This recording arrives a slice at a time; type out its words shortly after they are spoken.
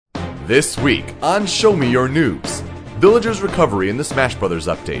This week on Show Me Your News, Villagers' recovery in the Smash Bros.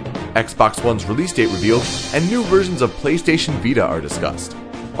 Update, Xbox One's release date revealed, and new versions of PlayStation Vita are discussed.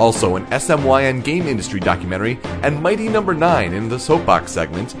 Also, an SMYN game industry documentary, and Mighty Number 9 in the Soapbox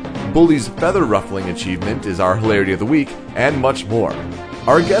segment, Bully's feather-ruffling achievement is our hilarity of the week, and much more.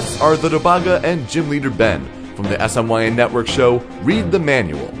 Our guests are the Dobaga and Gym Leader Ben from the SMYN Network show Read the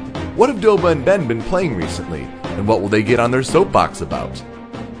Manual. What have Doba and Ben been playing recently, and what will they get on their soapbox about?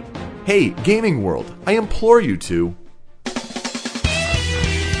 Hey, gaming world, I implore you to...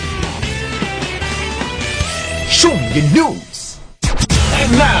 Show me your news!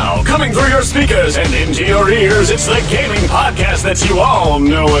 And now, coming through your speakers and into your ears, it's the gaming podcast that you all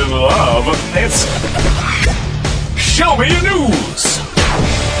know and love. It's... Show Me Your News!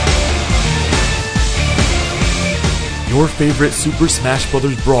 Your favorite Super Smash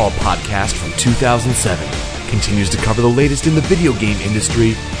Bros. Brawl podcast from 2007 continues to cover the latest in the video game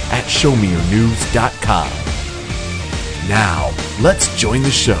industry at ShowMeYourNews.com. Now, let's join the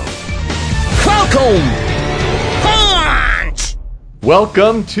show.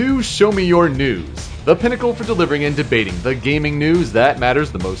 Welcome to Show Me Your News, the pinnacle for delivering and debating the gaming news that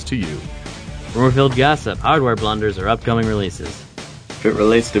matters the most to you. Rumor-filled gossip, hardware blunders, or upcoming releases. If it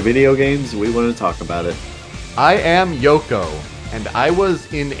relates to video games, we want to talk about it. I am Yoko, and I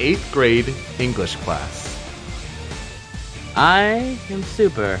was in 8th grade English class. I am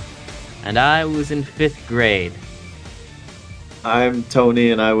Super, and I was in 5th grade. I'm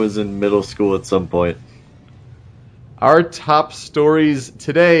Tony, and I was in middle school at some point. Our top stories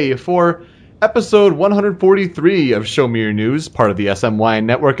today for episode 143 of Show Me Your News, part of the SMYN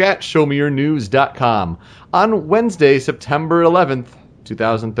network at ShowMeYourNews.com. On Wednesday, September 11th,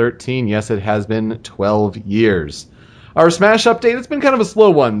 2013. Yes, it has been 12 years. Our Smash update, it's been kind of a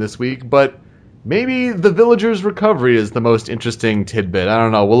slow one this week, but maybe the Villagers' recovery is the most interesting tidbit. I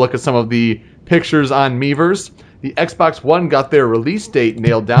don't know. We'll look at some of the pictures on Miiverse. The Xbox One got their release date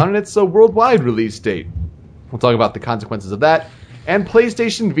nailed down, and it's a worldwide release date. We'll talk about the consequences of that. And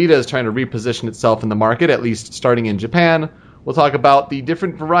PlayStation Vita is trying to reposition itself in the market, at least starting in Japan. We'll talk about the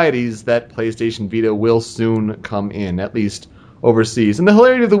different varieties that PlayStation Vita will soon come in, at least overseas. And the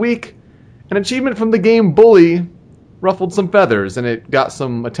hilarity of the week, an achievement from the game Bully ruffled some feathers, and it got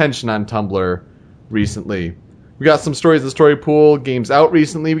some attention on Tumblr recently. We got some stories of the story pool, games out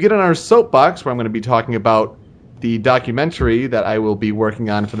recently. We get on our soapbox, where I'm going to be talking about the documentary that I will be working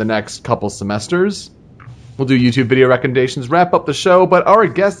on for the next couple semesters. We'll do YouTube video recommendations, wrap up the show, but our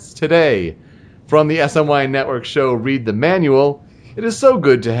guests today from the SMY Network show Read the Manual, it is so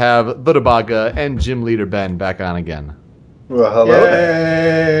good to have the Dobaga and Gym Leader Ben back on again. Well, hello.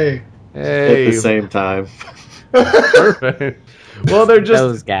 Yay! Hey. At the same time. Perfect. Well, they're just...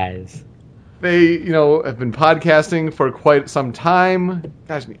 Those guys. They, have been podcasting for quite some time.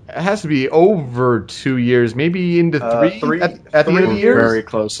 Gosh, it has to be over 2 years, maybe into three at the end of the year. Very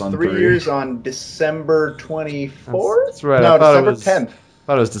close on 3 years on December 24th? That's right. No, December 10th. I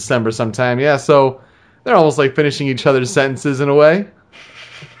thought it was December sometime. Yeah, so they're almost like finishing each other's sentences in a way.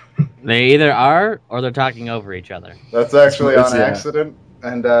 They either are, or they're talking over each other. That's actually on accident,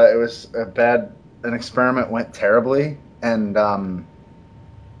 and it was an experiment went terribly, and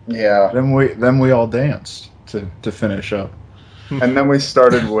yeah. Then we all danced to finish up. And then we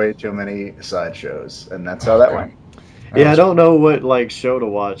started way too many sideshows, and that's how that went. Yeah, I don't know what show to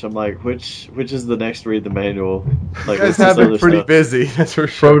watch. I'm like, which is the next Read the Manual? You guys have been pretty busy. That's for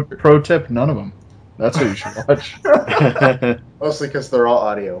sure. Pro tip: none of them. That's what you should watch. Mostly because they're all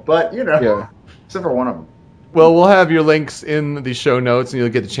audio, but yeah. Except for one of them. Well, we'll have your links in the show notes, and you'll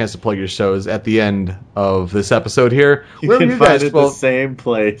get the chance to plug your shows at the end of this episode here. Where can find it the same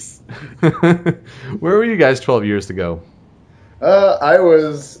place. Where were you guys 12 years ago? I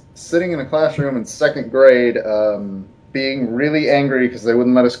was sitting in a classroom in 2nd grade, being really angry because they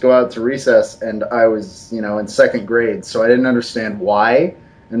wouldn't let us go out to recess, and I was, in 2nd grade, so I didn't understand why,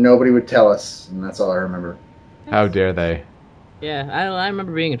 and nobody would tell us, and that's all I remember. How dare they? Yeah, I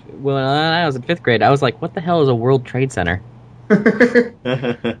remember being... When I was in 5th grade, I was like, what the hell is a World Trade Center?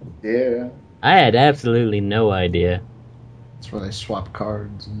 Yeah. I had absolutely no idea. That's where they swap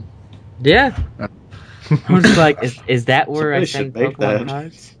cards. Yeah. I was like, is that where I Somebody send should make Pokemon that.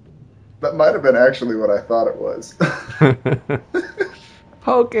 cards? That might have been actually what I thought it was.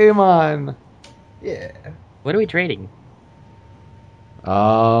 Pokemon. Yeah. What are we trading?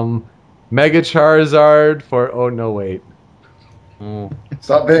 Mega Charizard for... Oh, no, wait. Oh.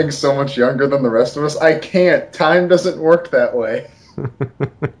 Stop being so much younger than the rest of us. I can't. Time doesn't work that way.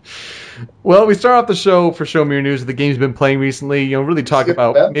 Well, we start off the show for Show Me Your News with the games you've been playing recently. Really talk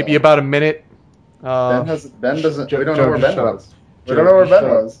about Ben, about a minute. Ben doesn't. We don't know where Ben shut up. was. We don't know where Ben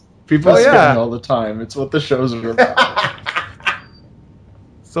was. People Oh, say yeah. it all the time. It's what the shows are about.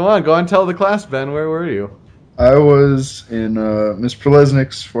 So go and tell the class, Ben. Where were you? I was in Miss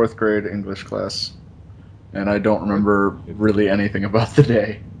Prolesnik's 4th grade English class, and I don't remember really anything about the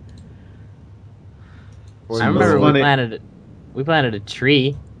day. I remember we funny. planted a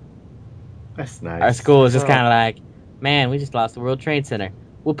tree. That's nice. Our school was just kind of like, man, we just lost the World Trade Center.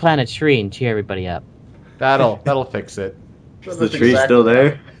 We'll plant a tree and cheer everybody up. That'll fix it. Is the tree still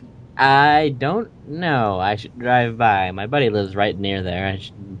there? I don't know. I should drive by. My buddy lives right near there.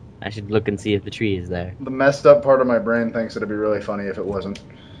 I should look and see if the tree is there. The messed up part of my brain thinks it'd be really funny if it wasn't.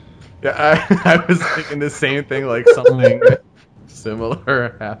 Yeah, I was thinking the same thing, like something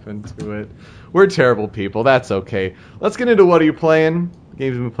similar happened to it. We're terrible people. That's okay. Let's get into what are you playing? The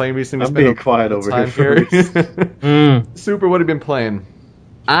games you've been playing recently. I'm being quiet over here Mm. Super, what have you been playing?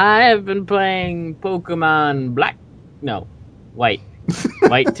 I have been playing Pokemon White.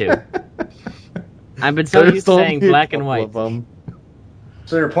 White 2. I've been so There's used to saying only a black and couple white. of 'em.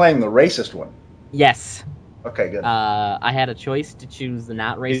 So you're playing the racist one. Yes. Okay, good. I had a choice to choose the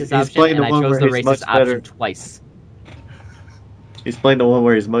not racist He's option, playing and the I one chose where the he's racist much option better. twice. He's playing the one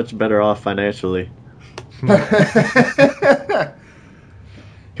where he's much better off financially.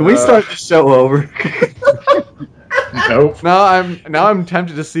 Can we start the show over? Nope. Now I'm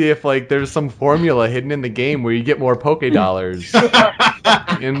tempted to see if like there's some formula hidden in the game where you get more Poke Dollars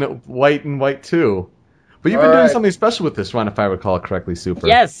in White and White 2. But you've been doing Alright. something special with this run, if I recall correctly, Super.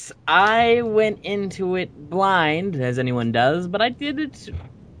 Yes, I went into it blind, as anyone does, but I did it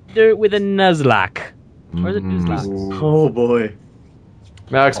with a Nuzlocke. Or is it Nuzlocke? Oh boy.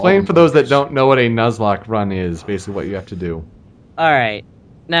 Now explain for those that don't know what a Nuzlocke run is, basically what you have to do. Alright.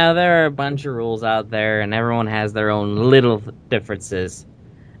 Now, there are a bunch of rules out there, and everyone has their own little differences.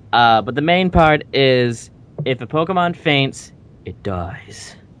 But the main part is, if a Pokemon faints, it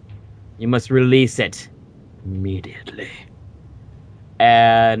dies. You must release it immediately.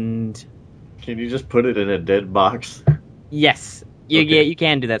 And Can you just put it in a dead box? yes, you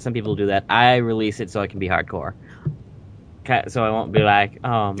can do that. Some people do that. I release it so I can be hardcore. So I won't be like,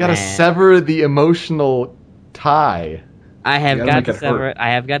 oh, You gotta man. sever the emotional tie. I have You gotta got make to it sever hurt. it.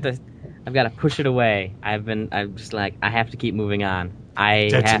 I've got to push it away. I'm just like, I have to keep moving on. I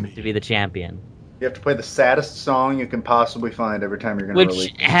Dead to have me. to be the champion. You have to play the saddest song you can possibly find every time you're going to Which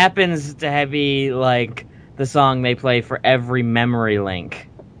release. happens to be like the song they play for every memory link.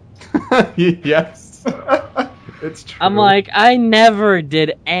 Yes. It's true. I'm like, I never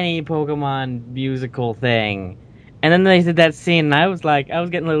did any Pokemon musical thing. And then they did that scene, and I was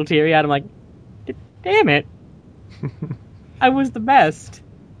getting a little teary eyed. I'm like, damn it. I was the best.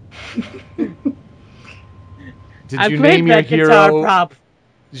 Did I you played name your that guitar hero? prop.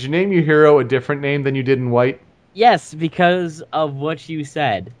 Did you name your hero a different name than you did in White? Yes, because of what you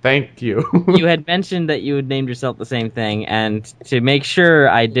said. Thank you. You had mentioned that you had named yourself the same thing, and to make sure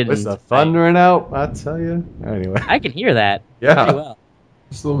I didn't. It's a thundering out, I tell you. Anyway. I can hear that Yeah. pretty well.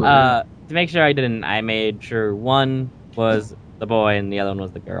 Just a little bit. To make sure I didn't, I made sure one was the boy and the other one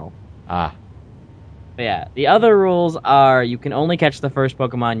was the girl. Ah. But yeah, the other rules are you can only catch the first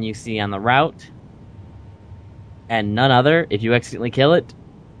Pokemon you see on the route, and none other. If you accidentally kill it,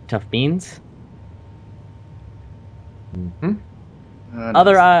 tough beans. Hmm.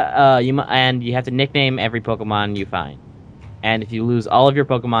 Other and you have to nickname every Pokemon you find. And if you lose all of your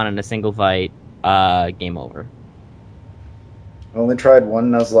Pokemon in a single fight, game over. I only tried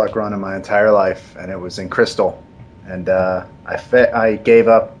one Nuzlocke run in my entire life, and it was in Crystal. And I gave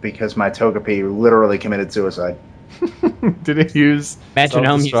up because my Togepi literally committed suicide. Did it use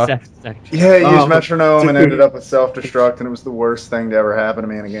Metronome, you self-destruct? suck. Yeah, he Oh, used Metronome and dude. ended up with self-destruct, and it was the worst thing to ever happen to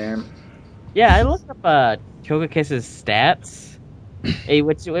me in a game. Yeah, I looked up Togekiss's stats. It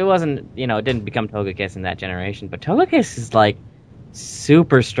wasn't, it didn't become Togekiss in that generation, but Togekiss is like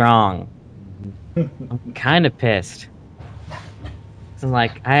super strong. I'm kind of pissed. So I'm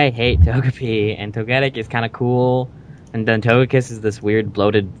like, I hate Togepi, and Togetic is kind of cool, and then Togekiss is this weird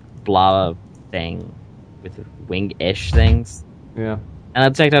bloated blob thing with wing-ish things. Yeah. And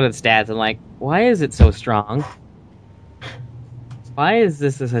I've checked out its stats. I'm like, why is it so strong? Why is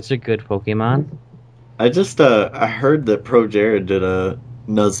this such a good Pokemon? I just I heard that Pro Jared did a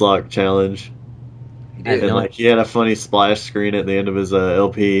Nuzlocke challenge. did. And like he had a funny splash screen at the end of his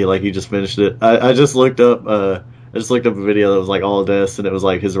LP, like he just finished it. I just looked up a video that was like all this, and it was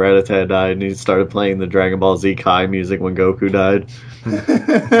like his Rattata died, and he started playing the Dragon Ball Z Kai music when Goku died.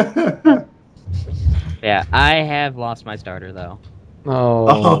 Yeah, I have lost my starter though.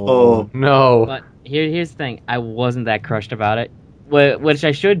 Oh, no. But here's the thing: I wasn't that crushed about it, which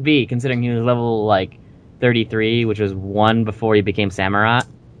I should be, considering he was level like 33, which was one before he became Samurott.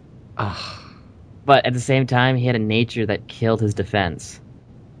 But at the same time, he had a nature that killed his defense.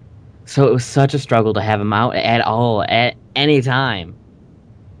 So it was such a struggle to have him out at all, at any time.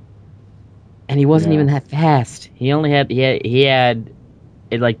 And he wasn't even that fast. He only had, he had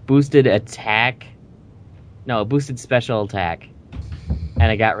it like boosted attack. No, boosted special attack.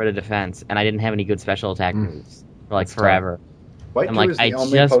 And it got rid of defense. And I didn't have any good special attack moves for like forever. White I'm is the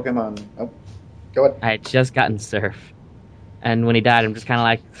only Pokemon. Oh, go ahead. I had just gotten Surf. And when he died, I'm just kind of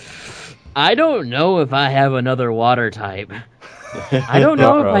like, I don't know if I have another water type. I don't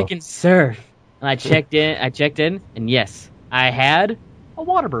know if I can surf. And I checked in, and yes, I had a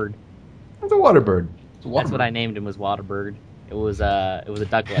water bird. It's a water bird. That's what I named him, was water bird. It was a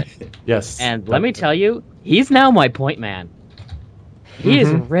ducklet. Yes. And let me tell you, he's now my point man. He is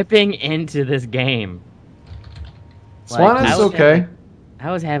ripping into this game. Swan is okay.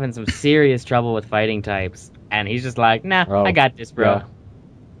 I was having some serious trouble with fighting types, and he's just like, nah, I got this, bro. Yeah.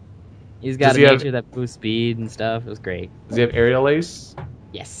 He's got a nature that boosts speed and stuff. It was great. Does he have Aerial Ace?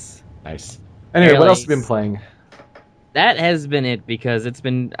 Yes. Nice. Anyway, Aerial what else Ace. have you been playing? That has been it, because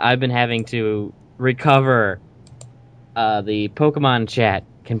I've been having to recover. The Pokemon chat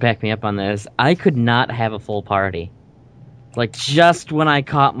can back me up on this. I could not have a full party. Like, just when I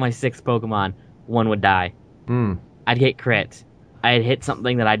caught my 6th Pokemon, one would die. I'd hit crit. I'd hit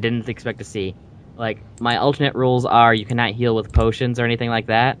something that I didn't expect to see. Like, my alternate rules are you cannot heal with potions or anything like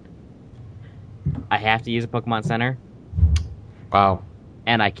that. I have to use a Pokemon Center. Wow.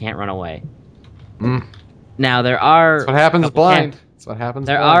 And I can't run away. Now, there are... That's what happens blind. That's what happens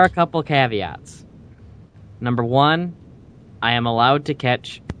There blind. are a couple caveats. Number 1, I am allowed to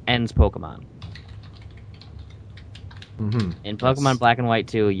catch N's Pokemon. In Pokemon Black and White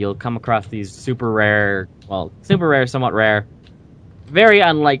 2, you'll come across these super rare, somewhat rare, very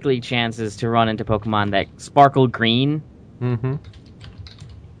unlikely chances to run into Pokemon that sparkle green.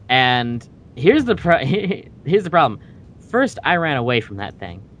 And here's the problem. First, I ran away from that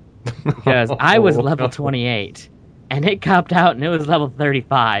thing because I was level 28, and it copped out, and it was level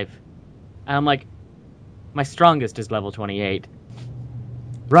 35. And I'm like, my strongest is level 28.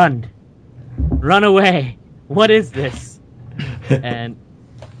 Run away. What is this? And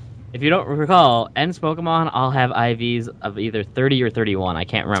if you don't recall, N's Pokemon all have IVs of either 30 or 31. I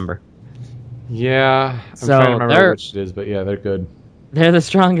can't remember. Yeah, I'm So trying to remember they're- which it is, but yeah, they're good. They're the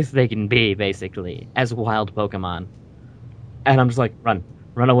strongest they can be, basically, as wild Pokemon. And I'm just like, run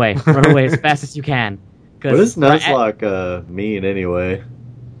away as fast as you can. What does Nuzlocke mean anyway?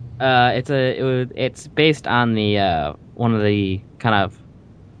 It's based on the one of the kind of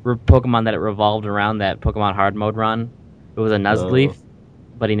Pokemon that it revolved around, that Pokemon Hard Mode run. It was a Nuzleaf,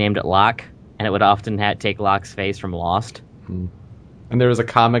 but he named it Locke, and it would often take Locke's face from Lost. And there was a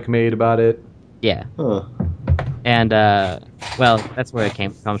comic made about it. Yeah. Huh. And well, that's where it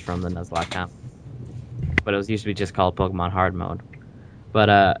comes from, the Nuzlocke comic. But it was used to be just called Pokemon Hard Mode.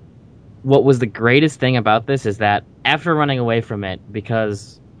 But what was the greatest thing about this is that after running away from it,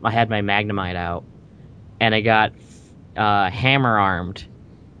 because I had my Magnemite out, and I got hammer armed.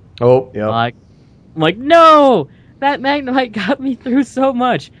 Oh, yeah. I'm like, no! That Magnemite got me through so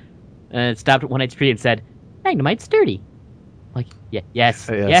much! And it stopped at 1 HP and said, Magnemite's sturdy. I'm like,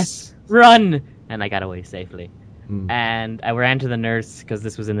 yes, run! And I got away safely. And I ran to the nurse, because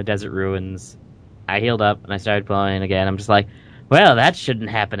this was in the Desert Ruins. I healed up, and I started playing again. I'm just like, well, that shouldn't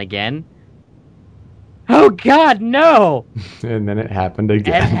happen again. Oh, God, no! And then it happened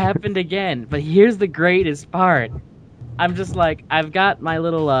again. It happened again. But here's the greatest part. I'm just like, I've got my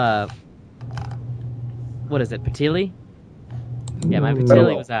little, what is it, Patili? Yeah, my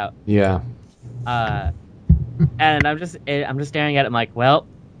Patili was out. Yeah. And I'm just staring at it. I'm like, well,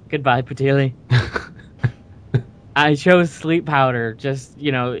 goodbye, Patili. I chose Sleep Powder. Just,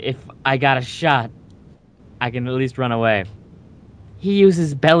 if I got a shot, I can at least run away. He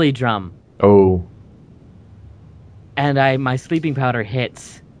uses Belly Drum. Oh. And my Sleeping Powder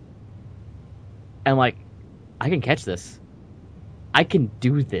hits. And I'm like, I can catch this. I can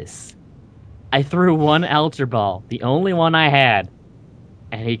do this. I threw one Ultra Ball, the only one I had,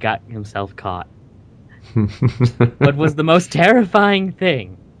 and he got himself caught. What was the most terrifying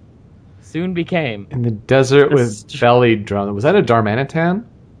thing soon became... In the desert with Belly Drum. Was that a Darmanitan?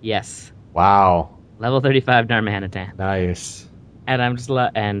 Yes. Wow. Level 35 Darmanitan. Nice. And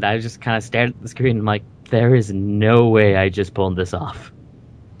I just kind of stared at the screen and I'm like, there is no way I just pulled this off.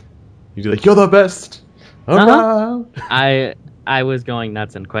 You'd be like, you're the best. Uh-huh. I was going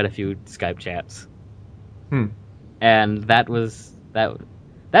nuts in quite a few Skype chats. And that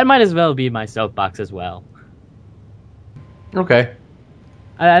might as well be my soapbox as well. Okay.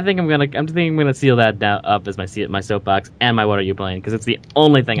 I think I'm gonna seal that down up as my soapbox and my what are you playing, because it's the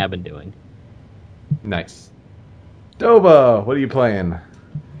only thing I've been doing. Nice. Doba, what are you playing?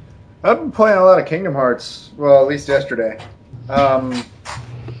 I've been playing a lot of Kingdom Hearts. Well, at least yesterday.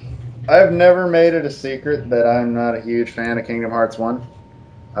 I've never made it a secret that I'm not a huge fan of Kingdom Hearts 1.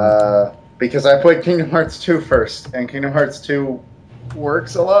 Because I played Kingdom Hearts 2 first, and Kingdom Hearts 2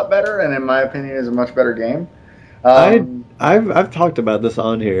 works a lot better, and in my opinion is a much better game. I've talked about this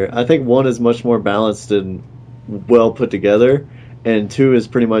on here. I think 1 is much more balanced and well put together, and 2 is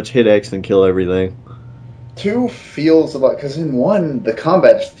pretty much hit X and kill everything. 2 feels a lot, because in 1 the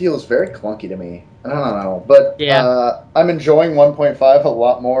combat just feels very clunky to me. I don't know, but Yeah. I'm enjoying 1.5 a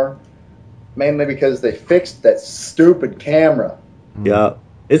lot more, mainly because they fixed that stupid camera. Yeah.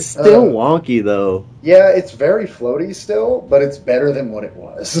 It's still wonky, though. Yeah, it's very floaty still, but it's better than what it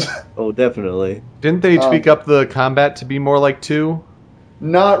was. Oh, definitely. Didn't they tweak up the combat to be more like 2?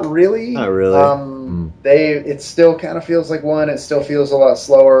 Not really. Not really. It still kind of feels like 1. It still feels a lot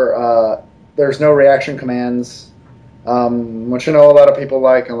slower. There's no reaction commands, which I know a lot of people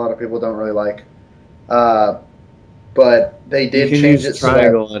like and a lot of people don't really like. But they did You can change use it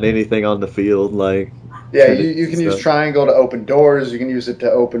triangle on anything on the field, like... Yeah, you can use triangle to open doors. You can use it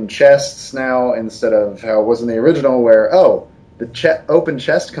to open chests now instead of how it was in the original, where the open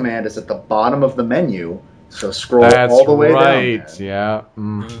chest command is at the bottom of the menu. So scroll all the way right. down. Yeah.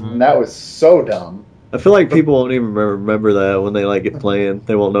 And that was so dumb. I feel like people won't even remember that when they like get playing.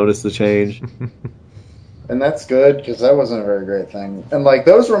 They won't notice the change. And that's good, because that wasn't a very great thing. And like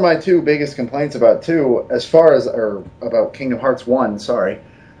those were my 2 biggest complaints about 2, about Kingdom Hearts 1. Sorry,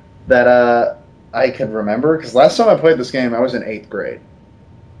 that I could remember, because last time I played this game, I was in 8th grade.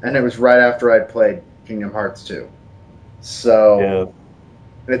 And it was right after I'd played Kingdom Hearts 2. So,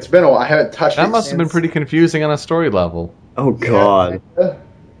 It's been a while. I haven't touched it. That must have been pretty confusing on a story level. Oh, God.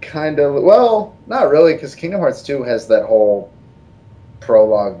 Kind of. Well, not really, because Kingdom Hearts 2 has that whole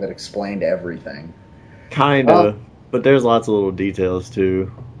prologue that explained everything. Kind of. But there's lots of little details, too.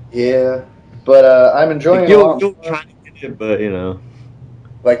 Yeah. But I'm enjoying it a lot. You'll kind of get it, but, you know.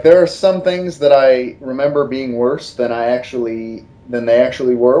 Like, there are some things that I remember being worse than they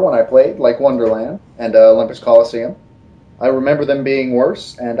actually were when I played, like Wonderland and Olympus Coliseum. I remember them being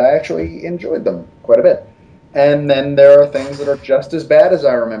worse, and I actually enjoyed them quite a bit. And then there are things that are just as bad as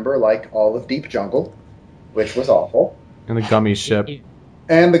I remember, like all of Deep Jungle, which was awful. And the gummy ship.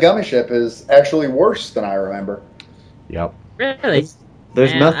 And the Gummy Ship is actually worse than I remember. Yep. Really?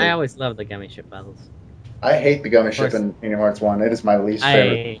 There's nothing. I always love the gummy ship battles. I hate the Gummy Ship in Kingdom Hearts 1. It is my least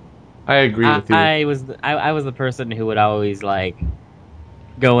favorite. I agree with you. I was the person who would always like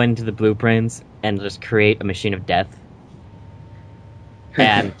go into the blueprints and just create a machine of death,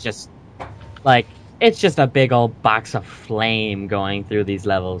 and just like it's just a big old box of flame going through these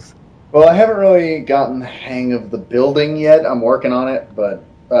levels. Well, I haven't really gotten the hang of the building yet. I'm working on it, but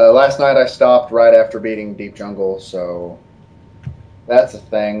last night I stopped right after beating Deep Jungle, so that's a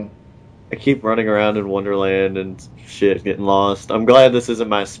thing. I keep running around in Wonderland and shit, getting lost. I'm glad this isn't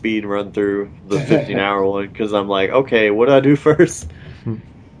my speed run through the 15-hour one, because I'm like, okay, what do I do first?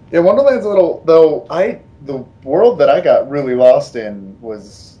 Yeah, Wonderland's a little... The world that I got really lost in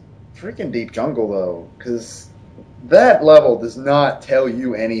was freaking Deep Jungle, though, because that level does not tell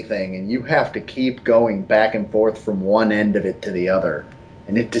you anything, and you have to keep going back and forth from one end of it to the other,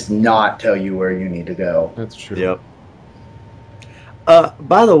 and it does not tell you where you need to go. That's true. Yep.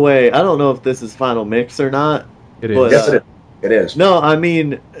 By the way, I don't know if this is Final Mix or not. It is. But, Yes, it is. It is. No, I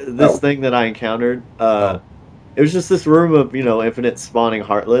mean, this thing that I encountered, it was just this room of, infinite spawning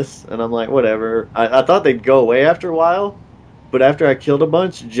Heartless, and I'm like, whatever. I thought they'd go away after a while, but after I killed a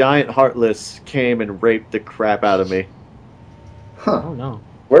bunch, giant Heartless came and raped the crap out of me. Huh. Oh no.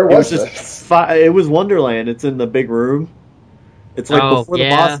 Where It was was just this? it was Wonderland. It's in the big room. It's like before the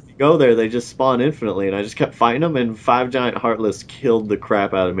boss you go there, they just spawn infinitely, and I just kept fighting them, and 5 giant Heartless killed the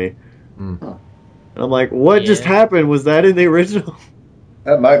crap out of me. Mm. And I'm like, what just happened? Was that in the original?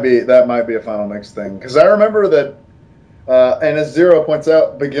 That might be a Final Mix thing, because I remember that. And as Zero points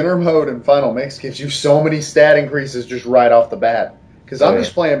out, beginner mode in Final Mix gives you so many stat increases just right off the bat. Because I'm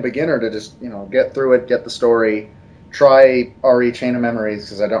just playing beginner to just get through it, get the story, try RE Chain of Memories,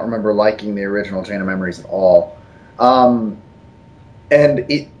 because I don't remember liking the original Chain of Memories at all. And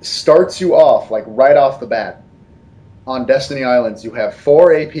it starts you off, like, right off the bat. On Destiny Islands, you have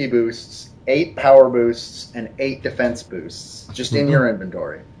 4 AP boosts, 8 power boosts, and 8 defense boosts, just in your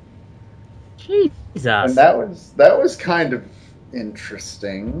inventory. Jesus. And that was kind of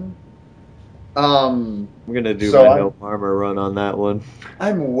interesting. I'm going to do So my no armor run on that one.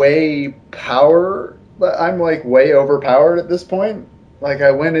 I'm like way overpowered at this point. like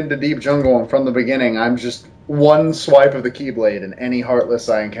I went into Deep Jungle, and from the beginning, I'm just one swipe of the Keyblade, and any Heartless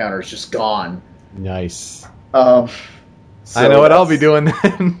I encounter is just gone. Nice. So I know what I'll be doing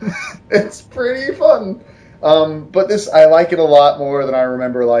then. It's pretty fun. But this, I like it a lot more than I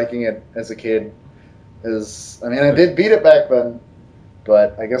remember liking it as a kid. I did beat it back then,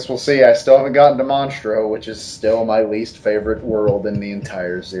 but I guess we'll see. I still haven't gotten to Monstro, which is still my least favorite world in the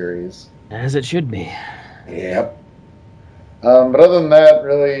entire series. As it should be. Yep. But other than that,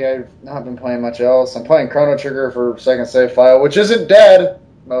 really, I've not been playing much else. I'm playing Chrono Trigger for Second Save File, which isn't dead,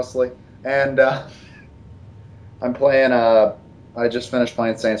 mostly. And I'm playing, I just finished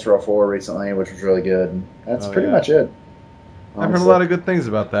playing Saints Row 4 recently, which was really good. And that's pretty much it. I've heard a lot of good things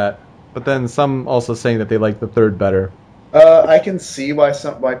about that. But then some also saying that they like the third better. I can see why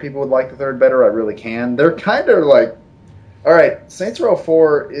people would like the third better. I really can. They're kind of like, all right, Saints Row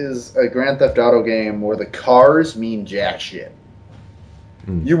 4 is a Grand Theft Auto game where the cars mean jack shit.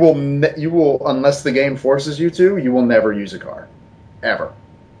 You will, unless the game forces you to, you will never use a car, ever.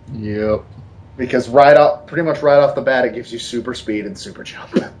 Yep. Because pretty much right off the bat, it gives you super speed and super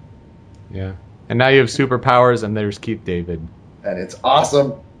jump, Yeah. And now you have superpowers, and there's Keith David. and it's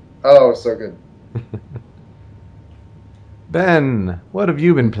awesome. Oh, so good. Ben, what have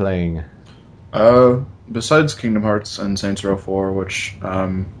you been playing? Besides Kingdom Hearts and Saints Row 4, which,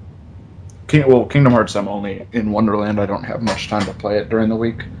 Kingdom Hearts, I'm only in Wonderland. I don't have much time to play it during the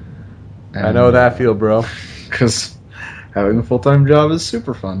week. And, I know that feel, bro. Because having a full-time job is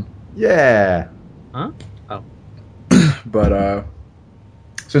super fun. Yeah. Huh? Oh. But,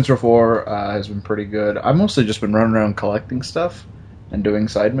 Saints Row 4 has been pretty good. I've mostly just been running around collecting stuff and doing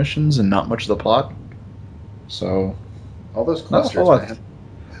side missions and not much of the plot. So, All those not a clusters, whole lot. man.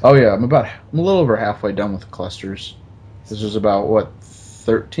 Oh yeah, I'm a little over halfway done with the clusters. This is about, what,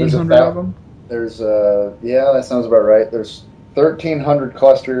 1,300 of them? There's, yeah, that sounds about right. There's 1,300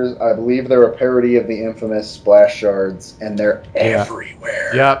 clusters. I believe they're a parody of the infamous Splash Shards, and they're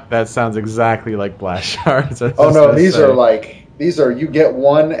everywhere. Yep, that sounds exactly like Blast Shards. Oh no, these are you get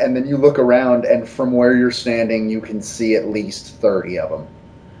one, and then you look around, and from where you're standing, you can see at least 30 of them.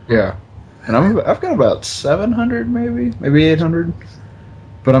 Yeah. And I've got about 700, maybe 800.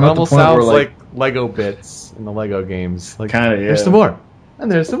 But I'm It at the almost point sounds where, like Lego bits in the Lego games. Like, Kinda, yeah. There's some more,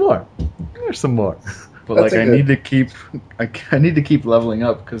 and there's some more, and there's some more. but That's like a I good- need to keep leveling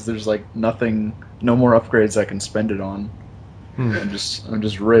up because there's like no more upgrades I can spend it on. I'm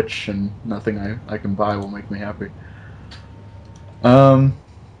just rich, and nothing I can buy will make me happy.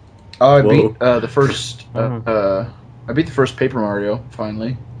 I beat the first. I beat the first Paper Mario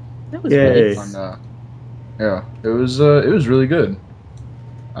finally. That was Yay. nice. Yeah, it was really good.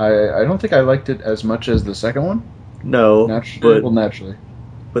 I don't think I liked it as much as the second one. No, Naturally.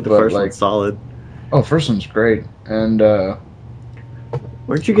 but the but, first like- one's solid. Oh, first one's great, and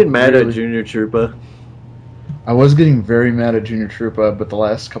Weren't you getting mad Really? at Junior Troopa? I was getting very mad at Junior Troopa, but the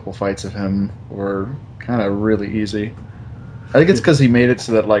last couple fights of him were kind of really easy. I think it's because he made it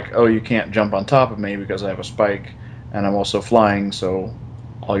so that, like, oh, you can't jump on top of me because I have a spike, and I'm also flying, so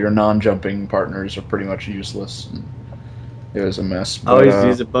all your non-jumping partners are pretty much useless. And it was a mess. I But, always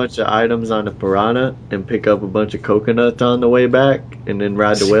use a bunch of items on the Piranha and pick up a bunch of coconuts on the way back, and then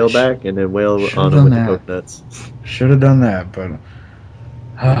ride the whale back, and then whale Should've on them with done the that. coconuts. should have done that, but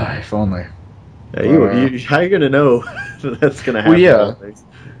if only. Yeah, you, how you gonna know that's gonna happen? Well, yeah. always?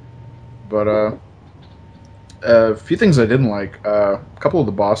 But a few things I didn't like. A couple of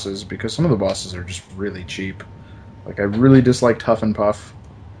the bosses, because some of the bosses are just really cheap. Like, I really disliked Huff and Puff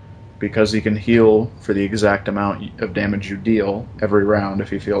because he can heal for the exact amount of damage you deal every round if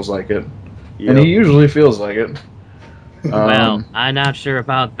he feels like it. And he Yep. usually feels like it. Well, I'm not sure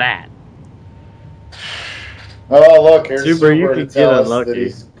about that. Oh, look, here's Super, Super you to could tell get us unlucky. that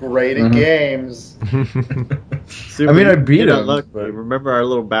he's great at Mhm. games. Super, I mean, I you beat get him, unlucky. but- Remember our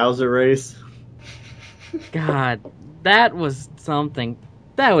little Bowser race? God, that was something.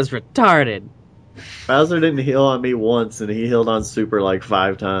 That was retarded. Bowser didn't heal on me once, and he healed on Super like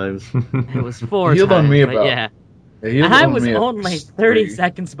 5 times. It was 4 Healed on times, me but about- yeah. He was I on was me at only 30 3.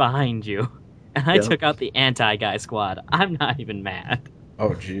 seconds behind you, and I Yeah. took out the anti-guy squad. I'm not even mad. Oh,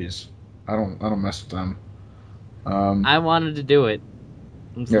 jeez. I don't mess with them. I wanted to do it.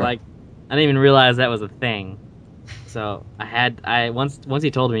 I'm just Yeah. like, I didn't even realize that was a thing. So once he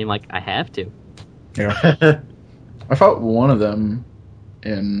told me, I'm like, I have to. Yeah. I fought one of them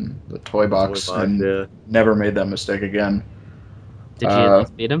in the toy box and yeah. never made that mistake again. Did you at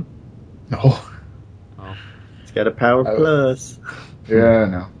least beat him? No. It's got a power I- plus. Yeah, I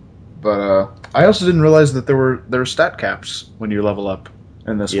know. But I also didn't realize that there were stat caps when you level up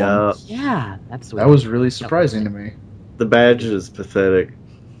in this Yeah. one. Yeah, that's That was really surprising to me. The badge is pathetic.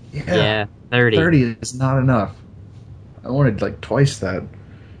 Yeah, 30. 30 is not enough. I wanted like twice that.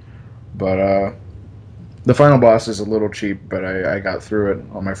 But the final boss is a little cheap, but I got through it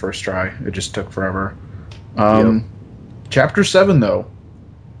on my first try. It just took forever. Chapter 7 though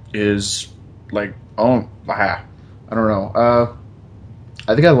is like I don't know.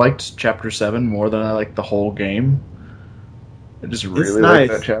 I think I liked Chapter 7 more than I liked the whole game. I just really like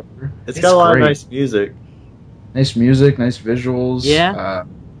that chapter. It's got a lot of nice music. Nice music, nice visuals. Yeah.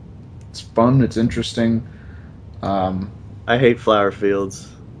 It's fun. It's interesting. I hate Flower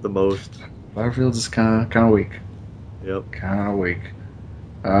Fields the most. Flower Fields is kind of weak. Yep. Kind of weak.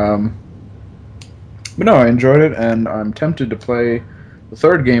 But no, I enjoyed it, and I'm tempted to play the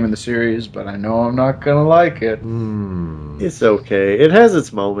third game in the series, but I know I'm not gonna like it. It's okay. It has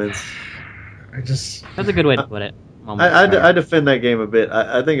its moments. That's a good way to put it. I defend that game a bit.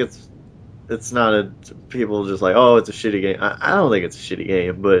 I think it's not people just like, oh, it's a shitty game. I don't think it's a shitty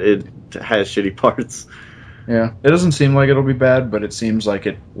game, but it has shitty parts. Yeah, it doesn't seem like it'll be bad, but it seems like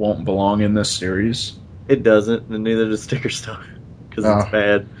it won't belong in this series. It doesn't, and neither does Sticker Star, because it's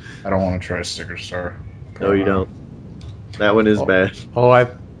bad. I don't want to try Sticker Star. No, you don't. That one is bad.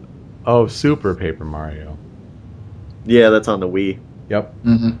 Super Paper Mario. Yeah, that's on the Wii. Yep.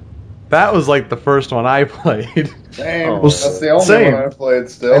 Mm-hmm. That was like the first one I played. Same. That's the only one I played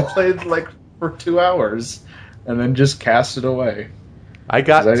still. I played like for 2 hours, and then just cast it away. I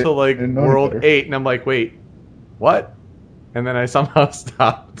got to like World 8, and I'm like, wait, what? And then I somehow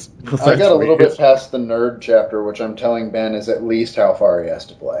stopped. I got a little bit past the nerd chapter, which I'm telling Ben is at least how far he has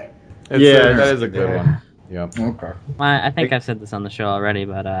to play. That is a good one. Yeah. Okay. I think I've said this on the show already,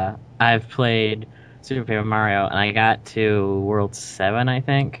 but I've played Super Paper Mario, and I got to World 7, I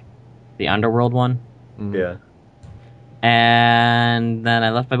think. The Underworld one. Mm-hmm. Yeah. And then I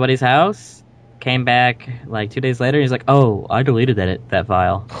left my buddy's house, came back like 2 days later, and he's like, oh, I deleted that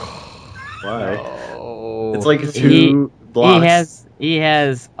file. Why? Oh. It's like 2 blocks. He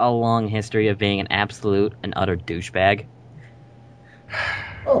has a long history of being an absolute and utter douchebag.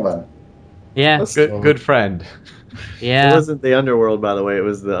 Oh, man. Yeah. That's good friend. Yeah. It wasn't the Underworld, by the way. It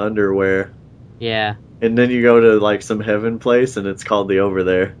was the Underwear. Yeah. And then you go to like some heaven place, and it's called the Over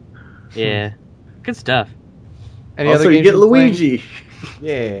There. Yeah. Good stuff. Any also, other you games get Luigi.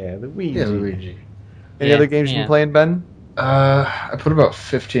 Yeah, Luigi. Yeah, Luigi. Any other games you've been playing, Ben? I put about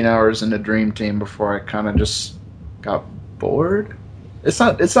 15 hours into Dream Team before I kind of just got bored. It's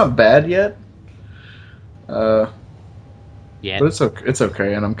not bad yet. But it's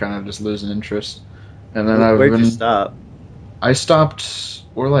okay, and I'm kind of just losing interest. And then Where'd you stop? I stopped.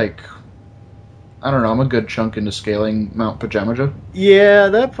 We're like, I don't know. I'm a good chunk into scaling Mount Pajamaja. Yeah,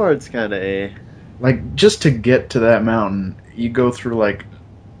 that part's kind of Like, just to get to that mountain, you go through like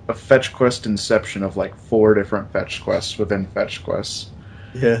a fetch quest inception of like 4 different fetch quests within fetch quests.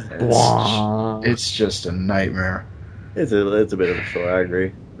 Yeah. It's just a nightmare. It's a bit of a chore, I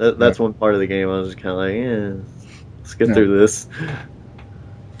agree. That's one part of the game I was just kind of like, yeah, let's get through this.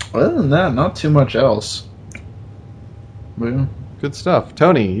 Other than that, not too much else. Well, Good stuff.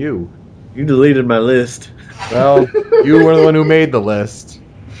 Tony, you. You deleted my list. Well, you were the one who made the list.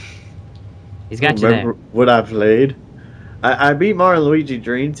 He's got you Remember there. what I played? I beat Mario and Luigi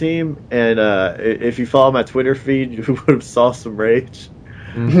Dream Team, and if you follow my Twitter feed, you would have saw some rage.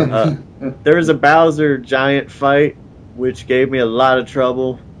 There was a Bowser giant fight, which gave me a lot of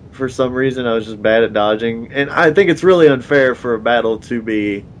trouble. For some reason, I was just bad at dodging. And I think it's really unfair for a battle to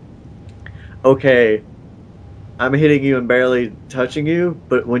be, okay, I'm hitting you and barely touching you,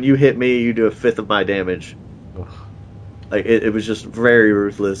 but when you hit me, you do 1/5 of my damage. Like, it was just very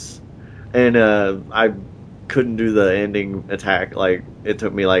ruthless. And I couldn't do the ending attack. Like, it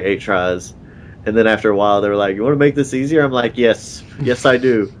took me like 8 tries. And then after a while, they were like, you want to make this easier? I'm like, yes. Yes, I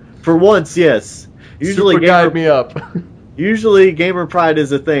do. For once, yes. Usually guide me up. Usually, gamer pride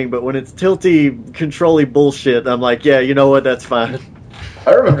is a thing, but when it's tilty, control-y bullshit, I'm like, yeah, you know what, that's fine.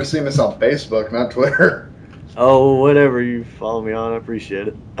 I remember seeing this on Facebook, not Twitter. Oh, whatever, you follow me on, I appreciate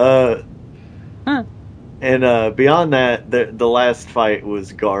it. And beyond that, the last fight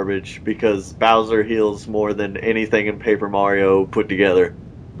was garbage, because Bowser heals more than anything in Paper Mario put together.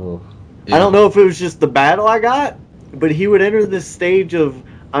 Oh. I don't know if it was just the battle I got, but he would enter this stage of,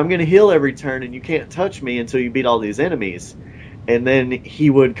 I'm going to heal every turn and you can't touch me until you beat all these enemies. And then he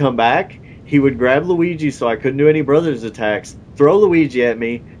would come back, he would grab Luigi so I couldn't do any brothers attacks, throw Luigi at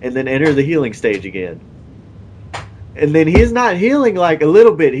me, and then enter the healing stage again. And then he's not healing like a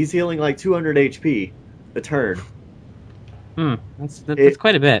little bit, he's healing like 200 HP a turn. That's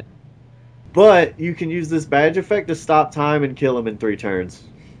quite a bit. But you can use this badge effect to stop time and kill him in 3 turns.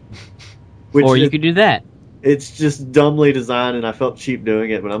 Or you could do that. It's just dumbly designed, and I felt cheap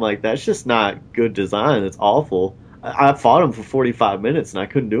doing it. But I'm like, that's just not good design. It's awful. I fought him for 45 minutes, and I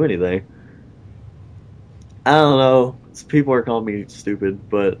couldn't do anything. I don't know. People are calling me stupid,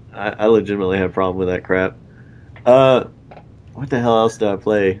 but I legitimately have a problem with that crap. What the hell else did I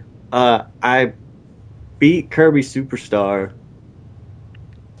play? I beat Kirby Superstar,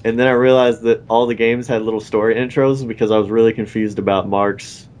 and then I realized that all the games had little story intros because I was really confused about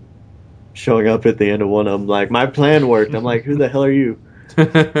Mark's showing up at the end of one of them. Like, my plan worked. I'm like, who the hell are you?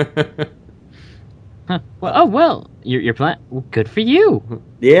 Huh. Well, your plan. Good for you.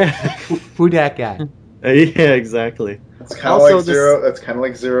 Yeah. Who that guy? Yeah, exactly. It's kind of like Zero. That's kind of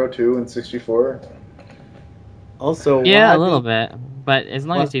like 02 and 64. Also, Yeah, a little bit. But as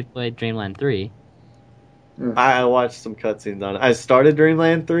long as you played Dreamland 3. I watched some cutscenes on it. I started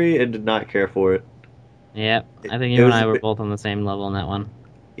Dreamland 3 and did not care for it. Yep, I think you and I were both on the same level in that one.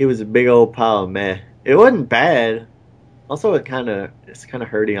 It was a big old pile of meh. It wasn't bad. Also, it's kind of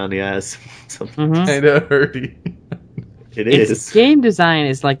hurty on the ass. Mm-hmm. Kind of hurty. It is. Its game design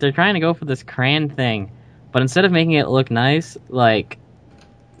is like they're trying to go for this crayon thing, but instead of making it look nice, like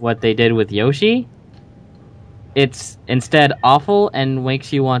what they did with Yoshi, it's instead awful and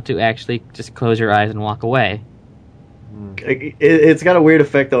makes you want to actually just close your eyes and walk away. It's got a weird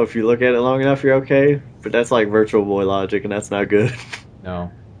effect, though. If you look at it long enough, you're okay. But that's like Virtual Boy logic, and that's not good.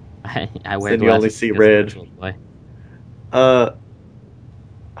 No. I wear Then you only see red.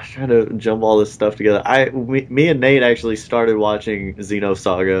 I'm trying to jumble all this stuff together. Me and Nate actually started watching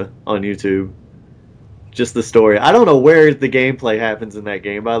Xenosaga on YouTube. Just the story. I don't know where the gameplay happens in that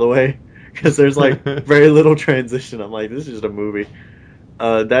game, by the way, because there's like very little transition. I'm like, this is just a movie.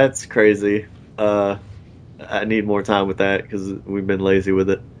 That's crazy. I need more time with that because we've been lazy with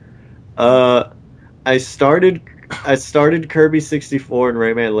it. I started Kirby 64 and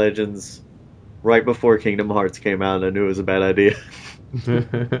Rayman Legends right before Kingdom Hearts came out, and I knew it was a bad idea.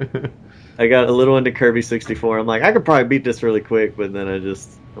 I got a little into Kirby 64. I'm like, I could probably beat this really quick, but then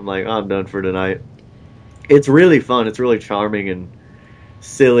I'm like, oh, I'm done for tonight. It's really fun. It's really charming and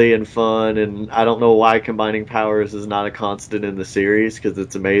silly and fun, and I don't know why combining powers is not a constant in the series, because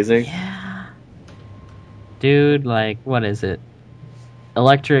it's amazing. Yeah. Dude, like, what is it?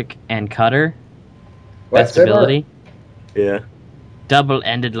 Electric and Cutter? Best ability? Yeah.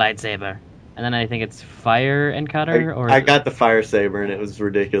 Double-ended lightsaber. And then I think it's Fire and Cutter? I got the Fire Saber, and it was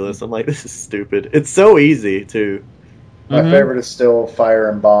ridiculous. I'm like, this is stupid. It's so easy, too. My favorite is still Fire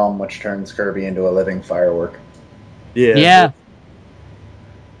and Bomb, which turns Kirby into a living firework. Yeah.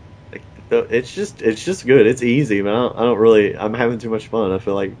 It's just good. It's easy, but I'm having too much fun. I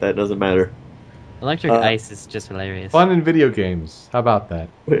feel like that doesn't matter. Electric Ice is just hilarious. Fun in video games. How about that?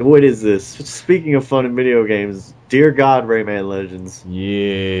 What is this? Speaking of fun in video games, dear God, Rayman Legends.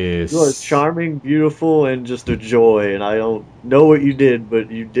 Yes. You are charming, beautiful, and just a joy. And I don't know what you did, but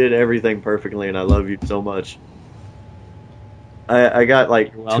you did everything perfectly, and I love you so much. I got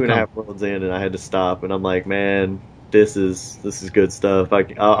like 2.5 worlds in, and I had to stop, and I'm like, man, this is good stuff.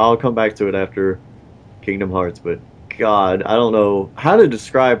 I'll come back to it after Kingdom Hearts, but God, I don't know how to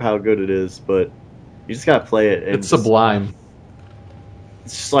describe how good it is, but you just gotta play it. And it's sublime.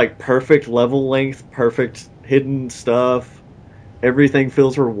 It's just like perfect level length, perfect hidden stuff. Everything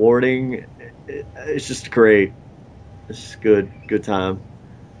feels rewarding. It's just great. It's just good time.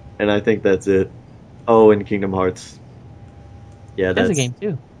 And I think that's it. Oh, and Kingdom Hearts. Yeah, that's a game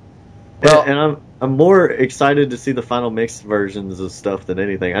too. Well, and I'm more excited to see the final mixed versions of stuff than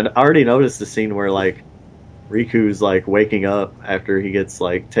anything. I already noticed the scene where like Riku's like waking up after he gets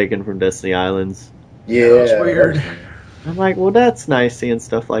like taken from Destiny Islands. Yeah, that's weird. I'm like, well, that's nice seeing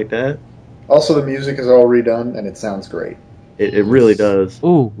stuff like that. Also, the music is all redone, and it sounds great. It really does.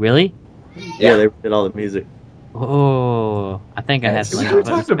 Ooh, really? Yeah, they did all the music. Oh, I think I had some. We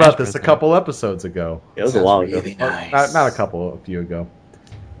talked about this a couple episodes ago. Yeah, it was a while ago. Really nice. Not a couple, a few ago.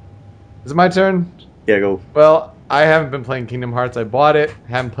 Is it my turn? Yeah, go. Well, I haven't been playing Kingdom Hearts. I bought it,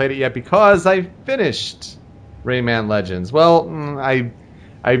 haven't played it yet because I finished Rayman Legends. Well,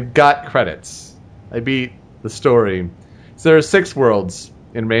 I got credits. I beat the story. So there are 6 worlds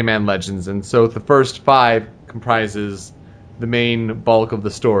in Rayman Legends, and so the first 5 comprises the main bulk of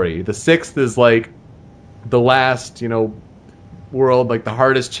the story. The 6th is like the last, world, like the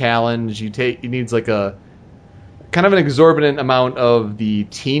hardest challenge. It needs like a kind of an exorbitant amount of the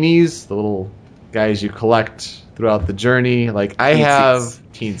teenies, the little guys you collect throughout the journey. Like I have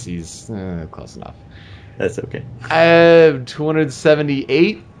teensies, close enough. That's okay. I have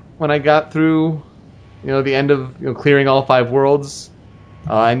 278 when I got through, the end of clearing all 5 worlds,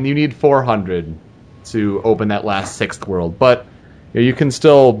 and you need 400 to open that last 6th world. But you can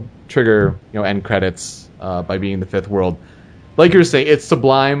still trigger end credits by being the fifth world. Like you're saying, it's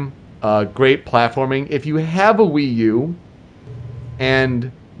sublime, great platforming. If you have a Wii U,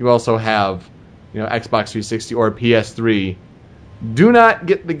 and you also have, Xbox 360 or PS3, do not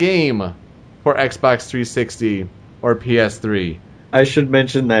get the game for Xbox 360 or PS3. I should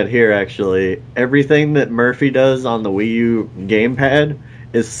mention that here, actually. Everything that Murphy does on the Wii U gamepad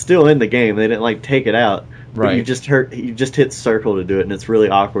is still in the game. They didn't, take it out. But Right. you just hit circle to do it, and it's really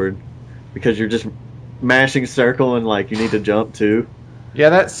awkward. Because you're just mashing circle and, you need to jump, too. Yeah,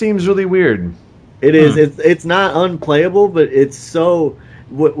 that seems really weird. It is. It's not unplayable, but it's so...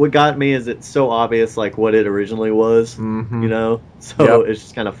 What got me is it's so obvious, what it originally was, Mhm. So Yep. it's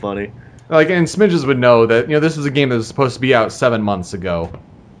just kind of funny. And Smidges would know that, this is a game that was supposed to be out 7 months ago.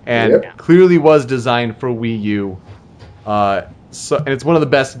 And Yep. clearly was designed for Wii U. And it's one of the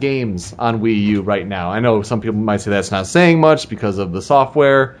best games on Wii U right now. I know some people might say that's not saying much because of the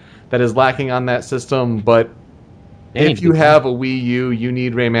software that is lacking on that system, but They need if to you be- have a Wii U, you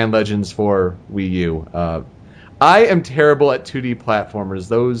need Rayman Legends for Wii U. I am terrible at 2D platformers.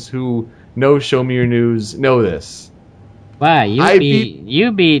 Those who know Show Me Your News know this. Wow, you I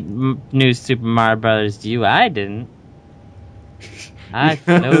beat New Super Mario Brothers U. I didn't. I Yes.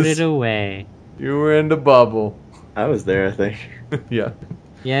 floated away. You were in the bubble. I was there, I think. Yeah.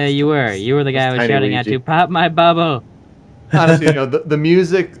 Yeah, you were. You were the guy who was Tiny shouting at Luigi. you, "Pop my bubble!" Honestly, the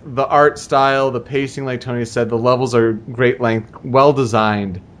music, the art style, the pacing, like Tony said, the levels are great length, well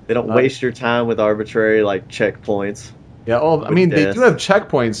designed. They don't waste your time with arbitrary, checkpoints. Yeah, well, I With mean, they death. do have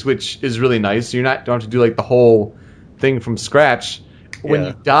checkpoints, which is really nice. So don't have to do the whole thing from scratch. When Yeah.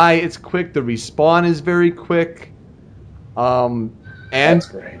 you die, it's quick. The respawn is very quick. And That's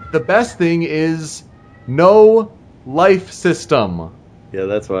great. the best thing is no life system. Yeah,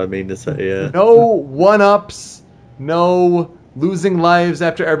 that's what I mean to say, yeah. No one-ups. No losing lives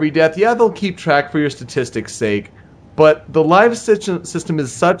after every death. Yeah, they'll keep track for your statistics' sake. But the live system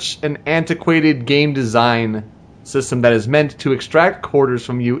is such an antiquated game design system that is meant to extract quarters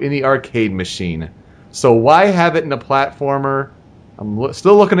from you in the arcade machine. So why have it in a platformer? I'm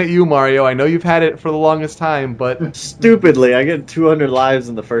still looking at you, Mario. I know you've had it for the longest time, but Stupidly, I get 200 lives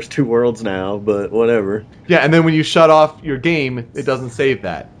in the first 2 worlds now, but whatever. yeah, and then when you shut off your game, it doesn't save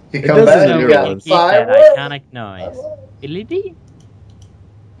that. You It come doesn't back, do you it. got Keep that 5. iconic noise. LED?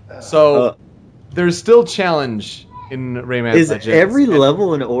 So Uh, there's still challenge in Rayman Is Legends. every and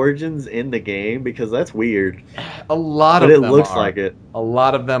level in Origins in the game? Because that's weird. a lot But of it them looks are. like it. A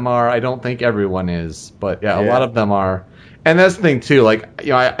lot of them are. I don't think everyone is, but yeah, a Yeah. lot of them are. And that's the thing too.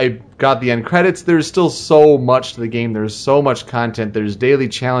 I got the end credits. There's still so much to the game. There's so much content. There's daily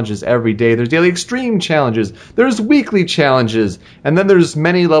challenges every day. There's daily extreme challenges. There's weekly challenges, and then there's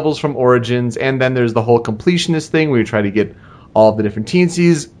many levels from Origins, and then there's the whole completionist thing where you try to get all the different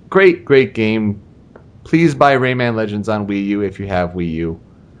teensies. Great, great game. Please buy Rayman Legends on Wii U if you have Wii U.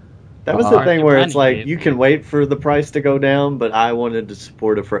 That was the Hard thing to where find it's it. you can wait for the price to go down, but I wanted to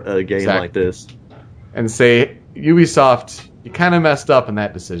support a game Exactly. like this. And say, Ubisoft, you kind of messed up in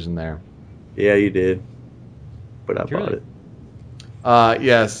that decision there. Yeah, you did. But I Truly. bought it.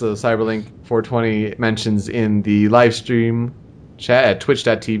 Yes, so Cyberlink 420 mentions in the live stream chat at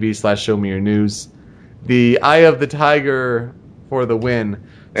twitch.tv/showmeyournews the Eye of the Tiger for the win.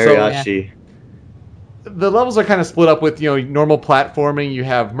 So Ariashi. the levels are kind of split up with normal platforming. You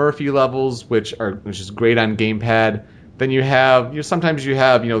have Murphy levels, which is great on gamepad. Then you have sometimes you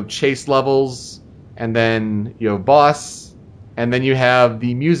have chase levels, and then you have boss, and then you have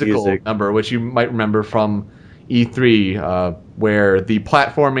the musical Music. number, which you might remember from E3, where the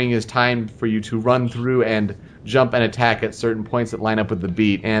platforming is timed for you to run through and jump and attack at certain points that line up with the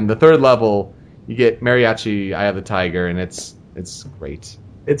beat. And the third level, you get Mariachi Eye of the Tiger, and it's great.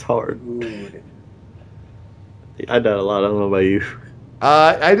 It's hard. I died a lot. I don't know about you.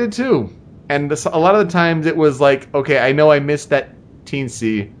 I did too. And a lot of the times it was like, okay, I know I missed that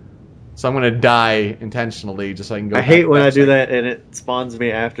teensy, so I'm going to die intentionally just so I can go. I back hate when I back. do that and it spawns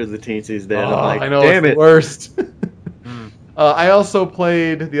me after the teensy's dead. Oh, I'm like, I know, damn it's it. the worst. I also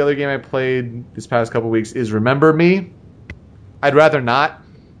played, the other game I played this past couple weeks is Remember Me. I'd rather not.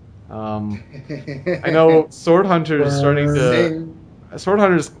 I know Sword Hunter is Sword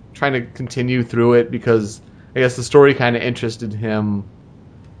Hunter's trying to continue through it because I guess the story kind of interested him,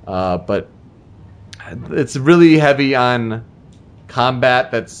 but it's really heavy on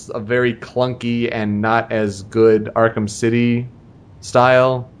combat that's a very clunky and not as good Arkham City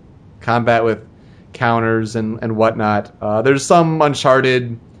style combat with counters and whatnot. There's some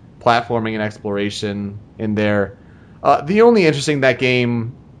Uncharted platforming and exploration in there. The only interesting that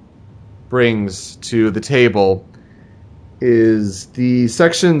game brings to the table is the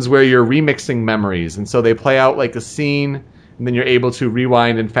sections where you're remixing memories. And so they play out like a scene, and then you're able to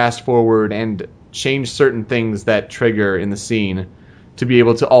rewind and fast forward and change certain things that trigger in the scene to be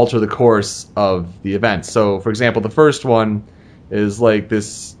able to alter the course of the event. So, for example, the first one is like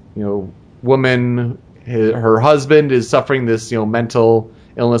this, woman, her husband is suffering this, mental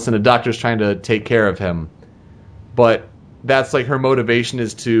illness, and a doctor's trying to take care of him. But that's like her motivation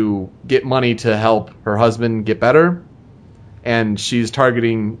is to get money to help her husband get better, and she's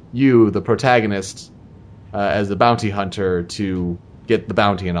targeting you, the protagonist, as the bounty hunter to get the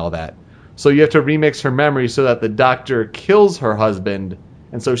bounty and all that. So you have to remix her memory so that the doctor kills her husband,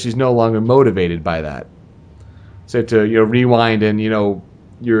 and so she's no longer motivated by that. So you have to rewind, and you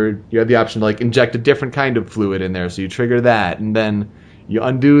have the option to like inject a different kind of fluid in there, so you trigger that, and then you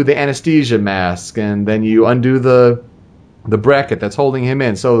undo the anesthesia mask, and then you undo the bracket that's holding him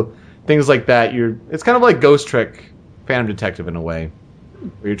in. So things like that. It's kind of like Ghost Trick, Phantom Detective in a way,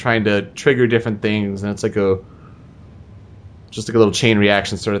 where you're trying to trigger different things, and it's like just like a little chain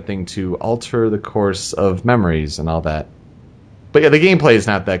reaction sort of thing to alter the course of memories and all that. But yeah, the gameplay is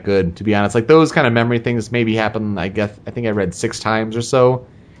not that good, to be honest. Like those kind of memory things maybe happen, I think I read 6 times or so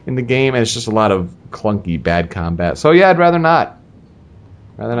in the game, and it's just a lot of clunky bad combat. So yeah, I'd rather not.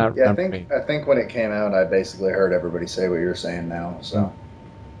 Yeah, I think when it came out, I basically heard everybody say what you're saying now. So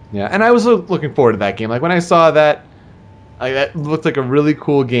yeah, and I was looking forward to that game. Like when I saw that, that looked like a really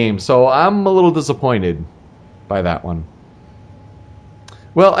cool game. So I'm a little disappointed by that one.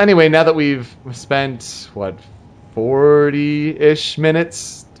 Well, anyway, now that we've spent 40-ish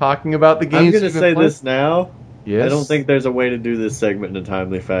minutes talking about the games, I'm going to say this now. Yes. I don't think there's a way to do this segment in a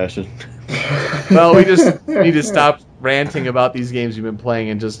timely fashion. Well, we just need to stop ranting about these games we've been playing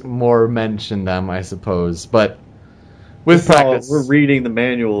and just more mention them, I suppose. But with practice, we're reading the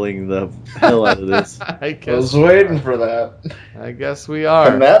manualing the hell out of this. I I was waiting for that. I guess we are.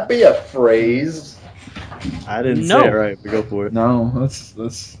 Can that be a phrase? I didn't say it right, but go for it. No,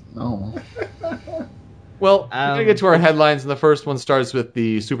 that's no. Well, we're going to get to our headlines, and the first one starts with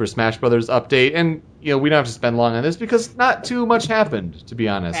the Super Smash Bros. Update. And, we don't have to spend long on this because not too much happened, to be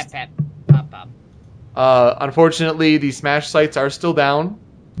honest. Pat, pop, pop. Unfortunately, the Smash sites are still down.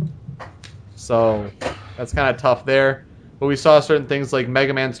 So that's kind of tough there. But we saw certain things like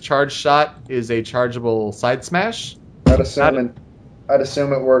Mega Man's Charge Shot is a chargeable side smash. I'd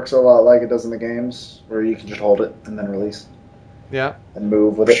assume it works a lot like it does in the games, where you can just hold it and then release. Yeah. And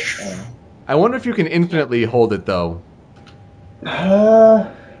move with it. I wonder if you can infinitely hold it, though.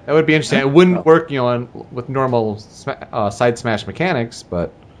 That would be interesting. It wouldn't work, with normal side smash mechanics,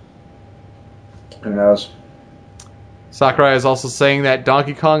 but who knows? Sakurai is also saying that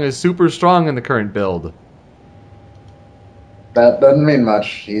Donkey Kong is super strong in the current build. That doesn't mean much.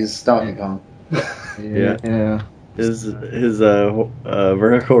 He's Donkey Kong. Yeah. His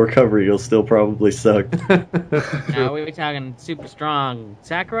vertical recovery will still probably suck. Now, are we talking super strong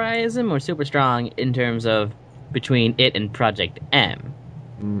Sakuraiism or super strong in terms of between it and Project M?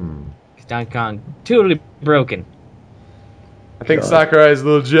 Because Donkey Kong totally broken. I think Sakurai is a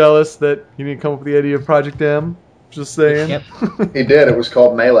little jealous that he didn't come up with the idea of Project M. Just saying. Yep. He did. It was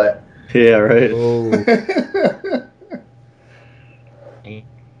called Melee. Yeah, right. Oh.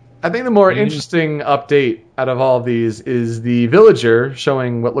 I think the more interesting update out of all of these is the villager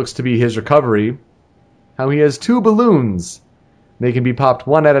showing what looks to be his recovery. How he has 2 balloons. They can be popped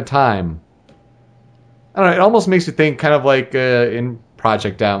one at a time. I don't know, it almost makes you think kind of like in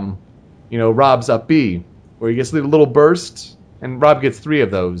Project M, Rob's up B, where he gets a little burst, and Rob gets 3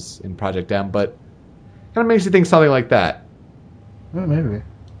 of those in Project M, but kind of makes you think something like that. Well, maybe.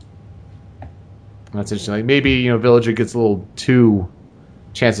 That's interesting. Like maybe, villager gets a little 2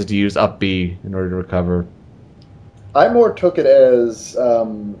 chances to use up B in order to recover. I more took it as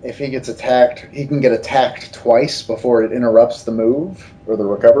if he gets attacked, he can get attacked twice before it interrupts the move or the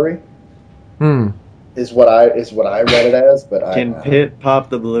recovery. Is what I read it as, but Can Pit pop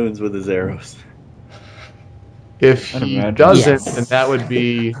the balloons with his arrows? If he doesn't, then that would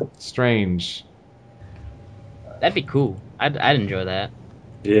be strange. That'd be cool. I'd enjoy that.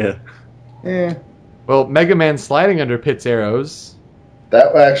 Yeah. Yeah. Well, Mega Man sliding under Pit's arrows.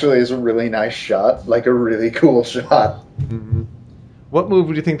 That actually is a really nice shot, like a really cool shot. Mm-hmm. What move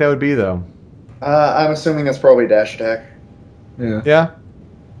would you think that would be, though? I'm assuming that's probably dash attack. Yeah.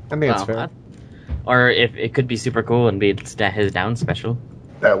 I think that's fair. Or if it could be super cool and be his down special.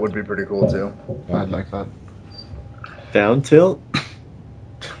 That would be pretty cool, too. I'd like that. Down tilt?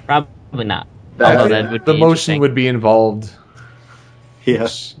 Probably not. Although that would be the motion would be involved. Yeah,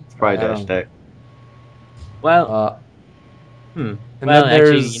 it's probably dash attack. Well, well,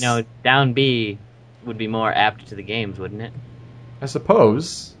 actually, down B would be more apt to the games, wouldn't it? I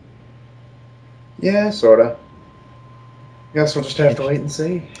suppose. Yeah, sorta. Guess we'll just have to wait and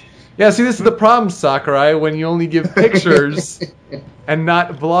see. Yeah, see, this is the problem, Sakurai, when you only give pictures and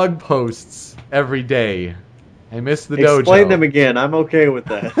not blog posts every day. I miss the dojo. Explain them again. I'm okay with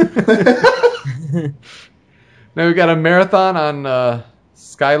that. Now we've got a marathon on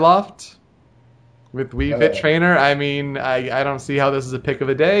Skyloft with Wii Fit Trainer. I mean, I don't see how this is a pick of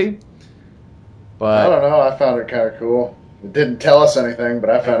a day. But I don't know. I found it kind of cool. It didn't tell us anything, but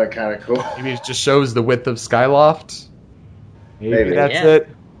I found it kind of cool. maybe it just shows the width of Skyloft. Maybe that's Yeah. it.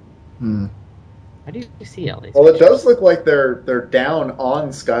 How do you see all these? Well, it does look like they're down on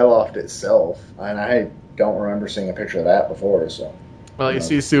Skyloft itself, and I don't remember seeing a picture of that before. So, Well, you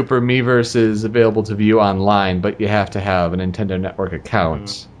see Super Miiverse is available to view online, but you have to have a Nintendo Network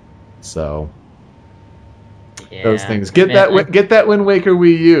account. So, Yeah. those things. Get Man, that Wind Waker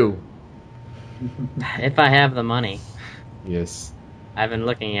Wii U. If I have the money. Yes. I've been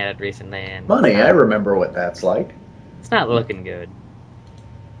looking at it recently, and money, I remember what that's like. it's not looking good.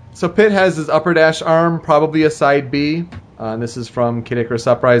 So Pit has his upper dash arm, probably a side B. And this is from Kid Icarus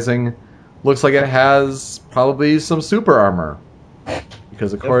Uprising. Looks like it has probably some super armor.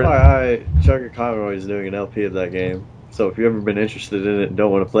 Because according FYI, Chugga Conroy is doing an LP of that game. So if you've ever been interested in it and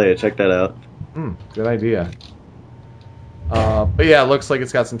don't want to play it, check that out. good idea. But yeah, it looks like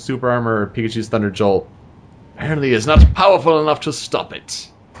it's got some super armor. Pikachu's Thunder Jolt apparently is not powerful enough to stop it.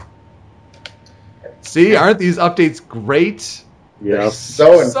 See, aren't these updates great? Yeah.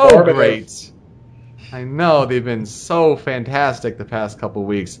 So So informative. great. I know, they've been so fantastic the past couple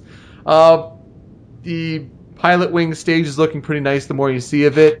weeks. The Pilot Wing stage is looking pretty nice the more you see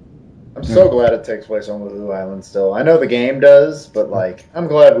of it. I'm so glad it takes place on Woohoo Island still. I know the game does, but like, I'm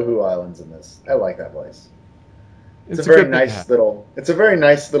glad Woohoo Island's in this. I like that place. It's a very good thing to nice have. little. It's a very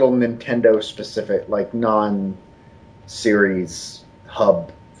nice little Nintendo specific, like non-series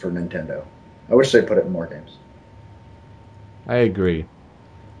hub for Nintendo. I wish they put it in more games. I agree.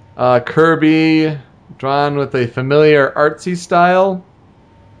 Kirby, drawn with a familiar artsy style.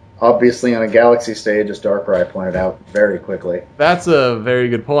 Obviously, on a Galaxy stage, as Darkrai pointed out very quickly. That's a very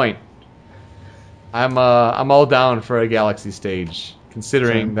good point. I'm all down for a Galaxy stage,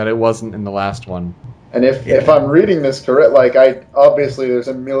 considering that it wasn't in the last one. And if I'm reading this correct, like obviously there's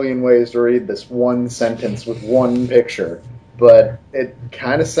a million ways to read this one sentence with one picture, but it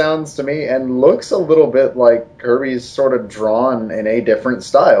kind of sounds to me and looks a little bit like Kirby's sort of drawn in a different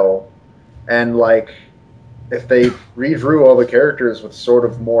style, and like if they redrew all the characters with sort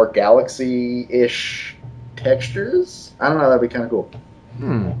of more Galaxy-ish textures, I don't know, that'd be kind of cool.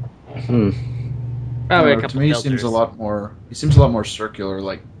 Probably a To couple me, he filters. seems a lot more. He seems a lot more circular,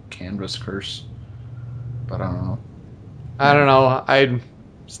 like Canvas Curse. But I don't know. I don't know. I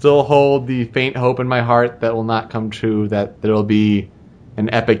still hold the faint hope in my heart that will not come true, that there will be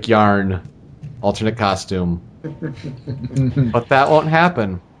an Epic Yarn alternate costume. But that won't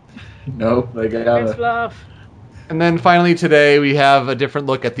happen. No, they Thanks, gotta. Fluff. And then finally today we have a different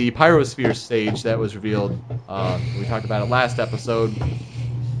look at the Pyrosphere stage that was revealed. We talked about it last episode.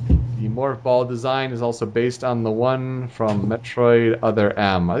 The Morph Ball design is also based on the one from Metroid Other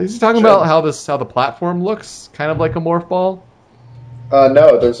M. Is he talking about how the platform looks, kind of like a Morph Ball?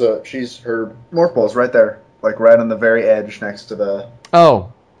 No, there's her Morph Ball's right there, like right on the very edge next to the.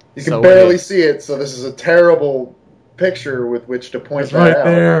 Oh, You can so barely it is. see it, so this is a terrible picture with which to point It's that right out.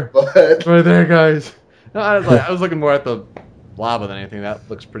 there. But It's right there, guys. No, I was looking more at the lava than anything. That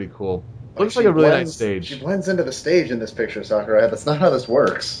looks pretty cool. Looks like a really nice stage. She blends into the stage in this picture, Sakurai. That's not how this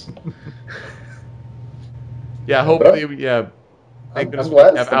works. Yeah, hopefully, yeah. Thank I'm goodness we glad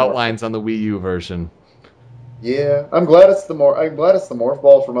have it's the Morph. outlines on the Wii U version. Yeah, I'm glad it's the Morph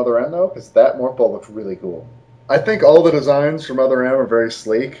Ball from Other M though, because that Morph Ball looks really cool. I think all the designs from Other M are very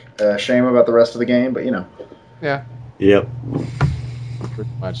sleek. Shame about the rest of the game, but you know. Yeah, Yep. pretty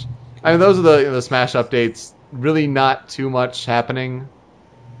much. I mean, those are the Smash updates. Really, not too much happening.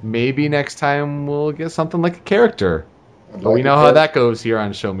 Maybe next time we'll get something like a character. But we know how that goes here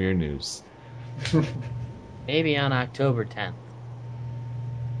on Show Me Your News. Maybe on October 10th.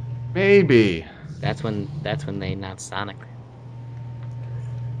 Maybe. That's when they announced Sonic.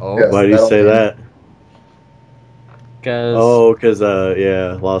 Oh, Yes. Why do you that'll say be- that? Because Oh, because,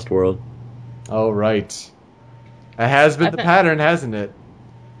 yeah, Lost World. oh, right. It has been I the bet- pattern, hasn't it?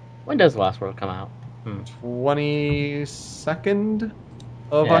 when does Lost World come out? 22nd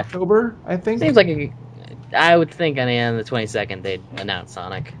of Yeah. October, I think. Seems like I would think on the 22nd they'd announce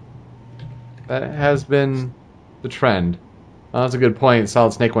Sonic. That has been the trend. That's a good point.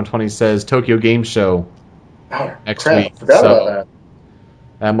 Solid Snake 120 says Tokyo Game Show Oh, next crap, week. Forgot so about that.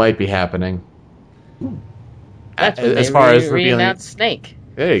 that might be happening. That's when as they far as revealing. re-announced Snake.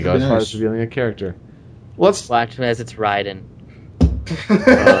 There you go. As far Nice. as revealing a character. Let's. Watch as it's Raiden.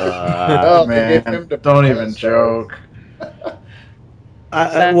 Oh, they gave him Man, to don't even Bethesda. joke.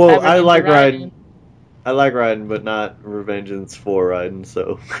 I like Raiden. I like Raiden, but not Revengeance for Raiden.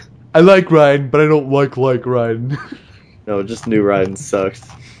 So I like Raiden, but I don't like Raiden. no, just new Raiden sucks.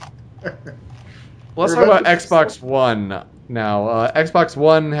 Let's talk about Xbox One now. Xbox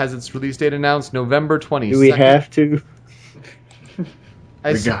One has its release date announced November 22nd. Do we have to?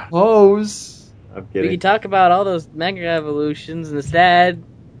 I We got it. suppose. I'm We can kidding. talk about all those Mega Evolutions instead.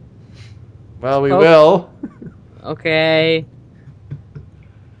 Well, we Oh. will. Okay.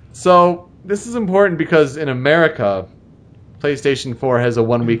 So, this is important because in America, PlayStation 4 has a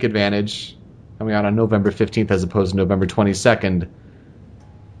 1 week advantage, coming out on November 15th as opposed to November 22nd.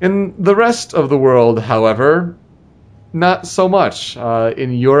 In the rest of the world, however, not so much.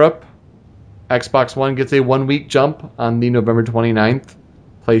 In Europe, Xbox One gets a 1 week jump on the November 29th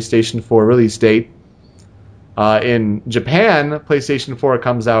PlayStation 4 release date. In Japan, PlayStation 4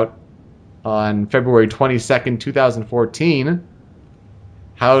 comes out on February 22nd, 2014.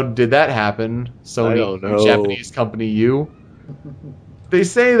 How did that happen? I Sony, don't know. Japanese company you. They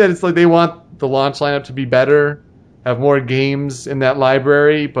say that it's like they want the launch lineup to be better, have more games in that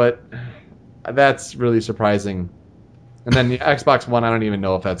library, but that's really surprising. And then the Xbox One, I don't even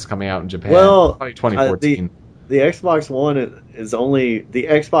know if that's coming out in Japan. Well, Probably 2014. The Xbox One is only the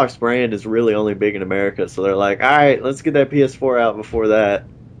Xbox brand is really only big in America, so they're like, all right, let's get that PS4 out before that,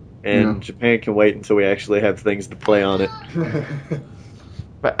 and Yeah. Japan can wait until we actually have things to play on it.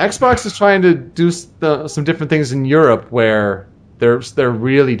 But Xbox is trying to do some different things in Europe where they're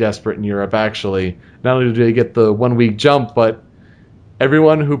really desperate in Europe, actually. Not only do they get the 1 week jump, but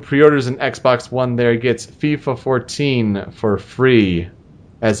everyone who pre-orders an Xbox One there gets FIFA 14 for free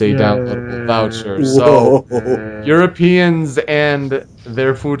as a downloadable voucher. So, Europeans and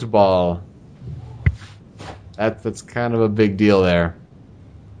their football. That's kind of a big deal there.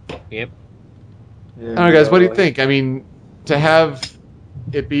 Yep. I don't know, guys, what do you think? I mean, to have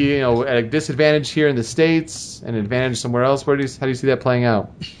it be, at a disadvantage here in the States and an advantage somewhere else, how do you see that playing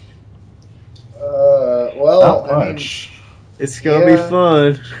out? Well, Not I mean, much. It's gonna be Yeah.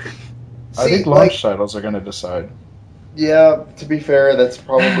 fun. I see, think launch titles are going to decide. yeah, to be fair, that's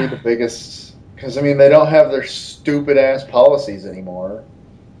probably the biggest. Because, I mean, they don't have their stupid ass policies anymore.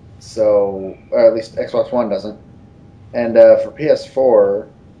 So, or at least Xbox One doesn't. And for PS4,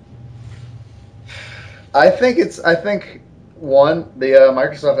 I think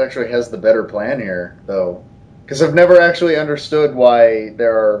Microsoft actually has the better plan here, though. Because I've never actually understood why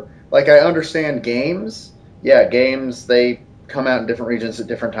there are. Like, I understand games. Yeah, games, they come out in different regions at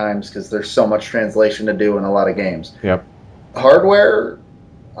different times because there's so much translation to do in a lot of games. Yep. Hardware,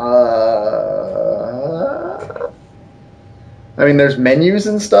 I mean, there's menus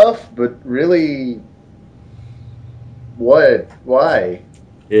and stuff, but really, what? Why?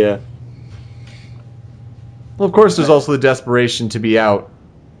 Yeah. Well, of course, there's also the desperation to be out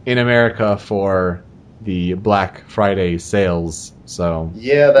in America for the Black Friday sales. So,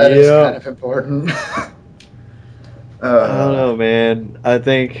 Yeah, that is Yeah. kind of important. I don't know, man. I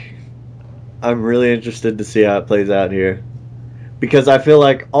think I'm really interested to see how it plays out here. Because I feel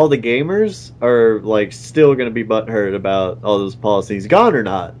like all the gamers are like still going to be butthurt about all those policies, gone or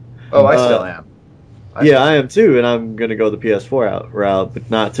not. Oh, I still am. I am too, and I'm going to go the PS4 route, but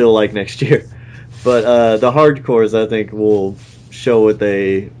not till like next year. But the hardcores, I think, will show what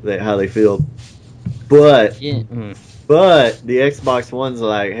how they feel. But Yeah. But the Xbox One's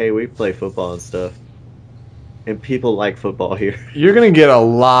like, hey, we play football and stuff. And people like football here. you're going to get a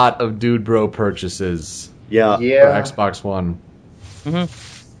lot of Dude Bro purchases Yeah. for Yeah. Xbox One. Mhm.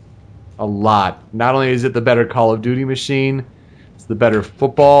 A lot. Not only is it the better Call of Duty machine, it's the better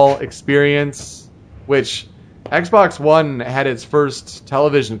football experience, which Xbox One had its first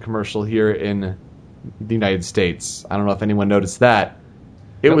television commercial here in the United States. I don't know if anyone noticed that.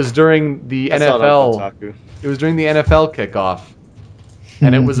 It was during the I saw it on NFL. Kotaku. It was during the NFL kickoff,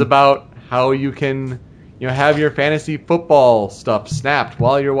 and it was about how you can, have your fantasy football stuff snapped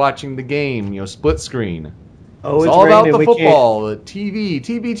while you're watching the game. Split screen. Oh, It's it's all about raining, the we can't- football, the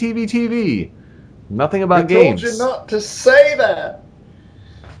TV. Nothing I about told games. you not to say that.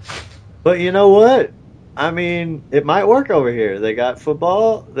 But you know what? I mean, it might work over here. They got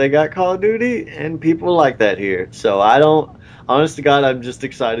football, they got Call of Duty, and people like that here. So honest to God, I'm just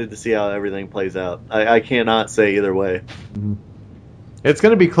excited to see how everything plays out. I cannot say either way. It's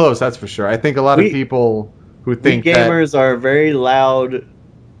going to be close, that's for sure. I think a lot of We- people who We think that gamers are a very loud,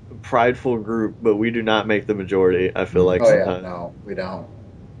 prideful group, but we do not make the majority, I feel like, Oh yeah, sometimes. no, we don't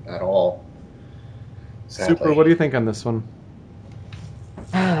at all. Sadly. Super, what do you think on this one?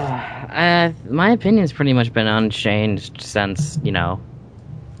 My opinion's pretty much been unchanged since, a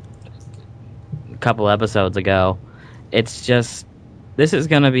couple episodes ago. It's just, this is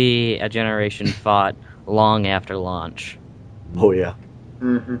going to be a generation fought long after launch. Oh yeah.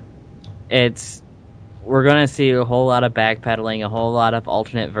 Mm-hmm. We're going to see a whole lot of backpedaling, a whole lot of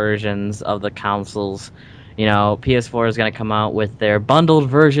alternate versions of the consoles. PS4 is going to come out with their bundled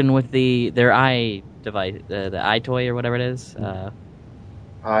version with their i device, the iToy or whatever it is. What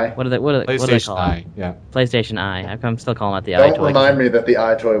do they call PlayStation it? Eye, yeah. PlayStation Eye. I'm still calling it the Don't iToy. remind me that the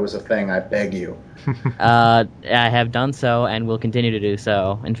iToy was a thing, I beg you. I have done so and will continue to do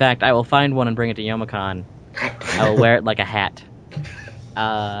so. In fact, I will find one and bring it to Youmacon. I will wear it like a hat.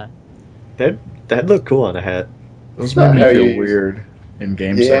 That'd look cool on a hat. Those not made me how feel you- weird in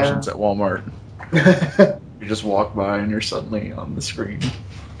game Yeah. sections at Walmart. You just walk by and you're suddenly on the screen.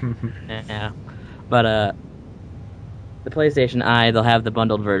 Yeah. But the PlayStation Eye, they'll have the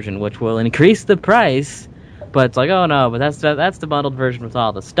bundled version, which will increase the price. But it's like, oh no, but that's the bundled version with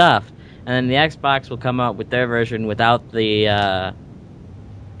all the stuff. And then the Xbox will come out with their version without the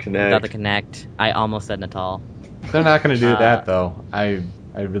Kinect. I almost said Natal. They're not going to do that, though. I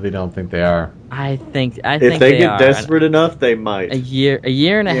really don't think they are. I think If they get are. desperate enough, they might. A year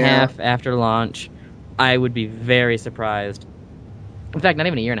and a Yeah. half after launch, I would be very surprised. In fact, not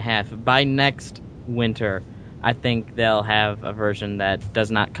even a year and a half. By next winter, I think they'll have a version that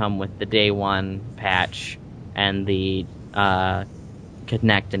does not come with the day one patch and the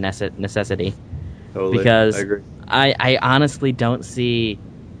Kinect necessity. Totally. Because I agree. I honestly don't see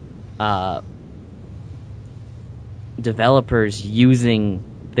developers using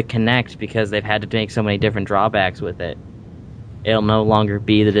the Kinect because they've had to make so many different drawbacks with it. It'll no longer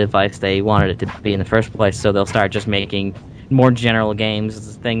be the device they wanted it to be in the first place, so they'll start just making more general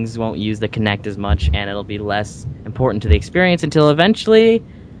games. Things won't use the Kinect as much, and it'll be less important to the experience until eventually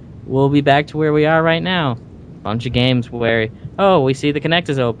we'll be back to where we are right now. Bunch of games where, oh, we see the Kinect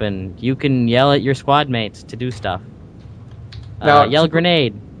is open. You can yell at your squad mates to do stuff. Now, Yell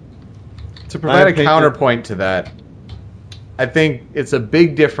grenade. To provide a opinion- counterpoint to that, I think it's a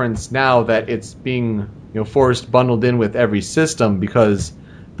big difference now that it's being forced bundled in with every system, because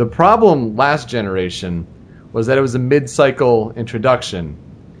the problem last generation was that it was a mid-cycle introduction,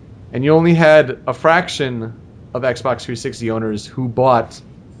 and you only had a fraction of Xbox 360 owners who bought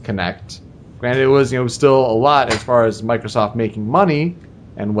Kinect. Granted, it was still a lot as far as Microsoft making money,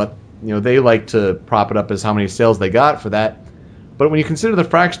 and what they like to prop it up as how many sales they got for that. But when you consider the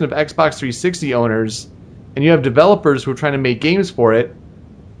fraction of Xbox 360 owners, and you have developers who are trying to make games for it,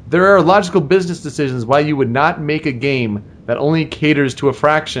 there are logical business decisions why you would not make a game that only caters to a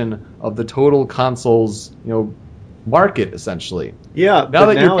fraction of the total console's market, essentially. Yeah, Now but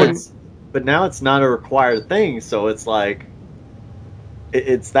that you're now putting- now it's not a required thing, so it's like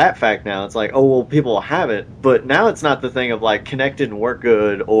it's that fact now. It's like, oh well, people have it, but now it's not the thing of like Kinect didn't work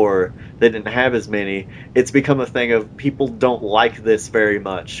good or they didn't have as many. It's become a thing of people don't like this very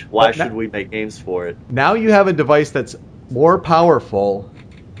much. Why But should we make games for it? Now you have a device that's more powerful.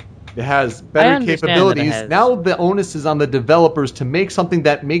 It has I better understand that it capabilities. has- Now the onus is on the developers to make something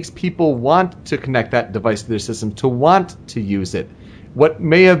that makes people want to connect that device to their system, to want to use it. What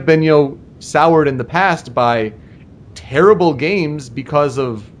may have been soured in the past by terrible games because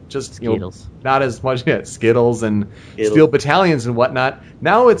of just Skittles. not as much Skittles and Skittles. Steel Battalions and whatnot.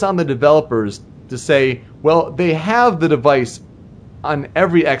 Now it's on the developers to say, well, they have the device on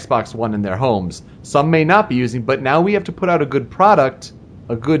every Xbox One in their homes. Some may not be using, but now we have to put out a good product,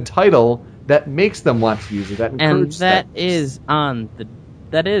 a good title that makes them want to use it. That And encourages that is on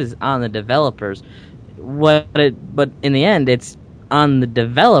the developers. But in the end, it's on the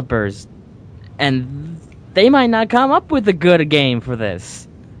developers, and they might not come up with a good game for this.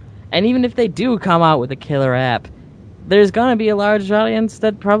 And even if they do come out with a killer app, there's gonna be a large audience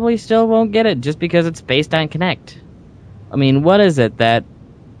that probably still won't get it just because it's based on Kinect. I mean, what is it that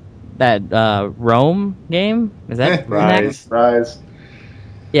Rome game? Is that Rise. Kinect? Rise.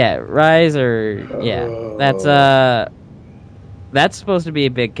 Yeah, Rise that's supposed to be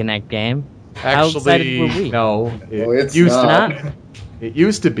a big Kinect game. How excited were Actually, we? no. It's used not. Not? It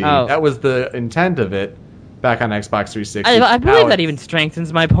used to be. Oh. That was the intent of it back on Xbox 360. I Now believe that it's- even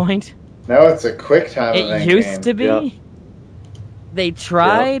strengthens my point. Now it's a quick time It event used game. to be. Yeah. They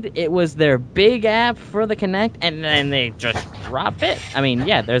tried. It was their big app for the Kinect, and then they just drop it. I mean,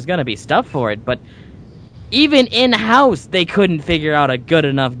 yeah, there's gonna be stuff for it, but even in-house, they couldn't figure out a good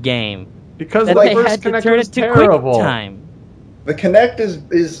enough game. because That the they first had to Kinect turn was it to terrible. QuickTime. The Kinect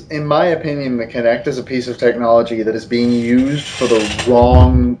is, in my opinion, the Kinect is a piece of technology that is being used for the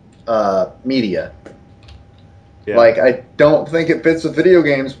wrong media. Yeah. Like, I don't think it fits with video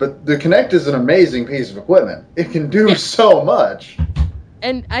games, but the Kinect is an amazing piece of equipment. It can do so much.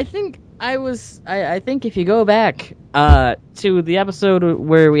 And I think I think if you go back to the episode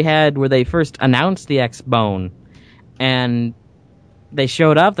where they first announced the X-Bone and they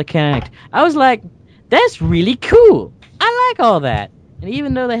showed off the Kinect, I was like, that's really cool. I like all that. And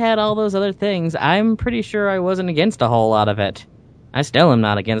even though they had all those other things, I'm pretty sure I wasn't against a whole lot of it. I still am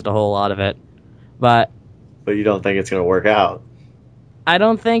not against a whole lot of it. But you don't think it's going to work out? I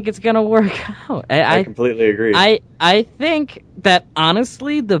don't think it's going to work out. I completely agree. I think that,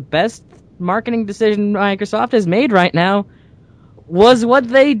 honestly, the best marketing decision Microsoft has made right now was what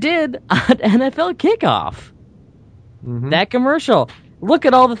they did at NFL Kickoff. Mm-hmm. That commercial. Look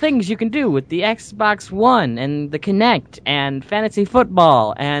at all the things you can do with the Xbox One and the Kinect and fantasy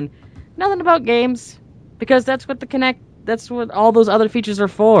football and nothing about games, because that's what the Kinect, that's what all those other features are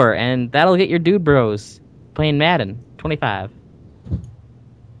for, and that'll get your dude bros playing Madden 25.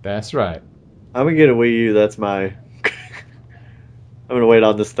 That's right. I'm going to get a Wii U. That's my... I'm going to wait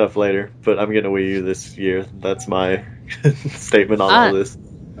on this stuff later, but I'm getting a Wii U this year. That's my statement on all this.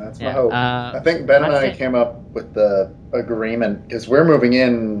 That's my hope. I think Ben and I came up with the agreement, because we're moving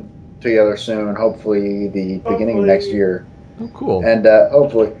in together soon, hopefully the beginning of next year. Oh, cool. And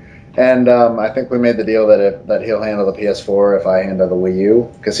hopefully. And I think we made the deal that he'll handle the PS4 if I handle the Wii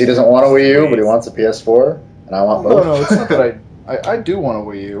U, because he doesn't want a Wii U, but he wants a PS4, and I want both. No, it's not that I do want a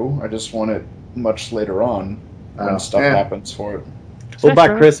Wii U. I just want it much later on when stuff happens for it. Well, by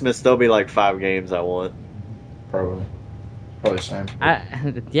Christmas, there'll be like 5 games I want. Probably same.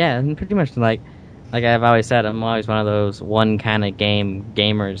 Yeah, and pretty much like I've always said, I'm always one of those one kind of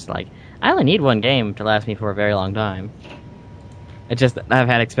gamers. Like, I only need one game to last me for a very long time. It's just that I've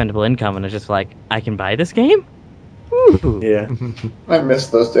had expendable income, and it's just like, I can buy this game? Woo! Yeah. I miss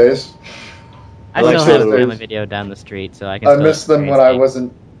those days. I still have a family video down the street, so I can. I miss them when I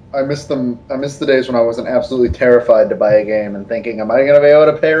wasn't. I miss them. I miss the days when I wasn't absolutely terrified to buy a game and thinking, "Am I going to be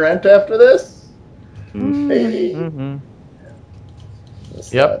able to pay rent after this?" Mm-hmm.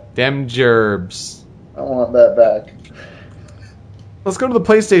 Yep, them gerbs. I want that back. Let's go to the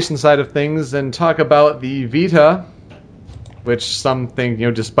PlayStation side of things and talk about the Vita, which some think,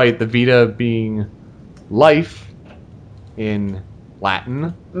 despite the Vita being life in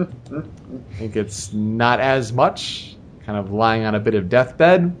Latin, I think it's not as much, kind of lying on a bit of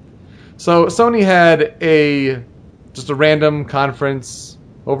deathbed. So Sony had just a random conference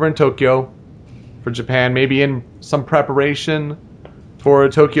over in Tokyo for Japan, maybe in some preparation for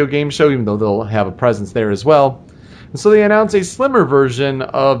a Tokyo Game Show, even though they'll have a presence there as well. And so they announced a slimmer version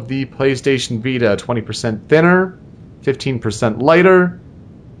of the PlayStation Vita, 20% thinner, 15% lighter,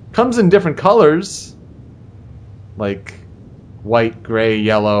 comes in different colors, like white, gray,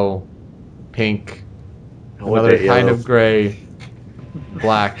 yellow, pink, another kind of gray,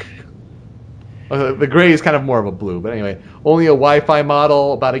 black. The gray is kind of more of a blue, but anyway, only a Wi-Fi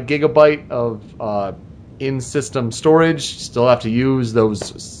model, about 1 gigabyte of in-system storage. Still have to use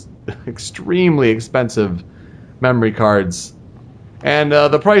those extremely expensive memory cards. And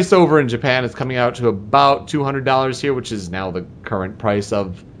the price over in Japan is coming out to about $200 here, which is now the current price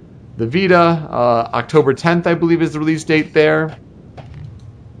of the Vita. October 10th, I believe, is the release date there.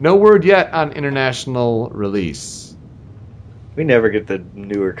 No word yet on international release. We never get the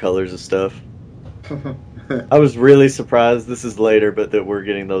newer colors of stuff. I was really surprised, this is later, but that we're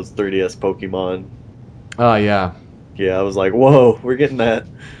getting those 3DS Pokemon. Oh, yeah. Yeah, I was like, whoa, we're getting that.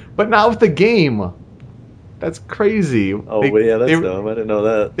 But not with the game. That's crazy. Oh, yeah, that's dumb. I didn't know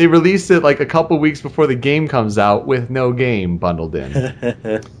that. They released it like a couple weeks before the game comes out with no game bundled in.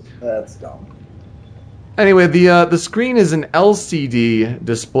 That's dumb. Anyway, the screen is an LCD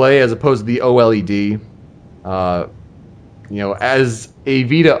display as opposed to the OLED. As a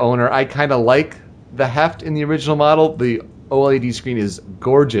Vita owner, I kind of like the heft in the original model. The OLED screen is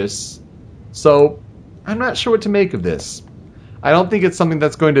gorgeous. So I'm not sure what to make of this. I don't think it's something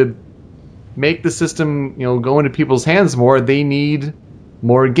that's going to make the system, go into people's hands more. They need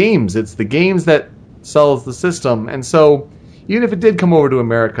more games. It's the games that sells the system. And so even if it did come over to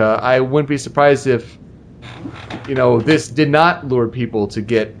America, I wouldn't be surprised if, this did not lure people to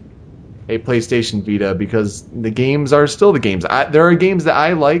get a PlayStation Vita, because the games are still the games. There are games that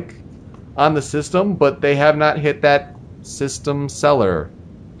I like on the system, but they have not hit that system seller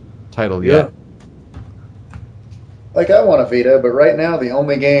title yet. Like, I want a Vita, but right now the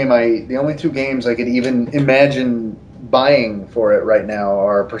only 2 games I could even imagine buying for it right now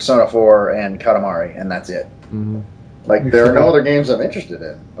are Persona 4 and Katamari, and that's it. Mm-hmm. Like, there are no other games I'm interested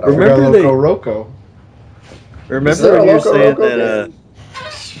in. But Remember Loco. Remember when you were saying that...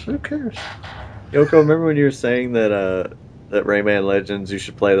 Who cares? Yoko, remember when you were saying that that Rayman Legends, you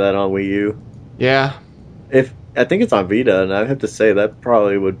should play that on Wii U? Yeah. I think it's on Vita, and I have to say that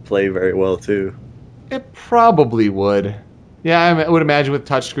probably would play very well too. It probably would. Yeah, I would imagine with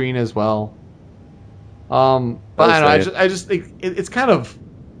touchscreen as well. But I don't know. I just think it's kind of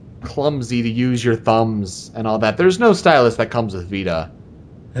clumsy to use your thumbs and all that. There's no stylus that comes with Vita.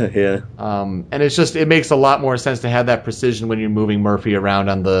 Yeah. And it makes a lot more sense to have that precision when you're moving Murphy around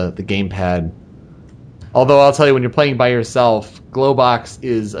on the gamepad. Although I'll tell you, when you're playing by yourself, Glowbox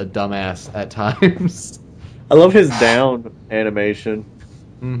is a dumbass at times. I love his down animation.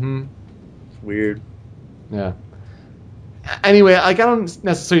 Mm-hmm. It's weird. Yeah. Anyway, I don't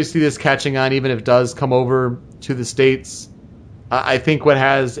necessarily see this catching on, even if it does come over to the States. I think what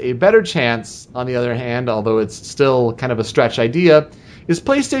has a better chance, on the other hand, although it's still kind of a stretch idea, is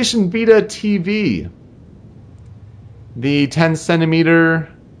PlayStation Vita TV. The 10 centimeter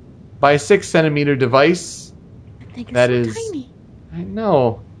by 6 centimeter device. I think it's That so is- tiny. I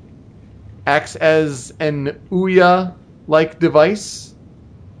know. Acts as an Ouya-like device.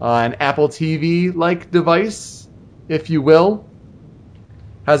 An Apple TV-like device, if you will.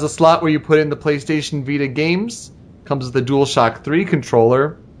 Has a slot where you put in the PlayStation Vita games. Comes with the DualShock 3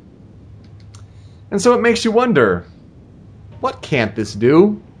 controller. And so it makes you wonder, what can't this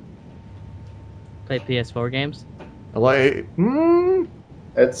do? Play PS4 games. Like,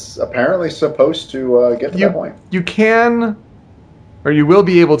 It's apparently supposed to get to that point. you can, or you will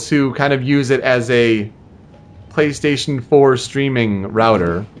be able to kind of use it as a PlayStation 4 streaming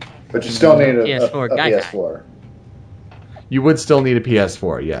router. But you still need a PS4 guy. PS4. You would still need a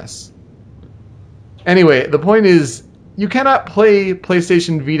PS4, yes. Anyway, the point is, you cannot play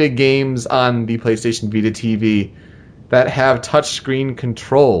PlayStation Vita games on the PlayStation Vita TV that have touchscreen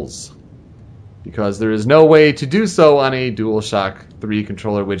controls, because there is no way to do so on a DualShock 3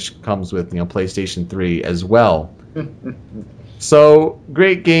 controller, which comes with PlayStation 3 as well. So,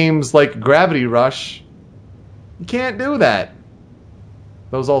 great games like Gravity Rush, you can't do that.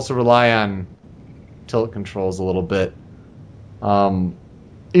 Those also rely on tilt controls a little bit.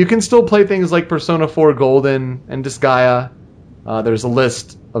 You can still play things like Persona 4 Golden and Disgaea. There's a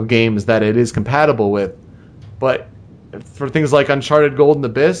list of games that it is compatible with. But for things like Uncharted Golden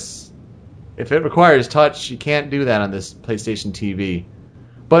Abyss, if it requires touch, you can't do that on this PlayStation TV.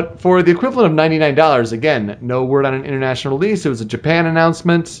 But for the equivalent of $99, again, no word on an international release. It was a Japan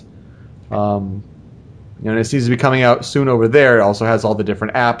announcement. And it seems to be coming out soon over there. It also has all the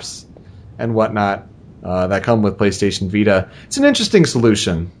different apps and whatnot that come with PlayStation Vita. It's an interesting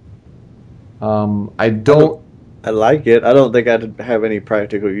solution. I like it. I don't think I'd have any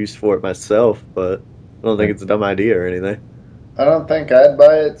practical use for it myself, but I don't think it's a dumb idea or anything. I don't think I'd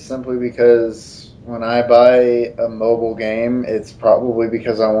buy it simply because when I buy a mobile game, it's probably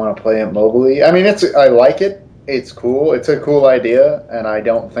because I want to play it mobilely. I mean, I like it. It's cool. It's a cool idea, and I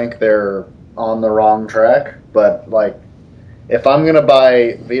don't think they're on the wrong track. But like, if I'm gonna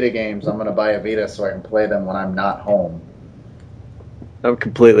buy Vita games, I'm gonna buy a Vita so I can play them when I'm not home. I'm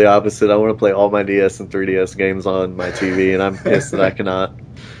completely opposite. I want to play all my DS and 3DS games on my TV, and I'm pissed that I cannot.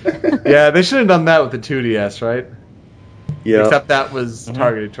 Yeah, they should have done that with the 2DS, right? Yeah. Except that was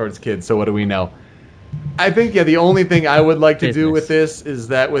targeted towards kids, so what do we know? I think, the only thing I would like to do with this is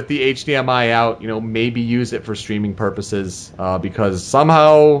that with the HDMI out, maybe use it for streaming purposes, because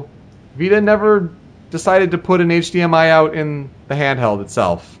somehow Vita never decided to put an HDMI out in the handheld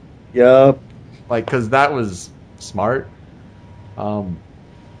itself. Yep. Because that was smart.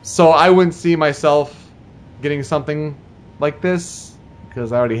 So I wouldn't see myself getting something like this,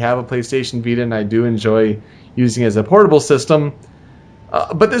 because I already have a PlayStation Vita and I do enjoy using it as a portable system.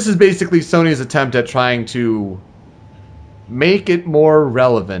 But this is basically Sony's attempt at trying to make it more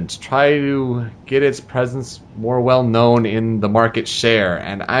relevant, try to get its presence more well known in the market share.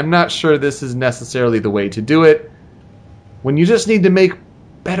 And I'm not sure this is necessarily the way to do it when you just need to make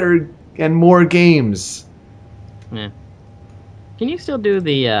better and more games. Yeah. Can you still do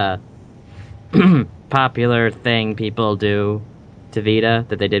the popular thing people do to Vita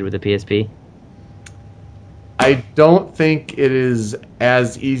that they did with the PSP? I don't think it is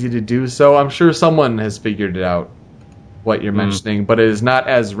as easy to do so. I'm sure someone has figured it out, what you're mentioning, but it is not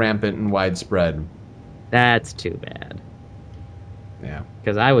as rampant and widespread. That's too bad. Yeah.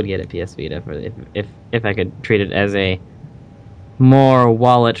 Because I would get a PS Vita for if I could treat it as a more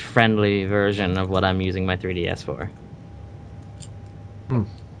wallet-friendly version of what I'm using my 3DS for.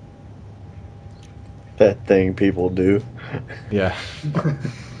 That thing people do. Yeah.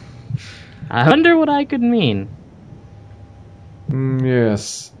 I wonder what I could mean.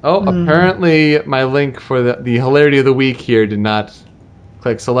 Yes. Oh, apparently my link for the hilarity of the week here did not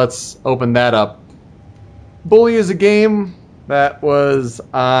click, so let's open that up. Bully is a game that was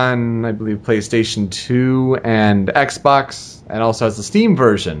on, I believe, PlayStation 2 and Xbox, and also has the Steam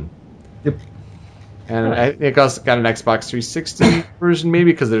version. Yep. And I think I also got an Xbox 360 version,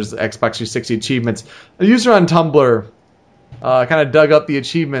 maybe, because there's Xbox 360 achievements. A user on Tumblr kind of dug up the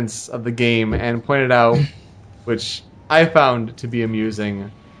achievements of the game and pointed out, which I found to be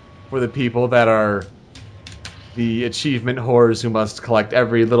amusing, for the people that are the achievement whores who must collect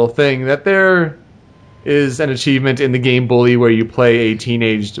every little thing, that there is an achievement in the game Bully where you play a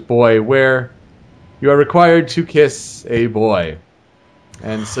teenaged boy where you are required to kiss a boy.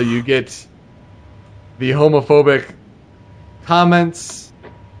 And so you get the homophobic comments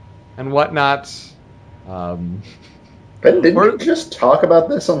and whatnot. Ben, didn't you just talk about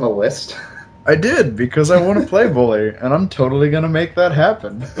this on the list? I did, because I want to play Bully, and I'm totally going to make that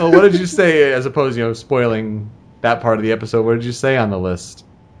happen. Well, what did you say, as opposed to, spoiling that part of the episode? What did you say on the list?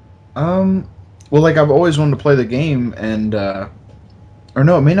 Well, like, I've always wanted to play the game, and, or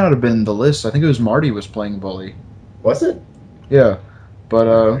no, it may not have been the list. I think it was Marty was playing Bully. Was it? Yeah,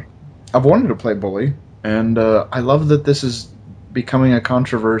 but, I've wanted to play Bully, and, I love that this is becoming a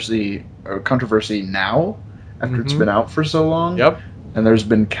controversy now, after it's been out for so long. Yep. And there's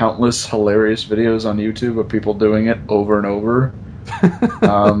been countless hilarious videos on YouTube of people doing it over and over.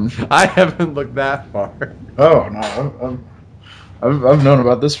 I haven't looked that far. Oh, no, I've known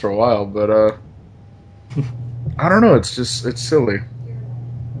about this for a while, but, I don't know. It's silly,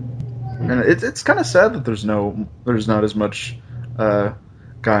 and it's kind of sad that there's not as much guy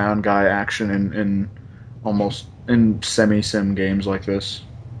on guy action in semi-sim games like this.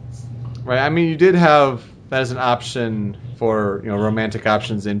 Right. I mean, you did have that as an option for romantic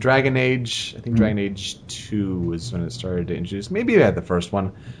options in Dragon Age. I think Dragon Age 2 was when it started to introduce. Maybe they had the first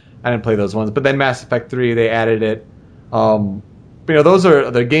one. I didn't play those ones, but then Mass Effect 3 they added it. But, those are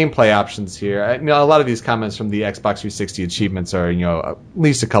the gameplay options here. A lot of these comments from the Xbox 360 achievements are, at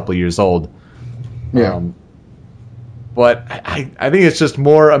least a couple years old. Yeah. But I think it's just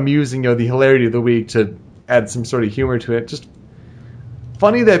more amusing, the hilarity of the week, to add some sort of humor to it. Just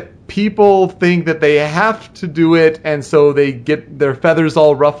funny that people think that they have to do it, and so they get their feathers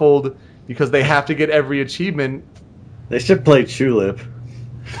all ruffled because they have to get every achievement. They should play Tulip.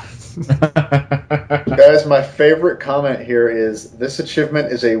 Guys, my favorite comment here is this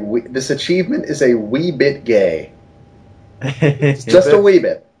achievement is a wee bit gay. It's just a wee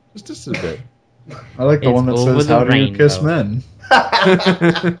bit. Just a bit. I like the It's one that over says, the "How do you kiss rainbow."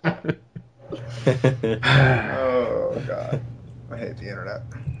 men?" Oh, God. I hate the internet.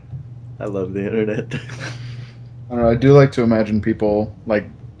 I love the internet. I don't know. I do like to imagine people like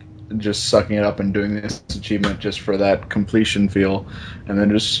just sucking it up and doing this achievement just for that completion feel, and then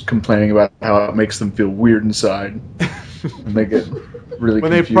just complaining about how it makes them feel weird inside, and they get really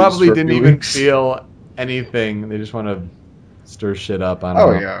when they confused probably for a didn't few even weeks. feel anything. They just want to stir shit up. I don't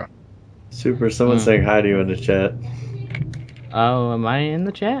Oh know. yeah. Super, someone's saying hi to you in the chat. Oh, am I in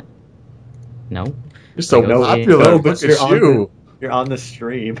the chat? No. You're so No, popular. no, Look but at you're you. You're on the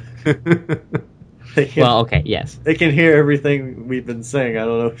stream. Well, okay, yes. They can hear everything we've been saying. I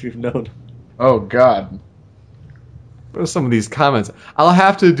don't know if you've known. Oh God. What are some of these comments? I'll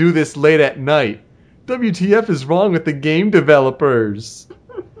have to do this late at night. WTF is wrong with the game developers?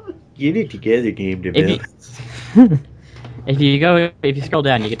 Get it together, game If developers. you, if you scroll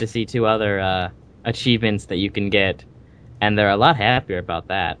down, you get to see two other achievements that you can get, and they're a lot happier about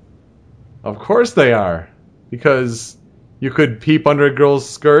that. Of course they are. Because you could peep under a girl's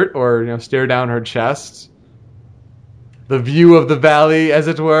skirt or stare down her chest. The view of the valley, as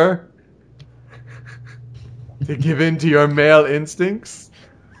it were. To give in to your male instincts.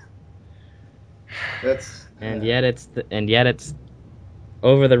 That's And yet it's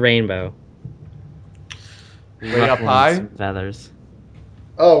over the rainbow. Way up Ruffling high? some feathers.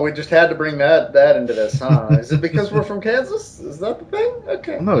 Oh, we just had to bring that into this, huh? Is it because we're from Kansas? Is that the thing?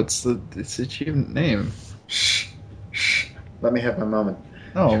 Okay. No, it's the achievement name. Shh. Shh. Let me have my moment.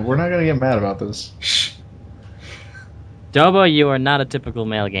 No, we're not gonna get mad about this. Shh. Dobo, you are not a typical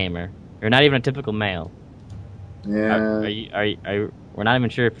male gamer. You're not even a typical male. Yeah. Are you, we're not even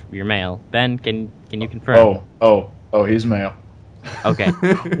sure if you're male. Ben, can you confirm? Oh, he's male. Okay.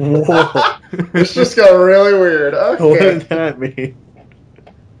 Whoa. This just got really weird. What Okay. does that mean?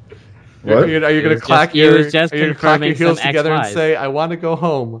 What? Are you going to was clack just- he your, was just are you gonna clack your confirming heels some together and XYs. say, I want to go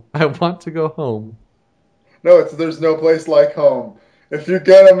home. I want to go home. No, there's no place like home. If you're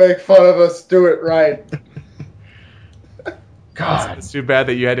gonna make fun of us, do it right. God. It's too bad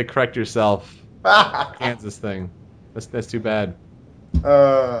that you had to correct yourself. Kansas thing. That's too bad.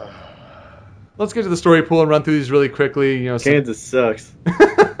 Let's get to the story pool and run through these really quickly. Kansas sucks.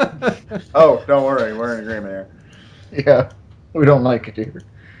 Oh, don't worry, we're in agreement here. Yeah, we don't like it either.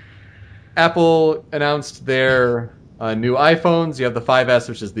 Apple announced their new iPhones. You have the 5S,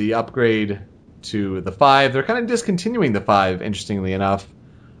 which is the upgrade to the 5. They're kind of discontinuing the 5, interestingly enough.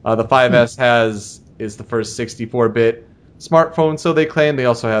 The 5S is the first 64-bit smartphone, so they claim. They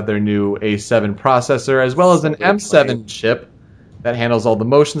also have their new A7 processor, as well as an M7 chip that handles all the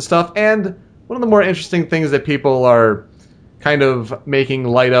motion stuff. And one of the more interesting things that people are kind of making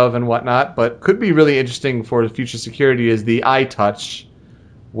light of and whatnot, but could be really interesting for future security, is the iTouch,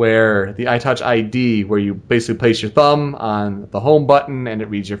 where the iTouch ID, where you basically place your thumb on the home button and it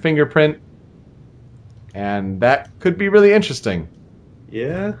reads your fingerprint. And that could be really interesting.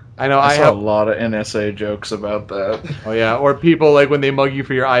 Yeah. I know I saw have a lot of NSA jokes about that. Oh yeah, or people like when they mug you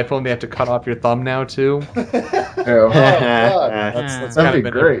for your iPhone, they have to cut off your thumb now too. Yeah. God. That's kind That'd of be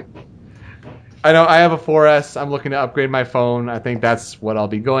been great. I know I have a 4S. I'm looking to upgrade my phone. I think that's what I'll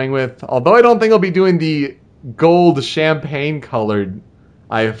be going with. Although I don't think I'll be doing the gold champagne colored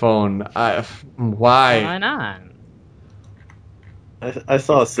iPhone. Why? Why not? I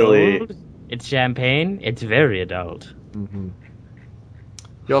saw a silly. Gold, it's champagne. It's very adult. Mm-hmm.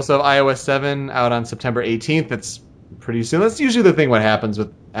 You also have iOS 7 out on September 18th. That's pretty soon. That's usually the thing what happens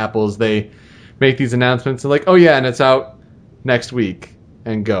with Apple is they make these announcements and like, oh yeah, and it's out next week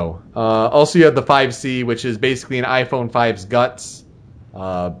and go. Also, you have the 5C, which is basically an iPhone 5's guts,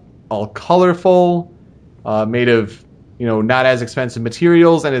 all colorful, made of not as expensive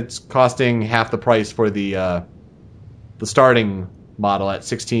materials, and it's costing half the price for the starting model at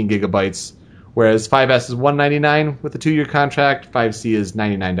 16 gigabytes. Whereas 5S is $199 with a 2-year contract, 5C is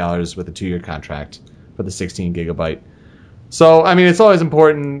 $99 with a 2-year contract for the 16 gigabyte. So, I mean, it's always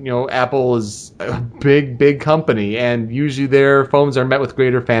important. Apple is a big, big company, and usually their phones are met with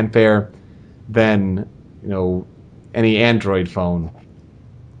greater fanfare than, any Android phone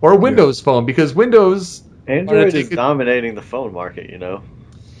or Windows phone, because Windows Android is dominating the phone market,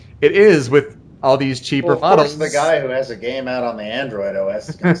 It is with all these cheaper Of models. course, the guy who has a game out on the Android OS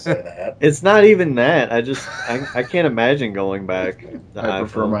is going to say that. It's not even that. I can't imagine going back to I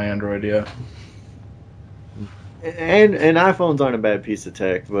prefer iPhone. my Android, yeah. And iPhones aren't a bad piece of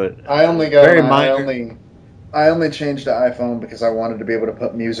tech, but I only got very I minor. only changed to iPhone because I wanted to be able to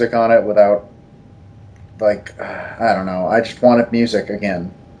put music on it without, I don't know. I just wanted music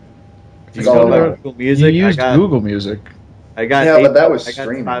again. You It's all go about to Google Music. You used I got, Google Music. I got Yeah, but that was I got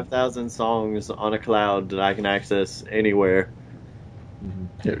streaming. 5,000 songs on a cloud that I can access anywhere.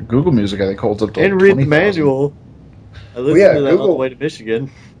 Yeah, Google Music, I think, holds up to And read the 20,000. manual. I listened yeah, to that on the Google- way to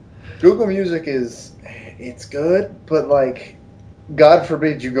Michigan. Google Music it's good, but God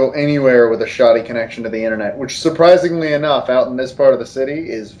forbid you go anywhere with a shoddy connection to the internet, which surprisingly enough, out in this part of the city,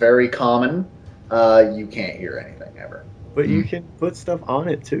 is very common. You can't hear anything ever. But you can put stuff on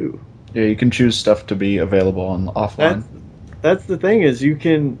it too. Yeah, you can choose stuff to be available on offline. That's the thing is you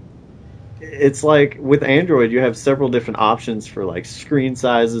can. It's like with Android, you have several different options for screen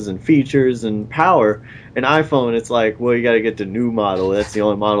sizes and features and power. An iPhone, it's like, well, you got to get the new model. That's the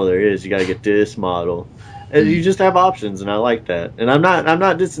only model there is. You got to get this model, and you just have options, and I like that. And I'm not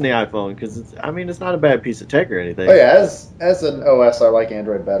dissing the iPhone because it's not a bad piece of tech or anything. Oh yeah, as an OS, I like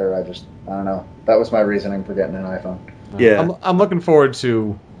Android better. I don't know. That was my reasoning for getting an iPhone. Yeah. I'm looking forward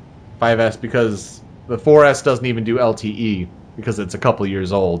to 5S because the 4S doesn't even do LTE because it's a couple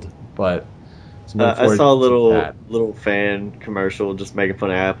years old. But I saw a that. little fan commercial just making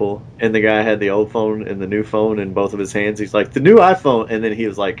fun of Apple, and the guy had the old phone and the new phone in both of his hands. He's like, the new iPhone, and then he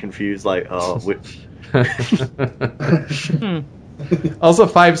was confused, oh, which. Also,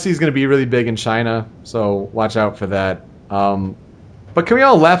 5C is going to be really big in China, so watch out for that. But can we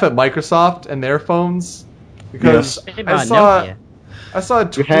all laugh at Microsoft and their phones? Because What I about saw Nokia? a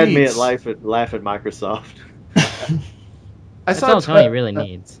tweet. You had me at laugh at Microsoft. I That's saw all a Tony tweet. really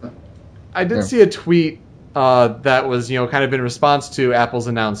needs. I did Yeah. see a tweet that was, kind of in response to Apple's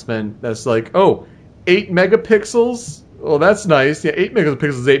announcement. That's like, 8 megapixels? Well, that's nice. Yeah, 8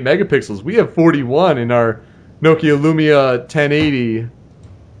 megapixels is 8 megapixels. We have 41 in our Nokia Lumia 1080. And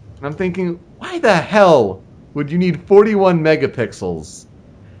I'm thinking, why the hell would you need 41 megapixels?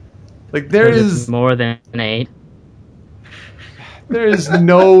 There is more than 8. there is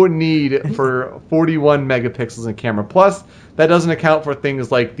no need for 41 megapixels in camera. Plus, that doesn't account for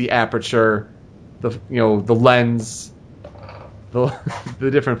things like the aperture, the lens, the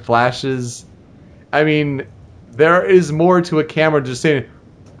different flashes. I mean, there is more to a camera just saying,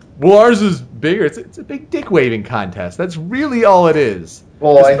 well, ours is bigger. It's a big dick waving contest. That's really all it is.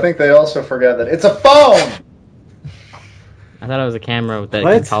 Well, I think they also forgot that it's a phone. I thought it was a camera that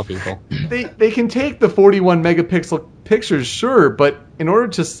What? can call people. They can take the 41 megapixel pictures, sure, but in order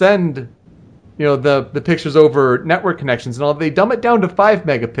to send, the pictures over network connections and all, they dumb it down to 5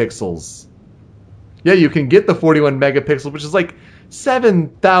 megapixels. Yeah, you can get the 41 megapixels, which is like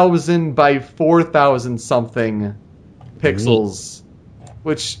 7,000 by 4,000 something pixels,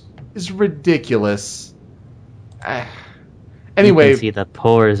 which is ridiculous. Anyway, You can see the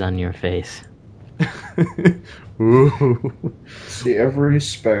pores on your face. Ooh. See every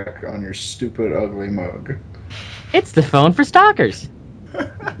speck on your stupid, ugly mug. It's the phone for stalkers.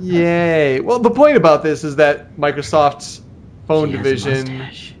 Yay! Well, the point about this is that Microsoft's phone She has a division,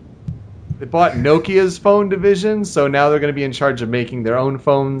 mustache. they bought Nokia's phone division, so now they're going to be in charge of making their own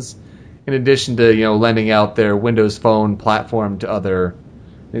phones, in addition to lending out their Windows Phone platform to other.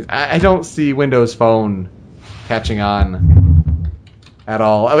 I don't see Windows Phone catching on at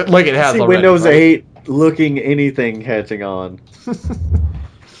all. Like it has See already. Windows right? 8 looking anything catching on.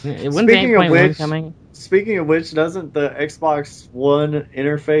 It wouldn't Speaking of 8.1 which- coming? Speaking of which, doesn't the Xbox One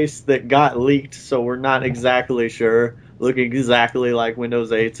interface that got leaked, so we're not exactly sure, look exactly like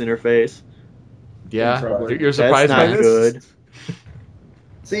Windows 8's interface? Yeah, Probably. you're surprised That's by not this? good.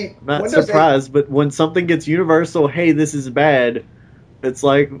 See, Not Windows 8 surprised, but when something gets universal, hey, this is bad, it's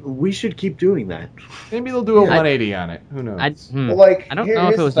like, we should keep doing that. Maybe they'll do a 180 on it. Who knows? I Well, like, don't here- know if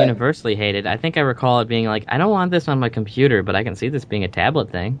here's it was the thing. universally hated. I think I recall it being like, I don't want this on my computer, but I can see this being a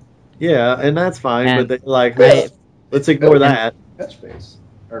tablet thing. Yeah, and that's fine, And but they, like, I- let's ignore that. Touch space.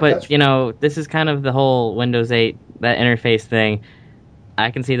 Or But, touch- this is kind of the whole Windows 8, that interface thing. I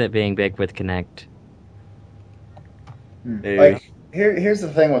can see that being big with Kinect. Maybe. Like, here's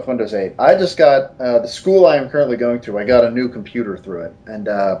the thing with Windows 8. I just got the school I am currently going to. I got a new computer through it, and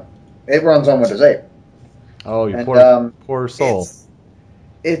it runs on Windows 8. Oh, you And, poor soul.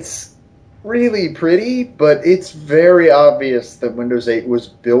 It's really pretty, but it's very obvious that Windows 8 was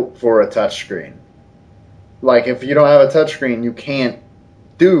built for a touchscreen. Like, if you don't have a touchscreen, you can't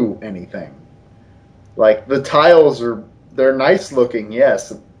do anything. Like, the tiles they're nice looking,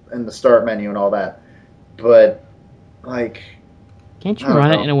 yes, in the start menu and all that, but, like, Can't you I don't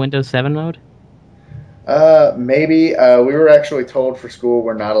run know. it in a Windows 7 mode? maybe. We were actually told for school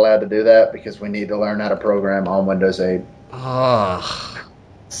we're not allowed to do that because we need to learn how to program on Windows 8. Ugh.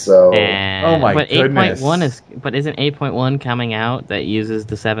 So, Oh my but goodness. 8.1 but isn't 8.1 coming out that uses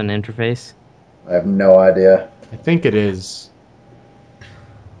the 7 interface? I have no idea. I think it is.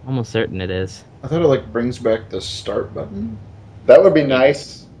 Almost certain it is. I thought it brings back the start button. That would be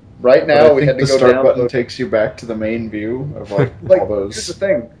nice. Right But now, I we think had to the go start download. button takes you back to the main view of Like, all here's the those.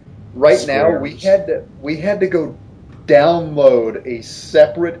 thing. Right now, we had to go download a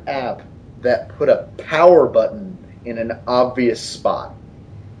separate app that put a power button in an obvious spot.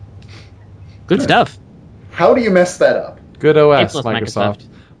 Good stuff. How do you mess that up? Good OS, A plus Microsoft.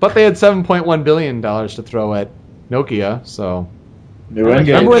 But they had $7.1 billion to throw at Nokia, so. New Remember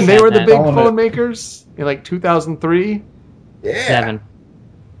Engage. Remember when they had were the that. big Calling phone it. makers in 2003? Yeah. 7.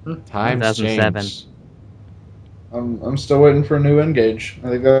 Times 2007. change. I'm still waiting for a new Engage. I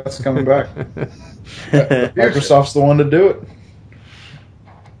think that's coming back. Microsoft's the one to do it.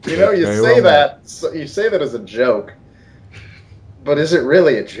 You know, you Very say well that you say that as a joke, but is it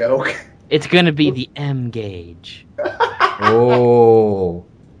really a joke? It's going to be the M gauge. Oh,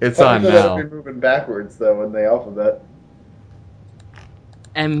 it's on That now. would be moving backwards though in the alphabet.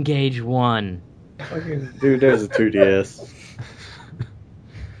 M gauge 1. Dude, there's a 2DS.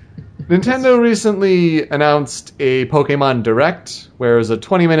 Nintendo recently announced a Pokemon Direct, where it was a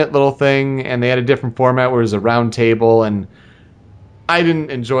 20-minute little thing, and they had a different format where it was a round table, and I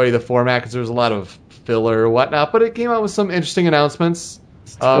didn't enjoy the format because there was a lot of filler or whatnot, but it came out with some interesting announcements.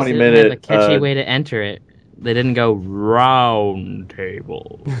 20 They minute, had a catchy uh, way to enter it. They didn't go round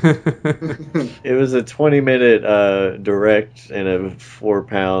table. It was a 20-minute direct in a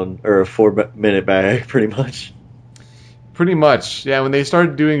 4-pound or a 4-minute bag, pretty much. Pretty much, yeah. When they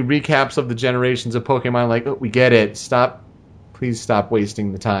started doing recaps of the generations of Pokemon, like, oh, we get it. Please stop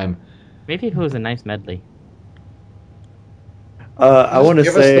wasting the time. Maybe if it was a nice medley. I want to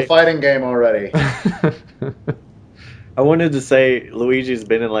Give us say the fighting game already. I wanted to say Luigi's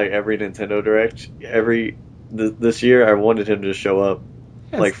been in every Nintendo Direct this year. I wanted him to show up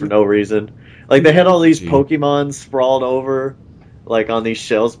for no reason. They had all these Luigi. Pokemon sprawled over on these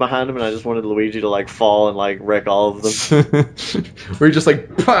shelves behind him, and I just wanted Luigi to fall and wreck all of them. We're just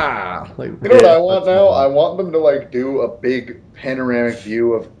like, pah! Like, You know what I want now? I want them to do a big panoramic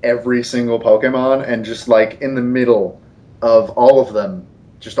view of every single Pokemon and just in the middle of all of them,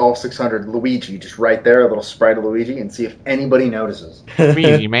 just all 600, Luigi, just right there, a little sprite of Luigi, and see if anybody notices.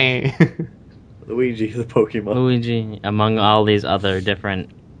 Luigi, man. Luigi the Pokemon. Luigi, among all these other different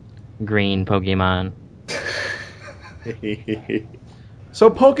green Pokemon. So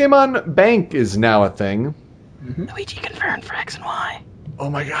Pokemon Bank is now a thing. Luigi confirmed for X and Y. Oh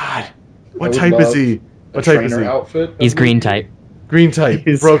my god. I What would type is love he? A What type is trainer he? outfit. He's green type. Green type.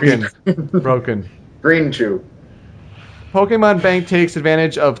 He's Broken. Broken. Green Chew. Pokemon Bank takes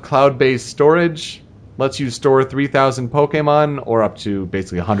advantage of cloud-based storage, lets you store 3,000 Pokemon or up to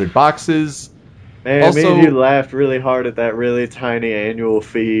basically 100 boxes. Man, Also- me and you laughed really hard at that really tiny annual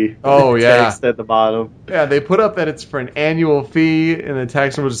fee. Oh, yeah. Text at the bottom. Yeah, they put up that it's for an annual fee, and the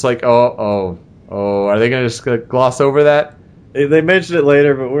text was just like, are they going to just gloss over that? They mentioned it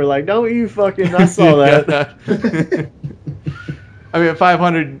later, but we're like, don't you fucking, I saw that. I mean,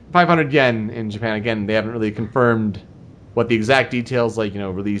 500 yen in Japan. Again, they haven't really confirmed what the exact details, like,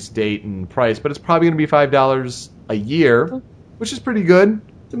 release date and price, but it's probably going to be $5 a year, which is pretty good.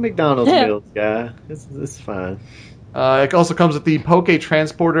 It's a McDonald's Yeah. meals guy. It's fine. It also comes with the Poke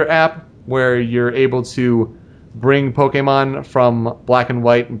Transporter app, where you're able to bring Pokemon from Black and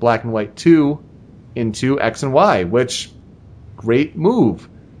White and Black and White 2 into X and Y, which, great move.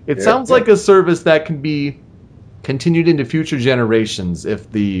 It Yeah, sounds yeah. like a service that can be continued into future generations if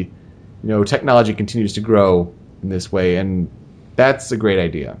the technology continues to grow in this way, and that's a great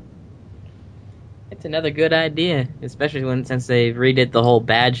idea. It's another good idea, especially since they redid the whole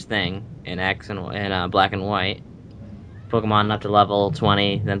badge thing in X and Black and White. Pokemon up to level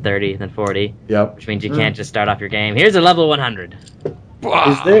 20, then 30, then 40, Yep. which means you can't just start off your game. Here's a level 100.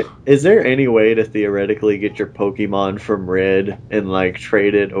 Is there any way to theoretically get your Pokemon from Red and like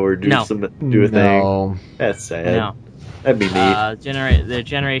trade it or do No. do a thing? No. That's sad. No. That'd be neat. The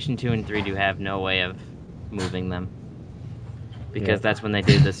Generation 2 and 3 do have no way of moving them. Because that's when they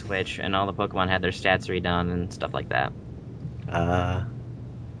did the Switch, and all the Pokemon had their stats redone and stuff like that.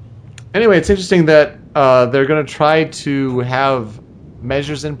 Anyway, it's interesting that they're going to try to have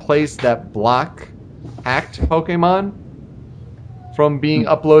measures in place that block hacked Pokemon from being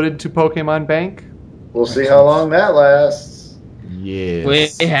uploaded to Pokemon Bank. We'll see how long that lasts.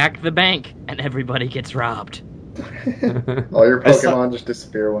 Yes. We hack the bank, and everybody gets robbed. All your I saw- Pokemon just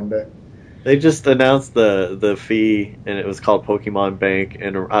disappear one day. They just announced the fee, and it was called Pokemon Bank.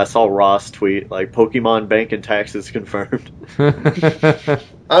 And I saw Ross tweet like Pokemon Bank and taxes confirmed.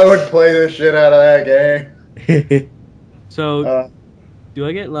 I would play the shit out of that game. So, do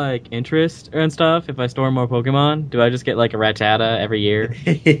I get, like, interest and stuff if I store more Pokemon? Do I just get, like, a Rattata every year?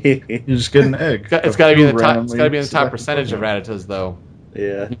 You just get an egg. It's got to be in the top. It's Randomly got to be in the top selected percentage of Pokemon. Rattatas, though.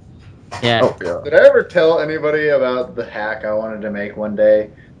 Yeah. Yeah. Oh yeah. Did I ever tell anybody about the hack I wanted to make one day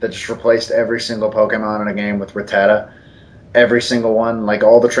that just replaced every single Pokemon in a game with Rattata? Every single one, like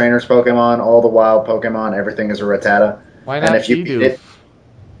all the trainers Pokemon, all the wild Pokemon, everything is a Rattata. Why And not if you Bidoof? beat it,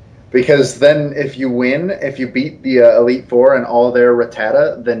 because then if you win, if you beat the Elite Four and all their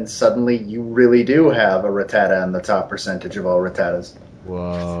Rattata, then suddenly you really do have a Rattata in the top percentage of all Rattatas.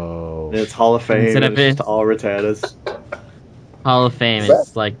 Whoa. It's Hall of Fame. Instead of It's just it- all Rattatas. Hall of Fame What's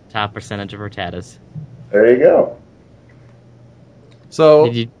is, like, top percentage of Rattatas. There you go. So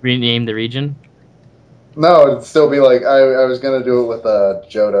Did you rename the region? No, it'd still be like I was gonna do it with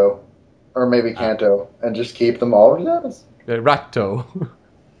Johto or maybe Kanto and just keep them all Rattatas. Ratto.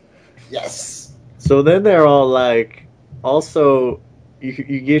 Yes. So then they're all like, also, you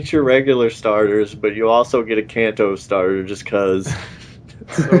get your regular starters, but you also get a Kanto starter just because.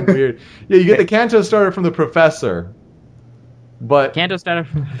 So weird. Yeah, you get the Kanto starter from the professor, but Kanto starter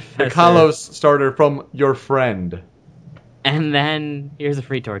from the Professor. Kalos starter from your friend. And then here's a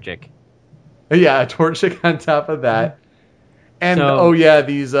free Torchic. Yeah, a Torchic on top of that. And So-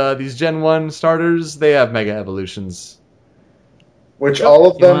 these Gen 1 starters, they have Mega Evolutions. Which all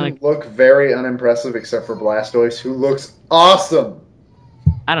of You them wanna- look very unimpressive except for Blastoise, who looks awesome.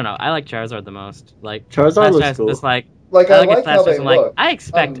 I don't know. I like Charizard the most. Like Charizard looks Blastoise, cool. Just like Like I I look like at how they Blastoise. I'm like, look. I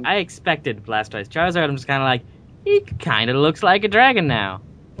expected Blastoise. Charizard, I'm just kind of like, he kind of looks like a dragon now.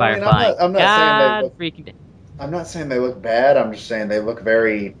 I mean, Firefly. I'm not saying they God look- freaking. I'm not saying they look bad. I'm just saying they look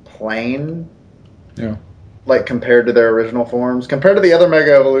very plain. Yeah. Like compared to their original forms, compared to the other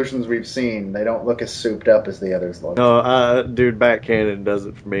Mega Evolutions we've seen, they don't look as souped up as the others look. No, dude, Backcannon does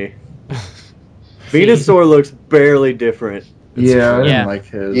it for me. Venusaur looks barely different. Yeah, I didn't Yeah. like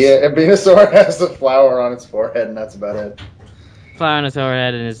his. Yeah, and Venusaur has a flower on its forehead, and that's about it. Flower on his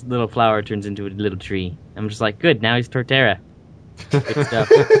forehead, and his little flower turns into a little tree. I'm just like, good. Now he's Torterra. Good stuff.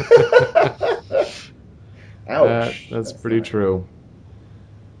 Ouch. That's pretty true.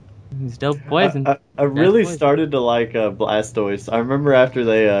 He's still poison. I really poison. started to like Blastoise. I remember after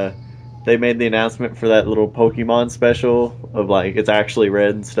they they made the announcement for that little Pokemon special of like it's actually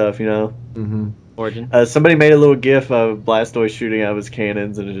red and stuff, you know. Mm-hmm. Origin. Somebody made a little GIF of Blastoise shooting out of his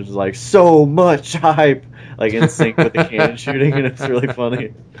cannons, and it was like so much hype, like in sync with the cannon shooting, and it's really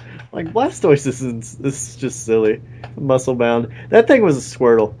funny. Like Blastoise is just silly, muscle bound. That thing was a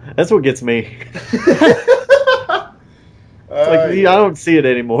Squirtle. That's what gets me. I don't see it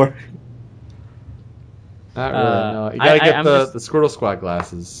anymore. Not really. No, you gotta get I'm the just- Squirtle Squad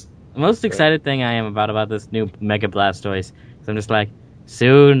glasses. The most excited thing I am about this new Mega Blastoise is I'm just like,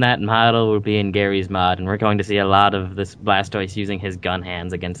 soon that model will be in Gary's mod, and we're going to see a lot of this Blastoise using his gun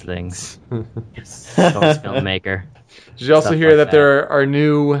hands against things. Yes, Ghost filmmaker. Did you also Stuff hear like that that. there are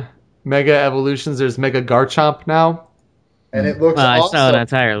new Mega Evolutions? There's Mega Garchomp now. And it looks Well,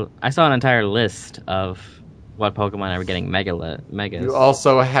 awesome. I saw an entire list of what Pokemon are getting Megas. You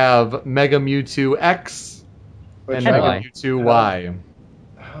also have Mega Mewtwo X Which and Mega Mega Y. Mewtwo Y.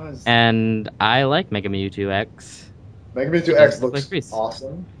 how is- And I like Mega Mewtwo X. Mega Mewtwo X Looks looks like Reese.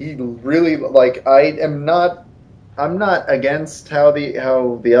 awesome. He really like. I'm not against how the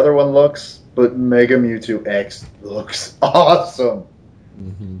other one looks, but Mega Mewtwo X looks awesome.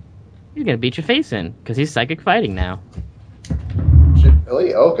 Mm-hmm. He's gonna beat your face in because he's psychic fighting now. Shit,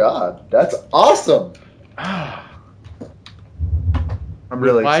 really? Oh god, that's awesome. I'm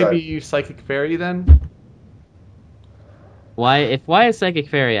really Why excited. be Psychic Fairy then? If Y is psychic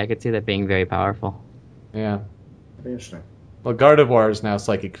fairy, I could see that being very powerful. Yeah. Interesting. Well, Gardevoir is now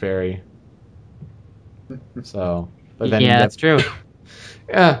Psychic Fairy. So, but then Yeah, that's true.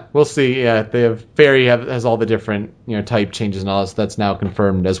 Yeah, we'll see. Yeah, they have Fairy has all the different type changes and all this. That's now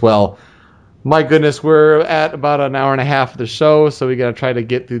confirmed as well. My goodness, we're at about an hour and a half of the show, so we got to try to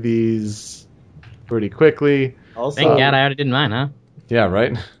get through these pretty quickly. Also, Thank God I already did mine, huh? Yeah,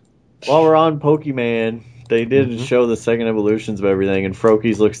 right. while we're on Pokemon, they did show the second evolutions of everything, and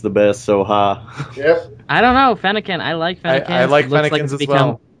Froakies looks the best, so ha. Yep. I don't know, Fennekin. I like Fennekin. I like It looks Fennekins it's as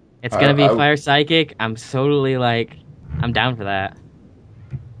well. It's gonna be I- fire psychic. I'm totally I'm down for that.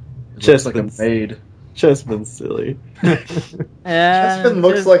 It looks like a Chespin's, maid. Chespin's silly. Chespin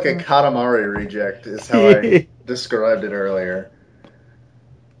looks like a Katamari reject, is how I described it earlier.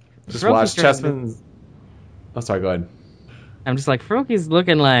 Just Froakie's watch turning- Chespin's. Oh, sorry. Go ahead. I'm just like Froakie's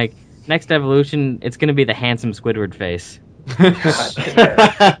looking like next evolution. It's gonna be the handsome Squidward face.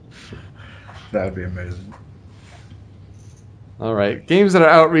 That'd be amazing. All right. Games that are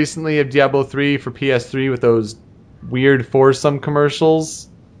out recently have Diablo 3 for PS3 with those weird foursome commercials.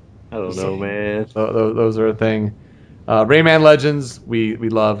 I don't know, man. Those are a thing. Rayman Legends, we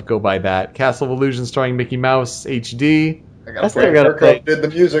love. Go buy that. Castle of Illusion starring Mickey Mouse HD. I still gotta play. Did the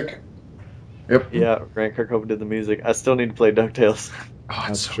music. Yep. Yeah, Grant Kirkhope did the music. I still need to play DuckTales. Oh,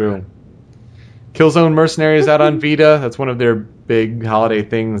 That's true. Killzone Mercenaries out on Vita. That's one of their big holiday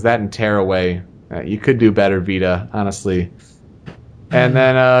things. That and Tearaway. You could do better, Vita, honestly. And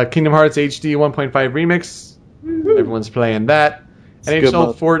then Kingdom Hearts HD 1.5 Remix. Everyone's playing that. It's a good NHL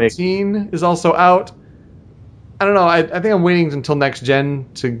month. 14 is also out. I don't know. I think I'm waiting until next gen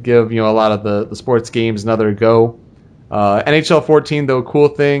to give a lot of the sports games another go. NHL 14, though, cool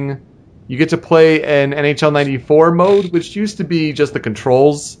thing. You get to play an NHL 94 mode, which used to be just the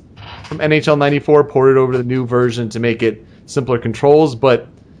controls from NHL 94 ported over to the new version to make it simpler controls. But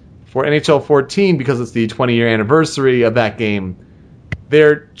for NHL 14, because it's the 20-year anniversary of that game,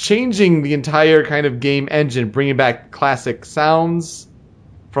 they're changing the entire kind of game engine, bringing back classic sounds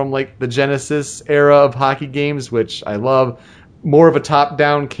from like the Genesis era of hockey games, which I love. More of a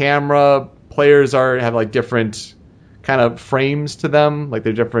top-down camera. Players have like different kind of frames to them, like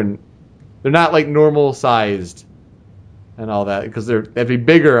they're different. They're not like normal sized and all that because they'd be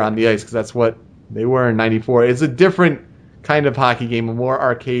bigger on the ice because that's what they were in '94. It's a different kind of hockey game, a more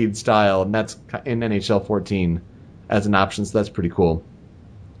arcade style, and that's in NHL 14 as an option. So that's pretty cool.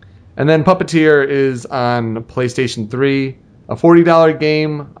 And then Puppeteer is on PlayStation 3, a $40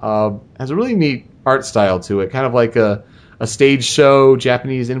 game. Has a really neat art style to it, kind of like a stage show,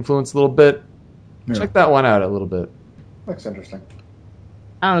 Japanese influence a little bit. Yeah. Check that one out a little bit. Looks interesting.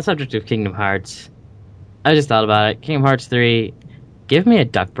 On the subject of Kingdom Hearts, I just thought about it. Kingdom Hearts 3, give me a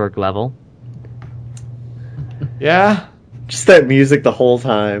Duckburg level. Yeah, Just that music the whole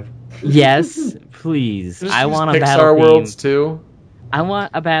time. Yes, please. Just I use want a Pixar battle worlds theme. too. I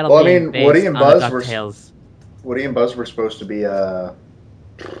want a battle Well, I theme mean, based Woody and on Buzz the were- DuckTales. Woody and Buzz were supposed to be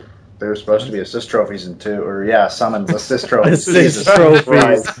they were supposed to be assist trophies in 2, or yeah, summons assist trophies. Assist Jesus trophies.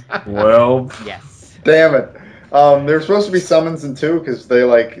 Christ. Well, Yes. Damn it. There's supposed to be summons in 2 because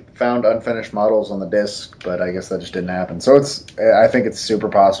they found unfinished models on the disc, but I guess that just didn't happen. So I think it's super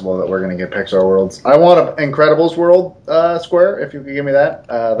possible that we're going to get Pixar Worlds. I want an Incredibles World Square. If you could give me that,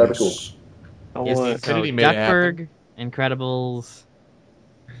 that'd be cool. I Yes, want so Infinity made it Duckburg, Incredibles.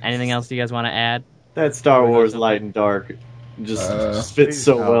 Anything else you guys want to add? that Star Wars Light and Dark. Just fits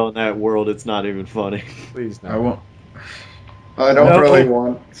so please no. well in that world. It's not even funny. Please no. I want I don't No. really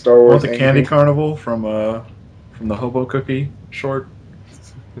want Star Wars. the Candy Carnival from the Hobo Cookie short.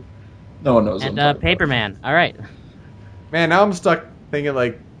 No one knows. And what I'm talking Paperman. All right. Man, now I'm stuck thinking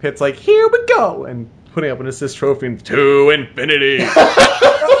Pitt's here we go, and putting up an assist trophy and to infinity.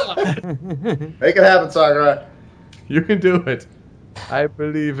 Make it happen, Sakurai. You can do it. I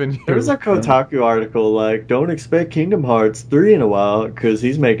believe in you. There was a Kotaku article don't expect Kingdom Hearts 3 in a while because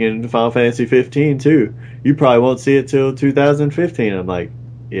he's making Final Fantasy 15 too. You probably won't see it till 2015. I'm like,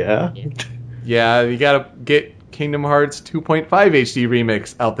 yeah. Yeah, you gotta get Kingdom Hearts 2.5 HD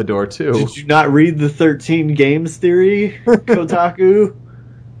remix out the door too. Did you not read the 13 games theory, Kotaku?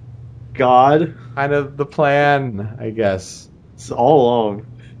 God. Kind of the plan, I guess. It's all along.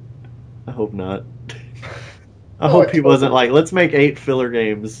 I hope not. I Oh, hope I he wasn't let's make 8 filler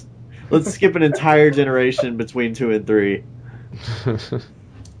games. Let's skip an entire generation between 2 and 3.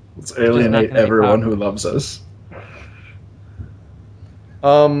 Let's alienate gonna be everyone popular. who loves us.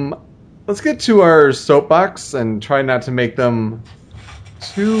 Let's get to our soapbox and try not to make them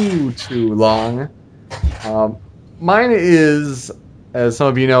too long. Mine is, as some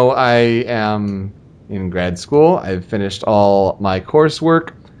of you know, I am in grad school. I've finished all my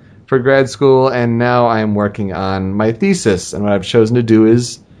coursework for grad school, and now I'm working on my thesis. And what I've chosen to do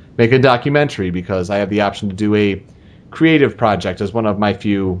is make a documentary because I have the option to do a creative project as one of my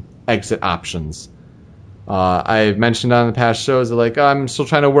few exit options. I've mentioned on the past shows that I'm still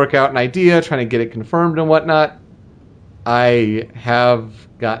trying to work out an idea, trying to get it confirmed and whatnot. I have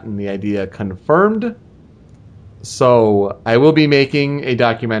gotten the idea confirmed, so I will be making a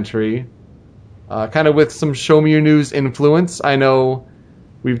documentary, kind of with some Show Me Your News influence. I know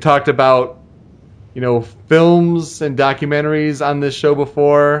we've talked about, films and documentaries on this show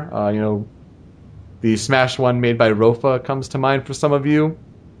before. The Smash one made by Rofa comes to mind for some of you.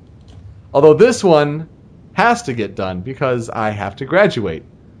 Although this one has to get done because I have to graduate.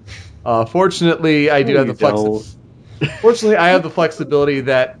 Fortunately, I do have the Fortunately, I have the flexibility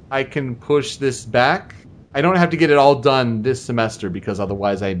that I can push this back. I don't have to get it all done this semester because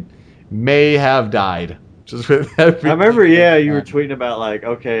otherwise I may have died. Just with I remember, you were tweeting about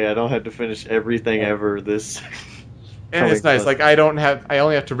okay, I don't have to finish everything ever this. And it's nice. I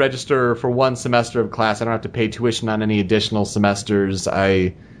only have to register for one semester of class. I don't have to pay tuition on any additional semesters.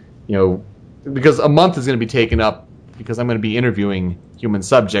 Because a month is going to be taken up because I'm going to be interviewing human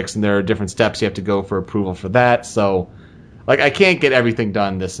subjects, and there are different steps you have to go for approval for that. So, I can't get everything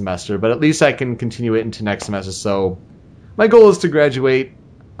done this semester, but at least I can continue it into next semester. So, my goal is to graduate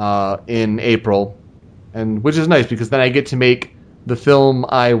in April, and which is nice because then I get to make the film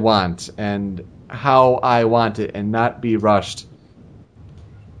I want and how I want it and not be rushed.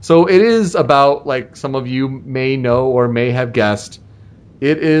 So it is about, some of you may know or may have guessed,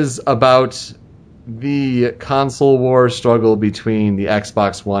 it is about the console war struggle between the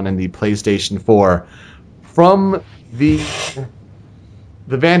Xbox One and the PlayStation 4 from the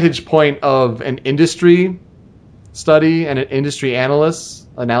vantage point of an industry study and an industry analysis,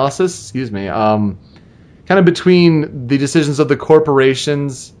 kind of between the decisions of the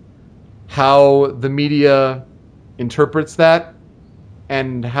corporations, how the media interprets that,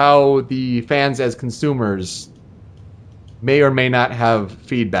 and how the fans as consumers may or may not have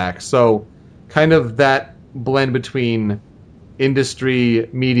feedback. So kind of that blend between industry,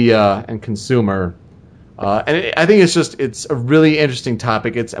 media, and consumer. I think it's a really interesting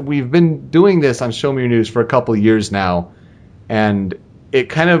topic. We've been doing this on Show Me Your News for a couple of years now, and it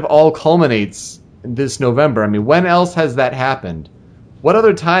kind of all culminates this November. I mean, when else has that happened? What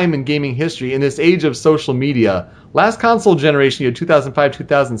other time in gaming history, in this age of social media, last console generation, you had 2005,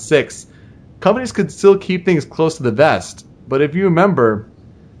 2006, companies could still keep things close to the vest. But if you remember,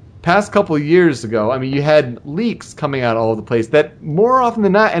 past couple of years ago, you had leaks coming out all over the place that more often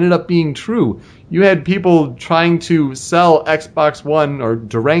than not ended up being true. You had people trying to sell Xbox One or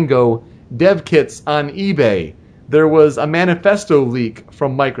Durango dev kits on eBay. There was a manifesto leak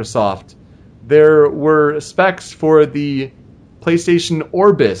from Microsoft. There were specs for the PlayStation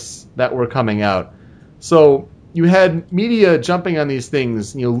Orbis that were coming out. So you had media jumping on these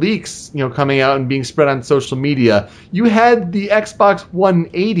things, leaks, coming out and being spread on social media. You had the Xbox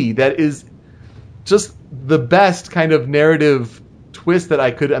 180 that is just the best kind of narrative twist that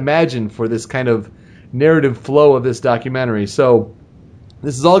I could imagine for this kind of narrative flow of this documentary. So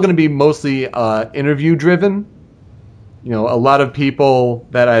this is all going to be mostly interview driven. You know, a lot of people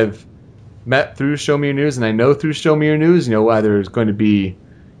that I've met through Show Me Your News and I know through Show Me Your News, you know, either it's going to be,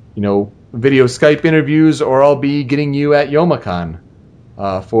 you know, video Skype interviews or I'll be getting you at Youmacon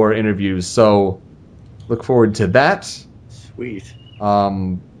for interviews. So look forward to that. Sweet.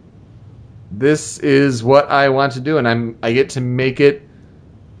 This is what I want to do, and I get to make it,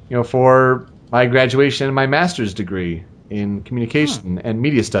 you know, for my graduation and my master's degree in communication and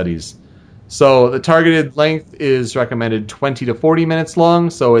media studies. So the targeted length is recommended 20 to 40 minutes long,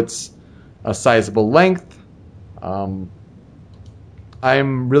 so it's a sizable length. I'm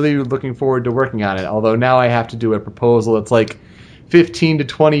really looking forward to working on it, although now I have to do a proposal. It's like 15 to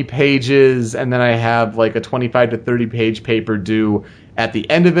 20 pages, and then I have like a 25 to 30 page paper due at the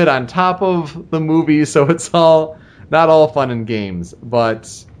end of it on top of the movie, so it's not all fun and games.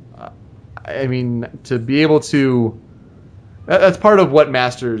 But, I mean, to be able to... That's part of what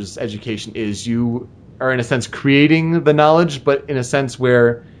master's education is. You are, in a sense, creating the knowledge, but in a sense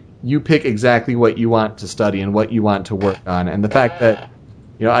where you pick exactly what you want to study and what you want to work on. And the fact that,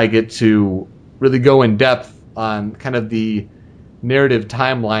 you know, I get to really go in depth on kind of the narrative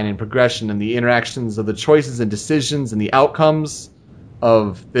timeline and progression and the interactions of the choices and decisions and the outcomes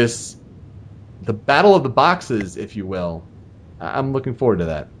of this, the battle of the boxes, if you will. I'm looking forward to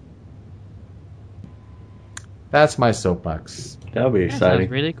that. That's my soapbox. That'll be That exciting.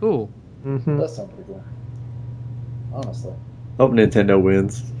 sounds really cool. Mm-hmm. That sounds pretty cool. Honestly. Hope Nintendo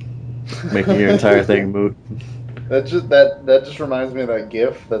wins, making your entire thing moot. That just reminds me of that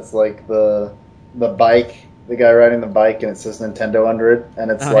GIF that's like the bike, the guy riding the bike, and it says Nintendo under it,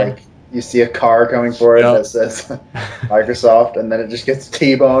 and it's Oh, like you see a car coming for it Yep. that says Microsoft, and then it just gets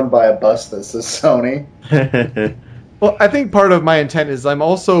T-boned by a bus that says Sony. Well, I think part of my intent is I'm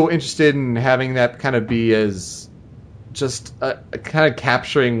also interested in having that kind of be as just kind of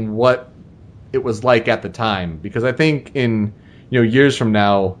capturing what it was like at the time, because I think in, you know, years from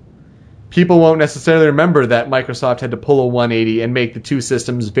now, people won't necessarily remember that Microsoft had to pull a 180 and make the two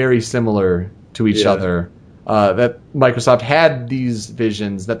systems very similar to each Yeah. other. That Microsoft had these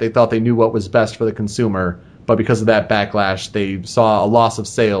visions that they thought they knew what was best for the consumer, but because of that backlash, they saw a loss of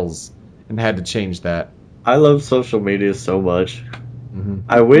sales and had to change that. I love social media so much. Mm-hmm.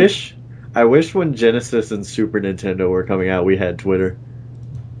 I wish when Genesis and Super Nintendo were coming out, we had Twitter.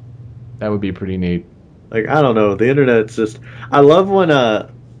 That would be pretty neat. Like, I don't know, the internet's just... I love when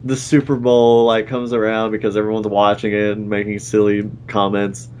the Super Bowl like comes around because everyone's watching it and making silly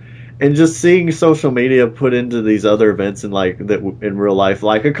comments, and just seeing social media put into these other events in like that in real life,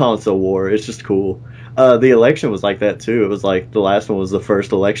 like a console war. It's just cool. The election was like that too. It was like the last one was the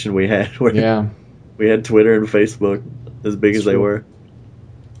first election we had where Yeah. we had Twitter and Facebook as big as they true. were.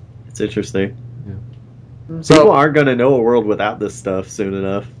 It's interesting. So People aren't going to know a world without this stuff soon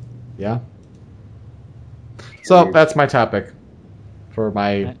enough. yeah. So that's my topic for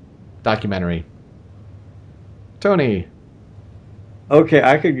my documentary. Tony. Okay,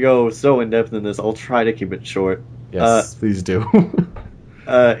 I could go so in depth in this. I'll try to keep it short. Yes, please do.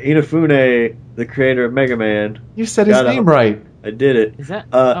 Inafune, the creator of Mega Man, You said his Got name him. right. I did it. Is that?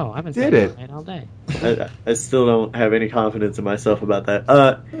 Uh, I've been did saying it. that all day. I still don't have any confidence in myself about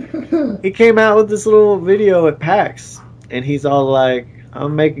that. He came out with this little video at PAX, and he's all like, "I'll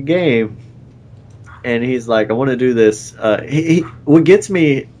make a game," and he's like, "I want to do this." What gets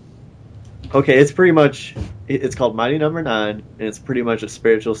me, okay, it's pretty much, it's called Mighty Number 9, and it's pretty much a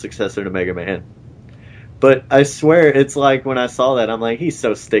spiritual successor to Mega Man. But I swear, it's like when I saw that, I'm like, he's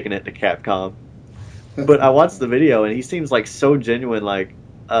so sticking it to Capcom. But I watched the video, and he seems like so genuine. Like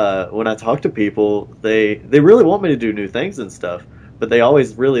when I talk to people, they really want me to do new things and stuff, but they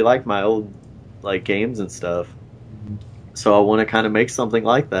always really like my old like games and stuff. So I want to kind of make something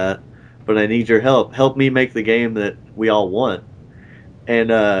like that, but I need your help. Help me make the game that we all want.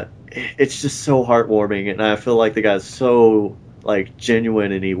 And it's just so heartwarming, and I feel like the guy's so like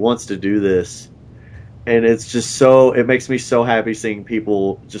genuine, and he wants to do this. And it's just so, it makes me so happy seeing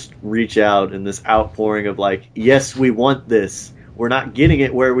people just reach out in this outpouring of like, yes, we want this. We're not getting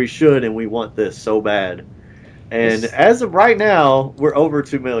it where we should, and we want this so bad. And as of right now, we're over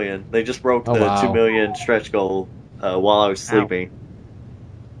 2 million. They just broke Oh, the wow. 2 million stretch goal while I was sleeping.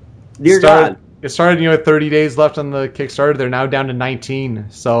 Dear God. It started, at 30 days left on the Kickstarter. They're now down to 19,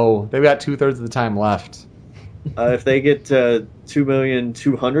 so they've got 2/3 of the time left. If they get to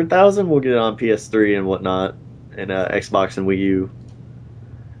 2,200,000, we'll get it on PS3 and whatnot, and Xbox and Wii U.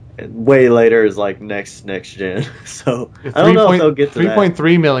 And way later is like next gen. So I don't know if they'll get to that.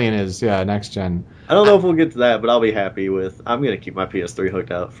 3.3 million is next gen. I don't know if we'll get to that, but I'll be happy with. I'm gonna keep my PS3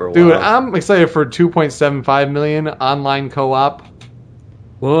 hooked up for a Dude, while. I'm excited for 2.75 million online co-op.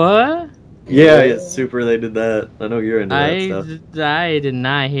 What? Yeah, it's super. They did that. I know you're into that I did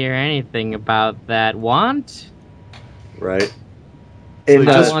not hear anything about that. Want? right? So And you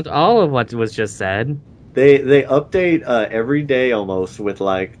I just- want all of what was just said. they update every day almost with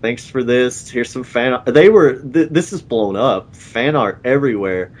like, thanks for this. Here's some fan art. This is blown up. Fan art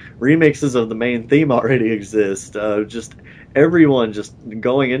everywhere. Remixes of the main theme already exist. Just everyone just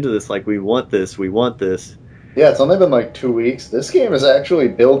going into this like, we want this. We want this. Yeah, it's only been like 2 weeks. This game has actually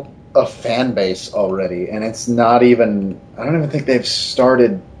built a fan base already, and it's not even. I don't even think they've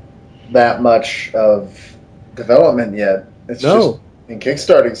started that much of development yet. It's No. just in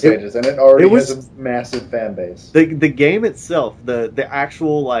kickstarting stages, and it already it was- has a massive fan base. The game itself, the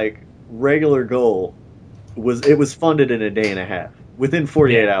actual like regular goal was funded in a day and a half. Within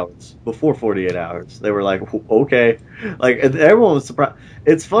 48 hours. Before 48 hours. They were like, okay. Like, everyone was surprised.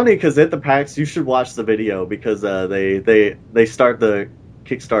 It's funny because at the PAX, you should watch the video because they start the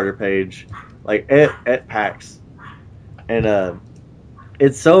Kickstarter page like at PAX. And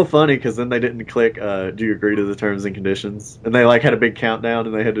it's so funny because then they didn't click, do you agree to the terms and conditions? And they like had a big countdown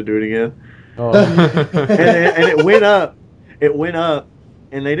and they had to do it again. Oh. and it went up. It went up.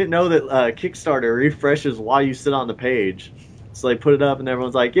 And they didn't know that Kickstarter refreshes while you sit on the page. So they put it up, and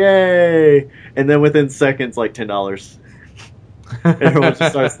everyone's like, "Yay!" And then within seconds, like $10. Everyone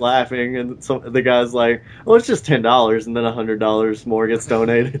just starts laughing, and so the guy's like, "Oh, it's just $10," and then $100 more gets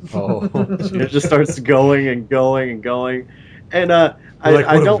donated. Oh, It just starts going and going and going. And Like, I what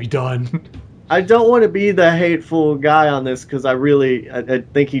have don't we done? I don't want to be the hateful guy on this because I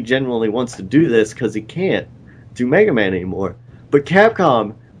think he genuinely wants to do this because he can't do Mega Man anymore. But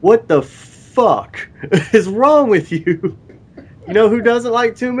Capcom, what the fuck is wrong with you? You know who doesn't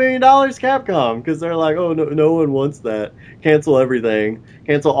like $2 million? Capcom, because they're like, oh, no one wants that. Cancel everything.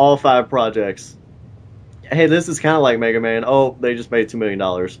 Cancel all 5 projects. Hey, this is kind of like Mega Man. Oh, they just made $2 million.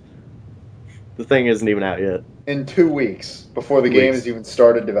 The thing isn't even out yet. In 2 weeks, before the 2 game weeks. has even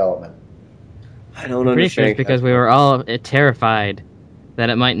started development. I don't Pretty sure understand. it's because we were all terrified that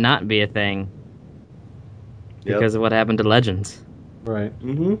it might not be a thing Yep. because of what happened to Legends. Right.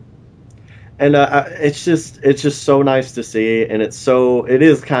 hmm And it's just so nice to see, and it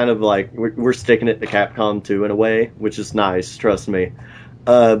is kind of like we're sticking it to Capcom too in a way, which is nice. Trust me.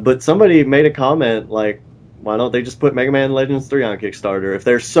 But somebody made a comment like, why don't they just put Mega Man Legends 3 on Kickstarter if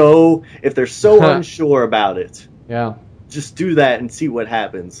they're so unsure about it? Yeah. Just do that and see what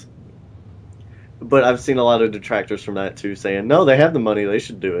happens. But I've seen a lot of detractors from that too, saying no, they have the money, they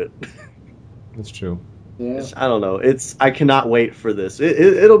should do it. That's true. Yeah. I don't know. I cannot wait for this.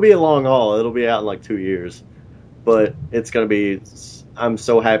 It'll be a long haul. It'll be out in like 2 years, but it's gonna be. I'm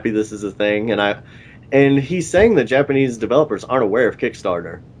so happy this is a thing, and he's saying that Japanese developers aren't aware of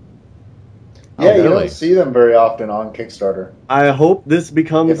Kickstarter. Yeah, you really? don't see them very often on Kickstarter. I hope this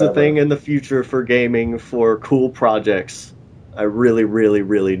becomes If a thing ever. in the future for gaming for cool projects. I really, really,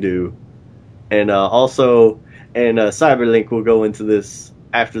 really do. And Cyberlink will go into this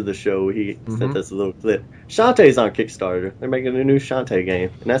after the show. He sent us a little clip. Shantae's on Kickstarter. They're making a new Shantae game,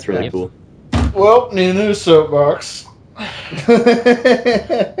 and that's really Yep. cool. Well, new soapbox.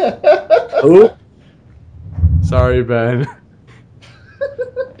 Ooh. Sorry, Ben.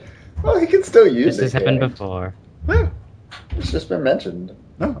 Well, he can still use This it. has happened yeah. before. Yeah. It's just been mentioned.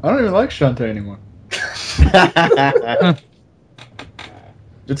 No, I don't even like Shantae anymore.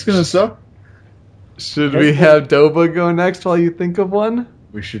 It's gonna suck. Should we have Doba go next while you think of one?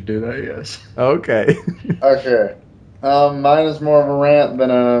 We should do that, yes. Okay. Okay. Mine is more of a rant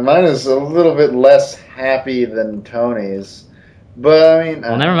than mine is a little bit less happy than Tony's. But, I mean...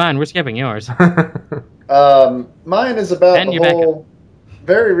 Well, never mind. We're skipping yours. Mine is about Ben, the you're back whole...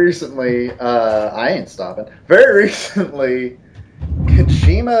 Very recently, I ain't stopping. Very recently,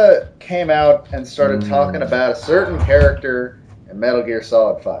 Kojima came out and started talking about a certain character in Metal Gear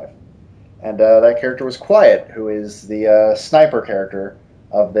Solid 5. And that character was Quiet, who is the sniper character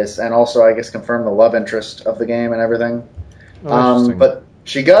of this, and also, I guess, confirmed the love interest of the game and everything. Oh, interesting. But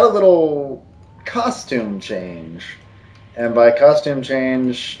she got a little costume change. And by costume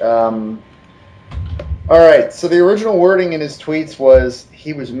change, alright, so the original wording in his tweets was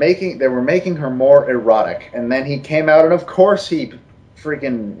they were making her more erotic. And then he came out, and of course he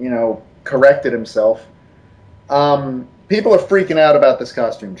freaking, corrected himself. People are freaking out about this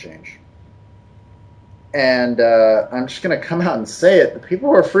costume change. And I'm just going to come out and say it. The people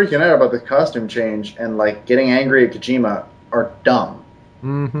who are freaking out about the costume change and, getting angry at Kojima are dumb.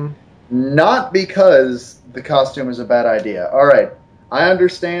 Mm-hmm. Not because the costume is a bad idea. All right, I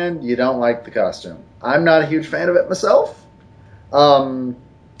understand you don't like the costume. I'm not a huge fan of it myself. But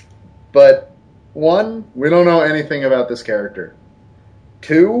one, we don't know anything about this character.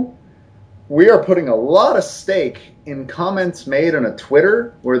 Two, we are putting a lot of stake in comments made on a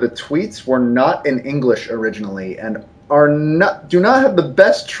Twitter where the tweets were not in English originally and do not have the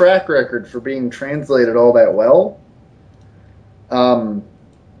best track record for being translated all that well.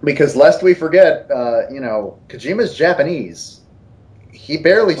 Because lest we forget, Kojima's Japanese. He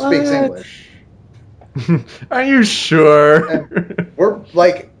barely speaks English. Are you sure? And we're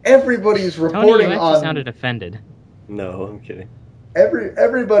everybody's Tony, reporting you actually on. sounded offended. No, I'm kidding.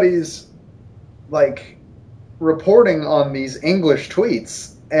 Everybody's reporting on these English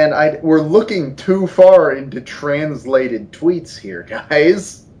tweets, and we're looking too far into translated tweets here,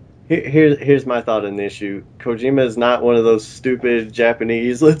 guys. Here's my thought on the issue. Kojima is not one of those stupid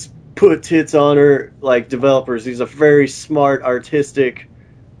Japanese, let's put tits on her, developers. He's a very smart, artistic...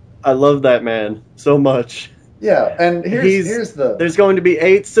 I love that man so much. Yeah, and here's the... There's going to be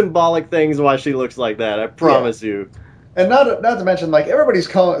 8 symbolic things why she looks like that, I promise you. And not to mention, everybody's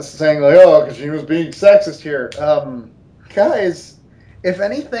saying, oh, Kojima's being sexist here. Guys, if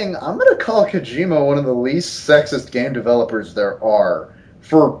anything, I'm going to call Kojima one of the least sexist game developers there are,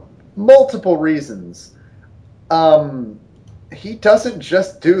 for multiple reasons. He doesn't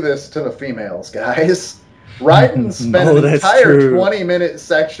just do this to the females, guys. Raiden spent an entire 20-minute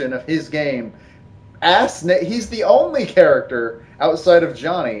section of his game. He's the only character outside of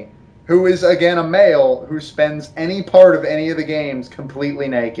Johnny who is, again, a male who spends any part of any of the games completely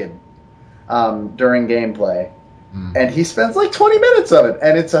naked during gameplay. And he spends 20 minutes of it,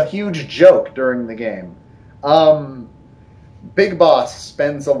 and it's a huge joke during the game. Big Boss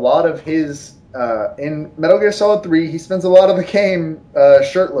spends a lot of his... in Metal Gear Solid 3, he spends a lot of the game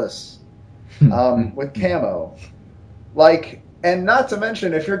shirtless with camo. And not to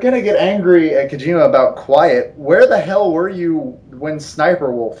mention, if you're going to get angry at Kojima about Quiet, where the hell were you when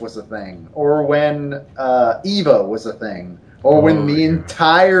Sniper Wolf was a thing? Or when Eva was a thing? Or when the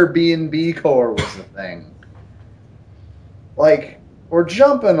entire B&B core was a thing? We're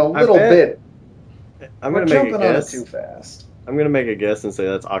jumping a little bit. I'm We're going to make a jumping on it guess. too fast. I'm going to make a guess and say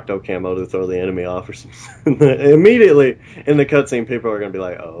that's Octo Camo to throw the enemy off or something. Immediately in the cutscene, people are going to be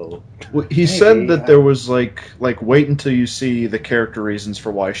like, oh. Well, he said that there was wait until you see the character reasons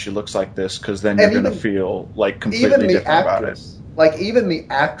for why she looks like this, because then you're going to feel completely different about it. Even the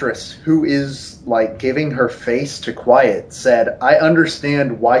actress who is giving her face to Quiet said, I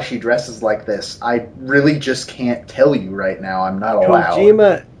understand why she dresses like this. I really just can't tell you right now. I'm not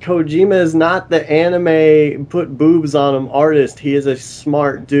allowed. Kojima is not the anime put boobs on him artist. He is a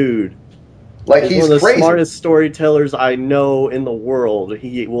smart dude. He's one of the crazy. Smartest storytellers I know in the world.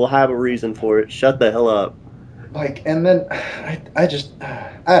 He will have a reason for it. Shut the hell up. And then I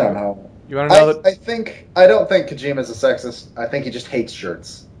don't know. You want to know that? I don't think Kojima's a sexist. I think he just hates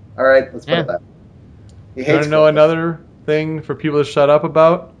shirts. All right, let's put it that. He You want hates. to know another thing for people to shut up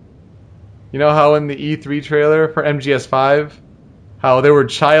about? You know how in the E3 trailer for MGS5, how there were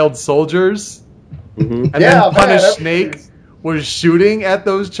child soldiers? Mm-hmm. And then Punish Snake was shooting at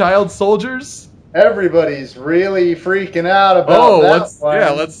those child soldiers? Everybody's really freaking out about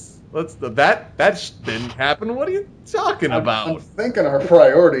that didn't happen. What are you talking about? I'm thinking our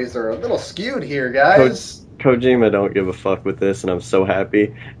priorities are a little skewed here, guys. Kojima don't give a fuck with this, and I'm so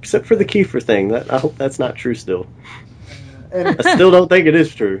happy. Except for the Kiefer thing. I hope that's not true still. And I still don't think it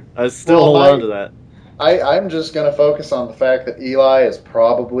is true. I still hold on to that. I'm just going to focus on the fact that Eli is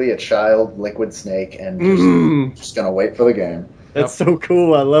probably a child Liquid Snake and just going to wait for the game. That's so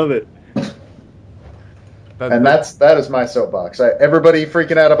cool. I love it. And that is my soapbox. Everybody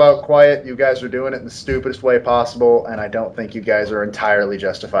freaking out about Quiet. You guys are doing it in the stupidest way possible, and I don't think you guys are entirely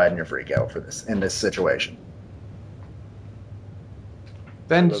justified in your freak out for this in this situation.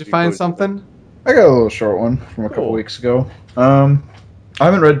 Ben, did you find something? I got a little short one from a couple weeks ago. I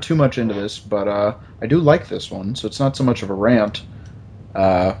haven't read too much into this, but I do like this one, so it's not so much of a rant.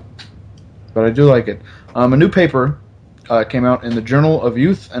 But I do like it. A new paper came out in the Journal of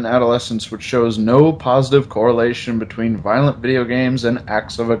Youth and Adolescence, which shows no positive correlation between violent video games and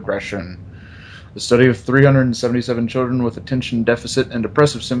acts of aggression. The study of 377 children with attention deficit and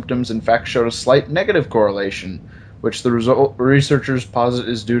depressive symptoms in fact showed a slight negative correlation, which the researchers posit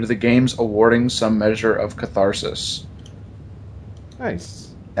is due to the games awarding some measure of catharsis.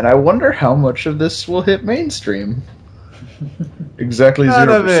 Nice. And I wonder how much of this will hit mainstream. Exactly None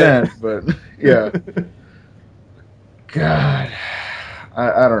of 0%, it. but yeah. God,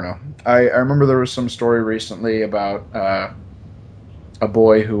 I don't know. I remember there was some story recently about a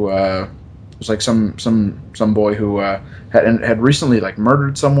boy who was like some boy who had recently like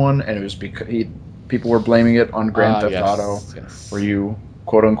murdered someone, and it was because people were blaming it on Grand Theft Auto, where you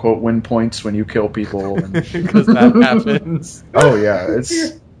quote unquote win points when you kill people. Because that happens. Oh yeah,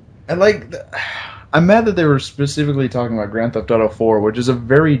 and like I'm mad that they were specifically talking about Grand Theft Auto 4, which is a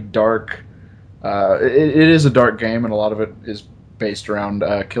very dark. It is a dark game, and a lot of it is based around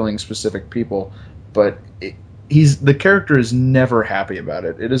killing specific people, but the character is never happy about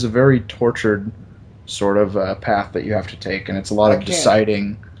it. It is a very tortured sort of path that you have to take, and it's a lot of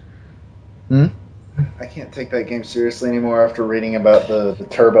deciding. I can't take that game seriously anymore after reading about the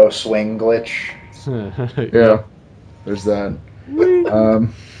turbo swing glitch. Yeah, there's that.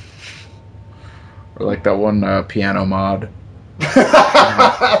 Or like that one piano mod.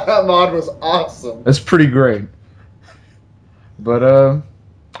 That mod was awesome. That's pretty great. But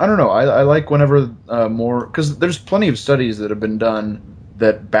I don't know. I like whenever more, because there's plenty of studies that have been done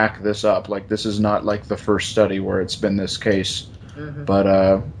that back this up. Like, this is not like the first study where it's been this case. Mm-hmm.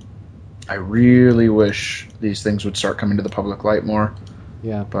 But I really wish these things would start coming to the public light more.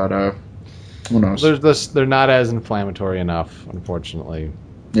 Yeah. But who knows? They're not as inflammatory enough, unfortunately.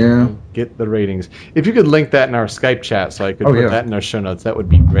 Yeah. Get the ratings. If you could link that in our Skype chat so I could put that in our show notes, that would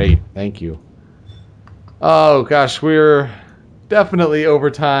be great. Thank you. Oh, gosh, we're definitely over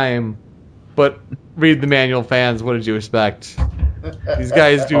time. But read the manual, fans. What did you expect? These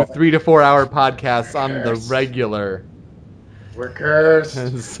guys do 3 to 4 hour podcasts on the regular. We're cursed.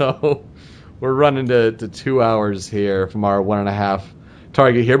 And so we're running to 2 hours here from our 1.5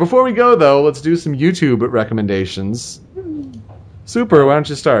 target here. Before we go, though, let's do some YouTube recommendations. Super, why don't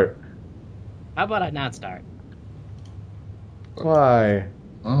you start? How about I not start? Why?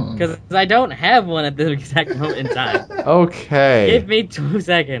 Because I don't have one at this exact moment in time. Okay. Give me 2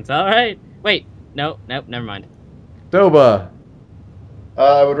 seconds, alright? Wait, nope, never mind. Doba.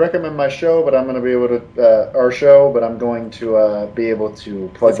 I would recommend my show, but I'm going to be able to our show, but I'm going to be able to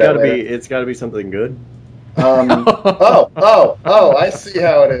plug that later. It's got to be something good. Oh! I see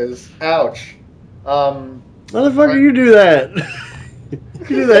how it is. Ouch. Motherfucker, you do that. You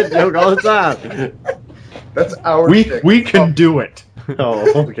do that joke all the time. That's our shtick. We can do it.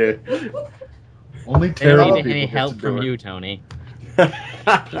 Oh, okay. Only They terrible don't people need any get to help do from it. you, Tony.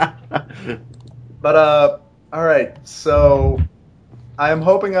 But, alright, so I'm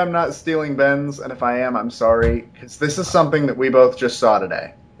hoping I'm not stealing Ben's, and if I am, I'm sorry, because this is something that we both just saw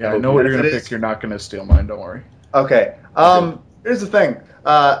today. Yeah, I know what And you're if going it to is- pick. You're not going to steal mine, don't worry. Okay, here's the thing.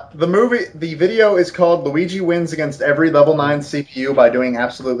 The video is called Luigi Wins Against Every Level 9 CPU by Doing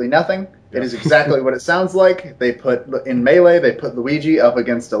Absolutely Nothing. It is exactly what it sounds like. In Melee, they put Luigi up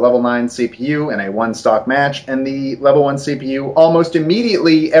against a level 9 CPU in a one-stock match, and the level 1 CPU almost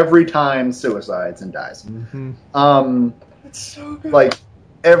immediately, every time, suicides and dies. Mm-hmm. It's so good. Like,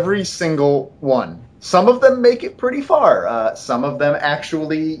 every single one. Some of them make it pretty far. Some of them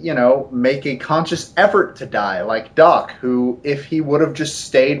actually, make a conscious effort to die, like Doc, who, if he would have just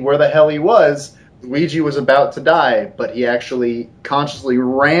stayed where the hell he was, Luigi was about to die, but he actually consciously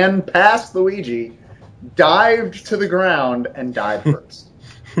ran past Luigi, dived to the ground, and died first.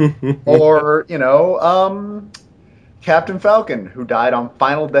 Or, Captain Falcon, who died on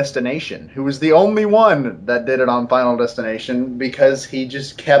Final Destination, who was the only one that did it on Final Destination because he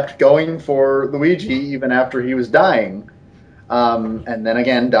just kept going for Luigi even after he was dying, and then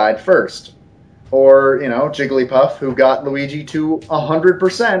again died first. Or, Jigglypuff, who got Luigi to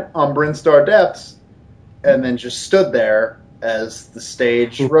 100% on Brinstar Depths, and then just stood there as the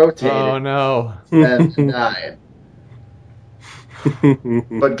stage rotated Oh, no. and died.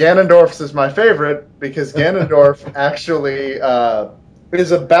 But Ganondorf's is my favorite because Ganondorf actually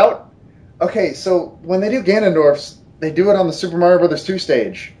is about... Okay, so when they do Ganondorf's, they do it on the Super Mario Bros. 2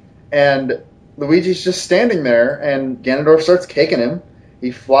 stage. And Luigi's just standing there, and Ganondorf starts kicking him. He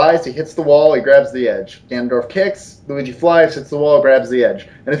flies, he hits the wall, he grabs the edge. Ganondorf kicks, Luigi flies, hits the wall, grabs the edge.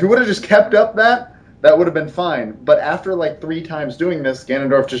 And if he would have just kept up that would have been fine. But after like 3 times doing this,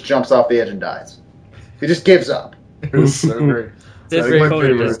 Ganondorf just jumps off the edge and dies. He just gives up. It was so great. This I think my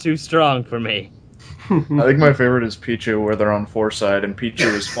recording favorite- is too strong for me. I think my favorite is Pichu, where they're on Foresight, and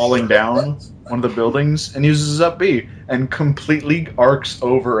Pichu is falling down one of the buildings and uses his up B and completely arcs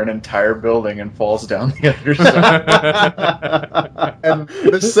over an entire building and falls down the other side. And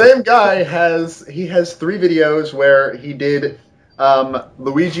the same guy has 3 videos where he did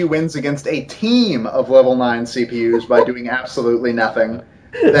Luigi wins against a team of level 9 CPUs by doing absolutely nothing.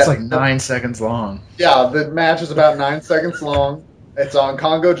 It's like 9 seconds long. Yeah, the match is about 9 seconds long. It's on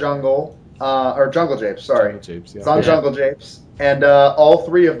Congo Jungle, or Jungle Japes, sorry. Japes, It's on Jungle Japes. And all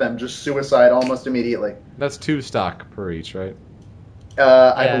 3 of them just suicide almost immediately. That's 2 stock per each, right?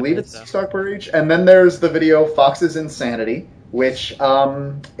 I Yeah, believe I it's think so. Stockport Reach. And then there's the video Fox's Insanity, which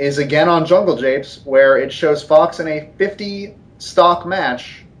is again on Jungle Japes, where it shows Fox in a 50 stock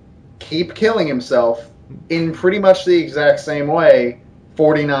match keep killing himself in pretty much the exact same way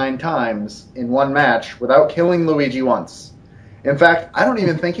 49 times in one match without killing Luigi once. In fact, I don't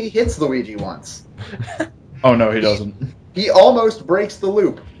even think he hits Luigi once. Oh no, he doesn't. He almost breaks the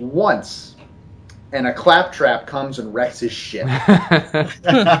loop once, and a claptrap comes and wrecks his shit. And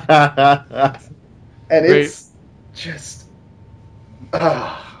Great. it's just...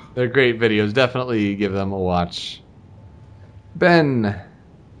 They're great videos. Definitely give them a watch. Ben.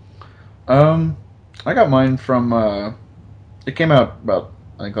 I got mine from, it came out about,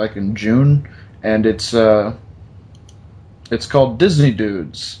 I think, like in June, and it's called Disney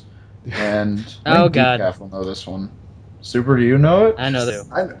Dudes. And Oh, I think God. Decaf will know this one. Super, do you know it? I know this.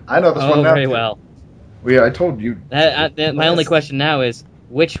 I know this Oh, one now. very too. well. Yeah, I told you. My only question now is,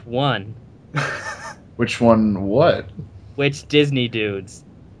 which one? Which one? What? Which Disney dudes?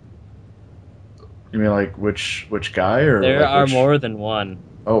 You mean like which guy or? There like are which... more than one.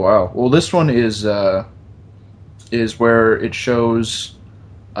 Oh wow. Well, this one is where it shows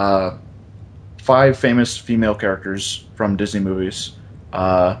 5 famous female characters from Disney movies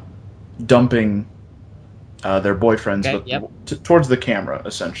dumping their boyfriends Okay, but yep. towards the camera,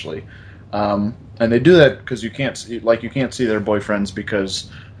 essentially. And they do that because you can't see their boyfriends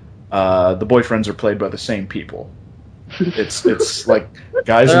because the boyfriends are played by the same people. It's like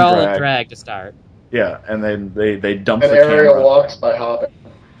guys They're in all drag. in drag to start. Yeah, and then they dump And the Ariel camera. walks by hopping.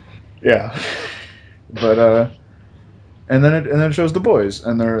 Yeah, but and then it shows the boys,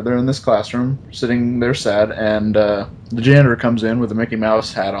 and they're in this classroom sitting there sad, and the janitor comes in with a Mickey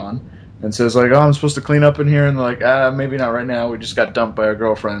Mouse hat on and says like, "Oh, I'm supposed to clean up in here," and they're like, maybe not right now. We just got dumped by our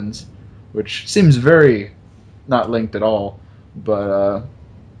girlfriends," which seems very not linked at all. But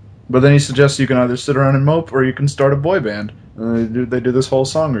then he suggests you can either sit around and mope or you can start a boy band, and they do this whole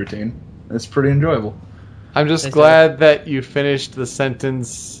song routine. It's pretty enjoyable. I'm just They glad that you finished the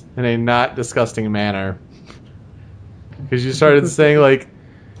sentence in a not disgusting manner. Because you started saying, like,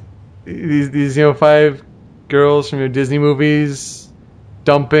 these 5 girls from your Disney movies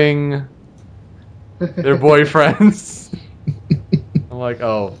dumping their boyfriends. I'm like,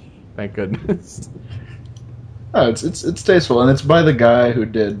 oh, thank goodness. Oh, it's tasteful, and it's by the guy who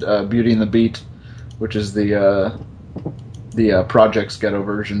did Beauty and the Beat, which is the Projects Ghetto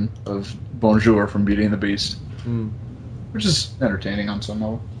version of Bonjour from Beauty and the Beast, which is entertaining on some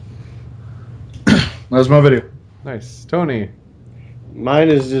level. That was my video. Nice. Tony. Mine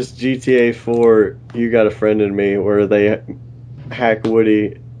is just GTA 4, You Got a Friend in Me, where they hack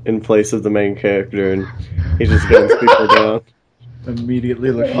Woody in place of the main character, and he just guns people down. Immediately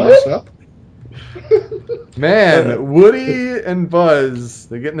looking this up. Man, Woody and Buzz,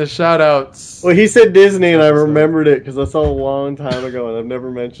 they're getting the shout-outs. Well, he said Disney, and I remembered it because I saw a long time ago, and I've never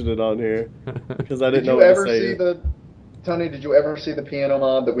mentioned it on here because I didn't know what to say. Tony, did you ever see the piano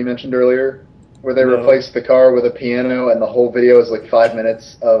mod that we mentioned earlier? Where they No. replaced the car with a piano, and the whole video is like 5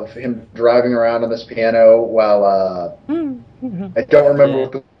 minutes of him driving around on this piano while, I don't remember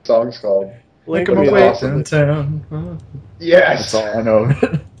what the song's called. Link Make 'em me away awesome. downtown. Yes! That's all I know of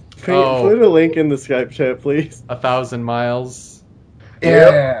it. Oh. Put a link in the Skype chat, please. 1,000 miles.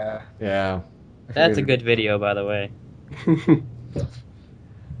 Yeah. Yeah. That's a good video, by the way.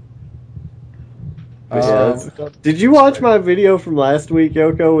 Did you watch my video from last week,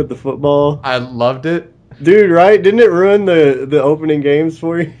 Yoko, with the football? I loved it. Dude, right? Didn't it ruin the opening games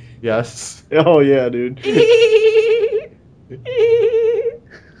for you? Yes. Oh, yeah, dude.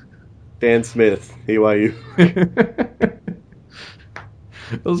 Dan Smith, EYU.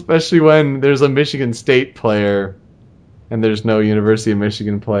 Especially when there's a Michigan State player and there's no University of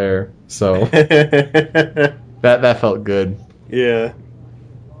Michigan player. So that felt good. Yeah.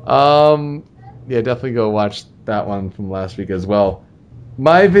 Yeah, definitely go watch that one from last week as well.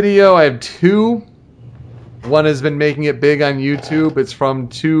 My video, I have 2. One has been making it big on YouTube. It's from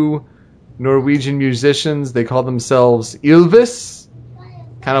 2 Norwegian musicians. They call themselves Ylvis,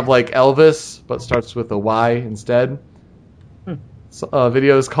 kind of like Elvis, but starts with a Y instead. So,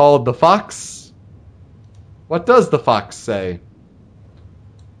 video is called The Fox. What does the fox say?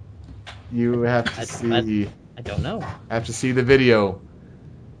 You have to see. I don't know. Have to see the video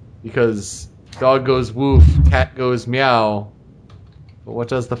because dog goes woof, cat goes meow. But what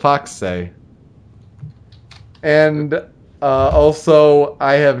does the fox say? And also,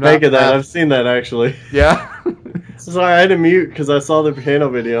 I have not. Make of that. I've seen that actually. Yeah. Sorry, I had to mute because I saw the piano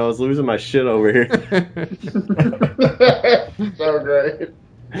video. I was losing my shit over here. So great.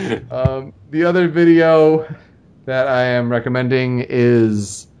 The other video that I am recommending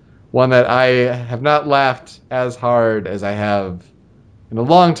is one that I have not laughed as hard as I have in a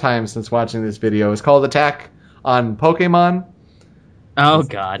long time since watching this video. It's called Attack on Pokemon. Oh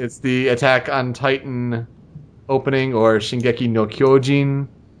God. It's the Attack on Titan opening, or Shingeki no Kyojin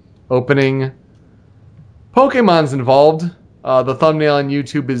opening. Pokemon's involved. The thumbnail on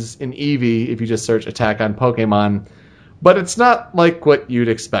YouTube is an Eevee if you just search Attack on Pokemon. But it's not like what you'd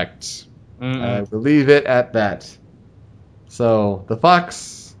expect. I will leave it at that. So, the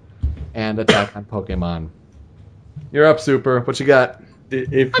Fox and Attack on Pokemon. You're up, Super. What you got?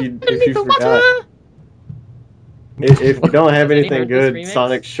 If you forgot, if you don't have anything good,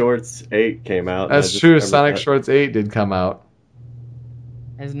 Sonic Shorts 8 came out. That's true. Sonic Shorts 8 did come out.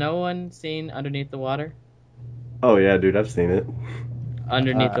 Has no one seen Underneath the Water? Oh yeah, dude, I've seen it.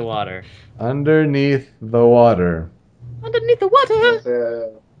 Underneath the Water. Underneath the Water. Underneath the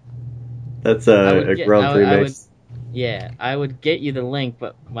Water! That's a Grump remix. I would get you the link,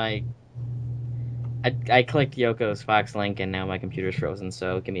 but I clicked Yoko's Fox link and now my computer's frozen,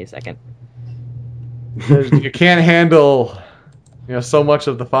 so give me a second. You can't handle, so much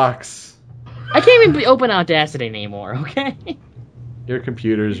of the Fox. I can't even open Audacity anymore, okay? Your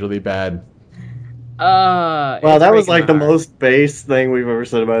computer's really bad. Wow, that was like the most base thing we've ever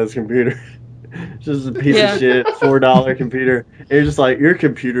said about his computer. Just a piece of shit, $4 computer. And you're just like, your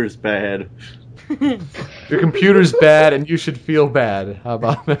computer's bad. Your computer's bad and you should feel bad. How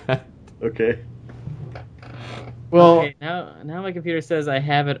about that? Okay. Well, okay, now my computer says I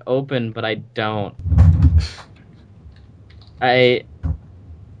have it open, but I don't. I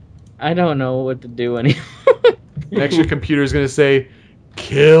don't know what to do anymore. Next, your computer's gonna say,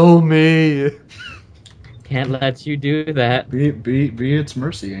 "Kill me." Can't let you do that. Be its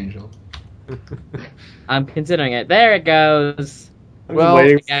mercy angel. I'm considering it. There it goes. I'm just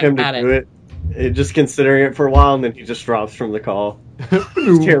waiting for him to do it. Just considering it for a while, and then he just drops from the call.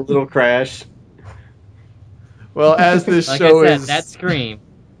 Just hear a little crash. Well, as this like show I said, is that scream,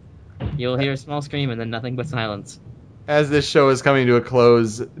 you'll hear a small scream and then nothing but silence. As this show is coming to a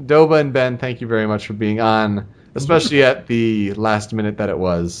close, Doba and Ben, thank you very much for being on, especially at the last minute that it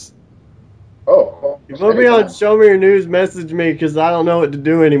was. Oh, if you'll be on Show Me Your News, message me, because I don't know what to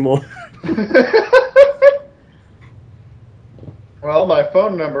do anymore. Well, my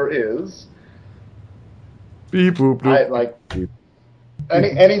phone number is... Beep, boop, boop.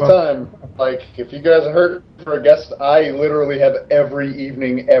 Anytime, like, if you guys are hurt for a guest, I literally have every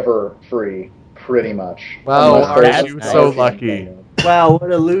evening ever free, pretty much. Wow, aren't you so lucky? Wow,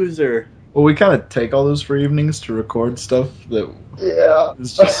 what a loser. Well, we kind of take all those free evenings to record stuff that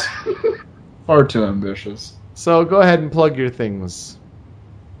is just far too ambitious. So go ahead and plug your things.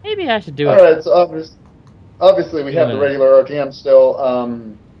 Maybe I should do it. Alright, so obviously we have the regular RTM still.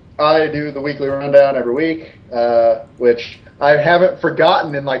 I do the weekly rundown every week, which I haven't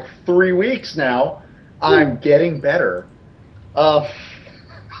forgotten in like 3 weeks now. I'm getting better. I'm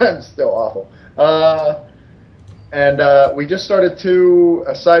still awful. And we just started 2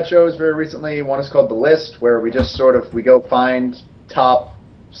 side shows very recently. One is called The List, where we just we go find top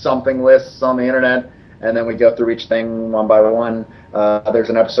something lists on the internet, and then we go through each thing one by one. There's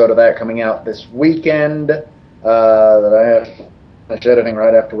an episode of that coming out this weekend that I have finished editing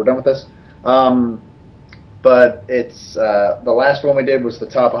right after we're done with this. But it's the last one we did was the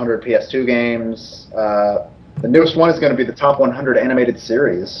top 100 PS2 games. The newest one is going to be the top 100 animated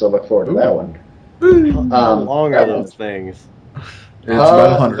series, so look forward to that one. How long are those things? It's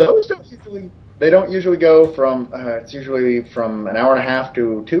about 100. Those don't usually go from. It's usually from an hour and a half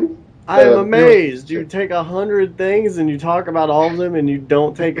to 2. I am amazed. You take 100 things and you talk about all of them, and you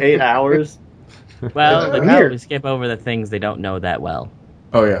don't take 8 hours. Well, they probably skip over the things they don't know that well.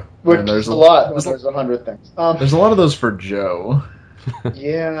 Oh yeah, which there's a lot. There's 100 things. There's a lot of those for Joe.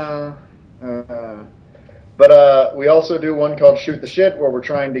 Yeah. But we also do one called Shoot the Shit, where we're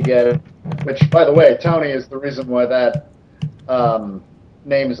trying to get, which, by the way, Tony is the reason why that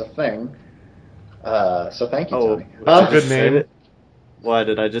name is a thing. So thank you, Tony. That's a good name. Why,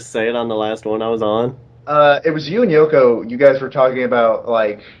 did I just say it on the last one I was on? It was you and Yoko. You guys were talking about,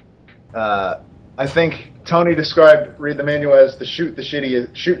 like, I think Tony described Read the Manual as the Shoot the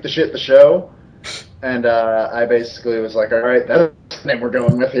Shit the show. And I basically was like, all right, that's the name we're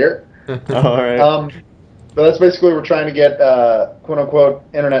going with here. All right. But that's basically we're trying to get quote-unquote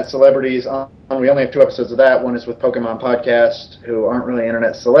internet celebrities on. We only have 2 episodes of that. One is with Pokemon Podcast, who aren't really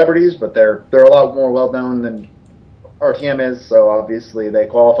internet celebrities, but they're a lot more well-known than RTM is, so obviously they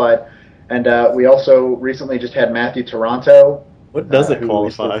qualified. And we also recently just had Matthew Toronto. What doesn't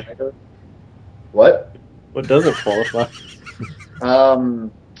qualify? What? What doesn't qualify?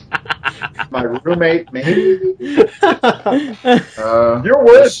 my roommate, maybe. Uh, Your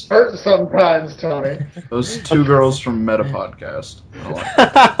words hurt sometimes, Tony. those two girls from Meta Podcast.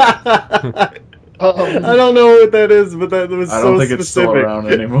 I don't know what that is, but that was I so don't think it's still specific. around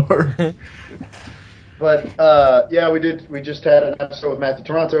anymore. But yeah, we just had an episode with Matthew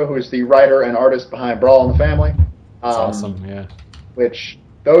Toronto, who is the writer and artist behind Brawl in the Family. That's awesome. Yeah. Which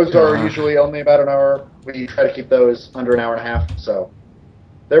those are usually only about an hour. We try to keep those under an hour and a half, so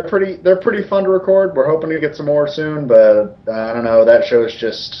they're pretty fun to record. We're hoping to get some more soon, but I don't know. That show's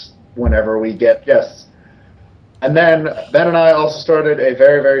just whenever we get guests. And then Ben and I also started a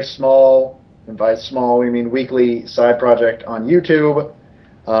very, very small, and by small we mean weekly side project on YouTube.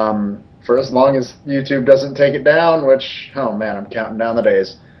 For as long as YouTube doesn't take it down, which, oh man, I'm counting down the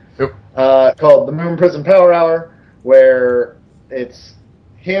days. Yep. Called the Moon Prison Power Hour, where it's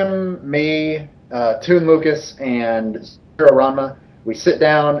him, me, Toon Lucas, and Zero Ranma. We sit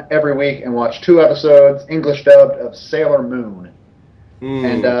down every week and watch 2 episodes, English dubbed, of Sailor Moon.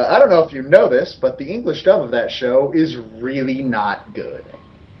 And I don't know if you know this, but the English dub of that show is really not good.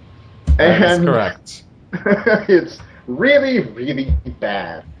 That's correct. It's really, really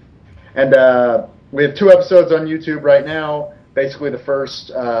bad. And we have 2 episodes on YouTube right now. Basically, the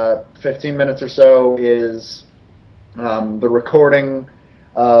first 15 minutes or so is the recording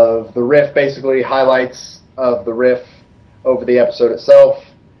of the riff, basically highlights of the riff over the episode itself.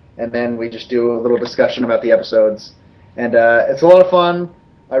 And then we just do a little discussion about the episodes. And it's a lot of fun.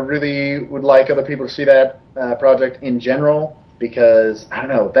 I really would like other people to see that project in general, because, I don't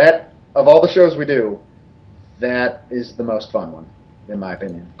know, that, of all the shows we do, that is the most fun one, in my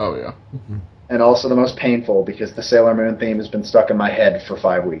opinion. Oh, yeah. And also the most painful, because the Sailor Moon theme has been stuck in my head for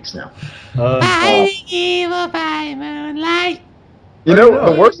 5 weeks now. You know,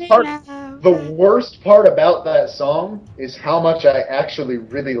 the worst part about that song is how much I actually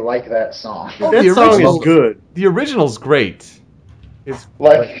really like that song. That song is good. The original's great. It's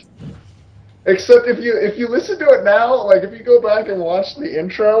like, except if you listen to it now, like if you go back and watch the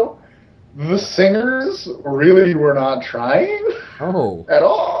intro, the singers really were not trying at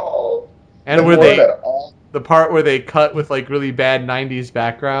all. And were they the part where they cut with like really bad 90s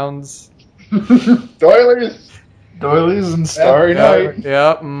backgrounds? Doilies and Starry Night.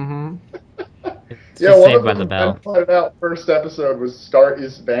 Yep. Mm-hmm. Yeah, one of them Ben pointed out first episode was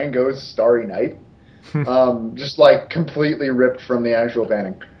Van Gogh's Starry Night. Just like completely ripped from the actual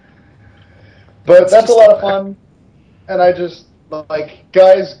painting. But that's a lot of fun. And I just like,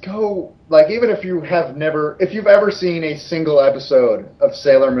 guys, go, like, even if you've ever seen a single episode of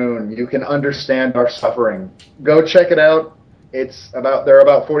Sailor Moon, you can understand our suffering. Go check it out. They're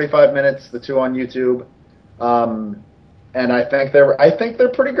about 45 minutes, the 2 on YouTube. And I think they're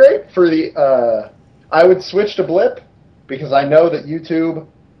pretty great for the, I would switch to Blip, because I know that YouTube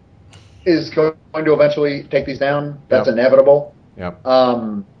is going to eventually take these down. That's inevitable. Yep.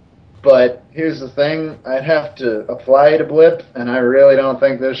 But here's the thing, I'd have to apply to Blip, and I really don't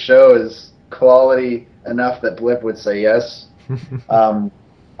think this show is quality enough that Blip would say yes.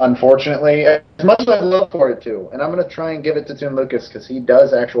 Unfortunately, as much as I'd love for it to, and I'm going to try and give it to Toon Lucas, because he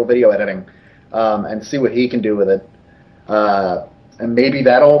does actual video editing, and see what he can do with it. And maybe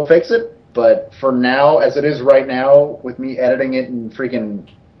that'll fix it, but for now, as it is right now, with me editing it in freaking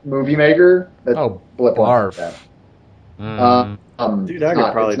Movie Maker, Blip won't do that. Dude, I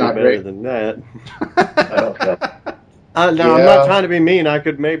could probably do better great. than that. I don't know. I'm not trying to be mean. I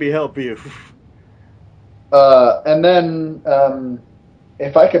could maybe help you. And then,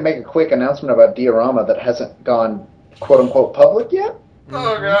 if I could make a quick announcement about Diorama that hasn't gone quote-unquote public yet.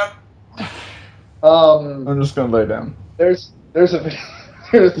 Oh, God. I'm just going to lay down. There's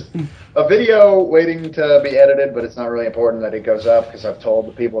a video waiting to be edited, but it's not really important that it goes up, because I've told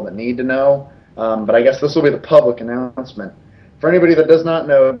the people that need to know. But I guess this will be the public announcement. For anybody that does not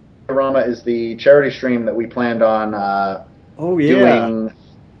know, Diorama is the charity stream that we planned on doing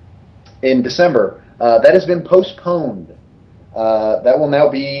in December. That has been postponed. That will now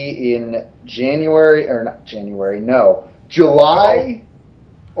be in July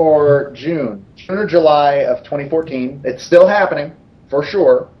or June or July of 2014. It's still happening, for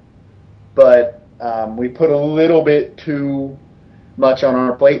sure, but we put a little bit too much on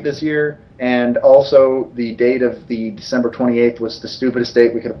our plate this year. And also, the date of the December 28th was the stupidest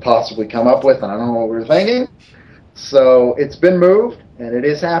date we could have possibly come up with, and I don't know what we were thinking. So it's been moved, and it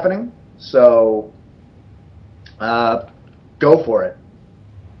is happening. So go for it.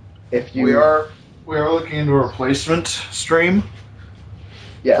 We are looking into a replacement stream.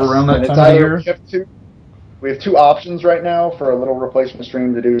 Yes, for around that and time it's of either year. we have two options right now for a little replacement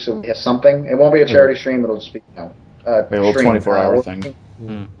stream to do, so we have something. It won't be a charity stream; it'll just be a little 24-hour thing.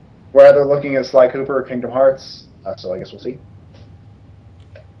 we're either looking at Sly Cooper or Kingdom Hearts, so I guess we'll see.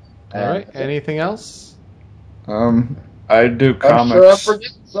 All right. Anything else? I do comics. I'm sure I'm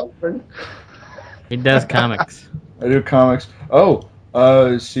forgetting something. He does comics. I do comics. Oh,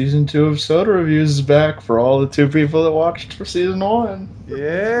 season 2 of Soda Reviews is back for all the 2 people that watched for season 1.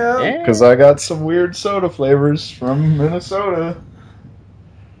 Yeah. Because I got some weird soda flavors from Minnesota.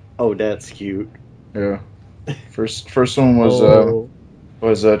 Oh, that's cute. Yeah. First one was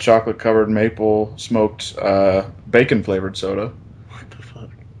chocolate covered maple smoked bacon flavored soda. What the fuck?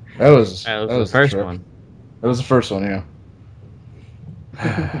 That was the first one. That was the first one, yeah.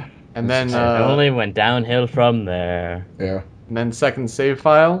 And then It only went downhill from there. Yeah. and then second save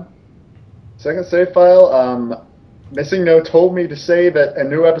file. Second save file. Missing No told me to say that a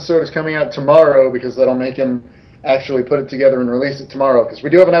new episode is coming out tomorrow because that'll make him actually put it together and release it tomorrow. Because we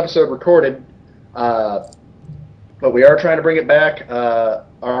do have an episode recorded, but we are trying to bring it back.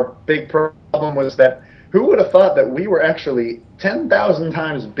 Our big problem was that who would have thought that we were actually 10,000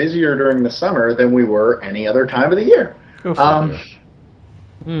 times busier during the summer than we were any other time of the year.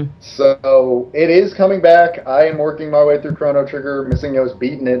 So it is coming back. I am working my way through Chrono Trigger. Missing No's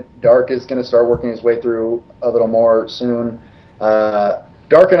beating it. Dark is going to start working his way through a little more soon.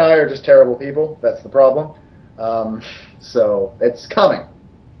 Dark and I are just terrible people. That's the problem. So it's coming.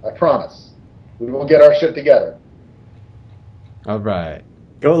 I promise. We will get our shit together. All right.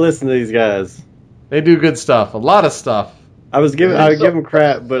 Go listen to these guys. They do good stuff. A lot of stuff. I would give them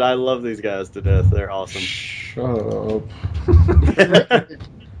crap, but I love these guys to death. They're awesome. Shut up.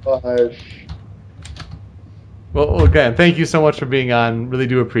 Well, again, thank you so much for being on. Really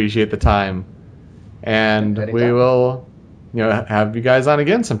do appreciate the time. And Anytime. we will, have you guys on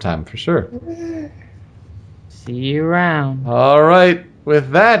again sometime for sure. See you around. All right.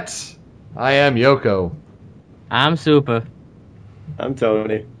 With that, I am Yoko. I'm Super. I'm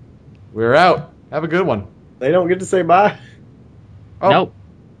Tony. We're out. Have a good one. They don't get to say bye. Oh, Nope.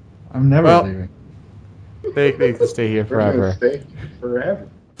 I'm never leaving. They can stay here We're gonna forever. stay forever.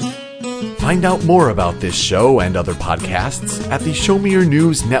 Find out more about this show and other podcasts at the Show Me Your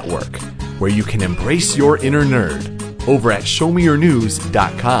News Network, where you can embrace your inner nerd over at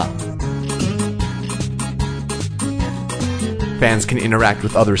showmeyournews.com. Fans can interact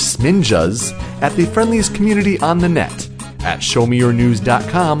with other Sminjas at the friendliest community on the net at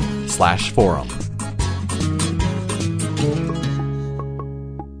showmeyournews.com/forum.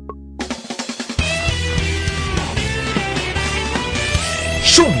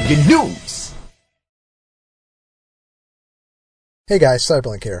 Show me your news! Hey guys,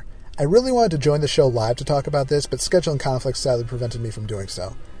 Cyberlink here. I really wanted to join the show live to talk about this, but scheduling conflicts sadly prevented me from doing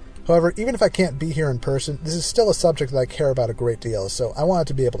so. However, even if I can't be here in person, this is still a subject that I care about a great deal, so I wanted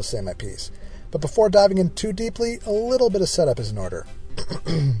to be able to say my piece. But before diving in too deeply, a little bit of setup is in order.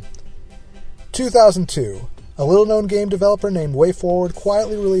 2002. A little-known game developer named WayForward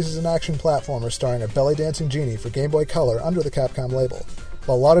quietly releases an action platformer starring a belly-dancing genie for Game Boy Color under the Capcom label.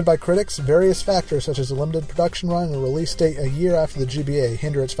 While lauded by critics, various factors such as a limited production run and a release date a year after the GBA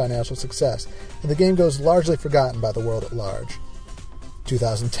hinder its financial success, and the game goes largely forgotten by the world at large.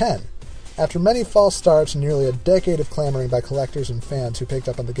 2010. After many false starts and nearly a decade of clamoring by collectors and fans who picked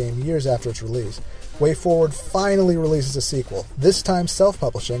up on the game years after its release, WayForward finally releases a sequel, this time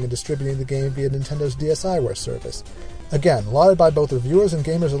self-publishing and distributing the game via Nintendo's DSiWare service. Again, lauded by both reviewers and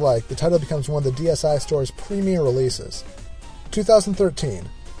gamers alike, the title becomes one of the DSi Store's premier releases. 2013.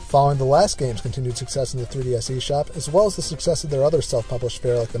 Following the last game's continued success in the 3DS eShop, as well as the success of their other self-published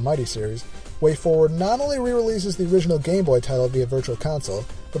fare like the Mighty series, WayForward not only re-releases the original Game Boy title via Virtual Console,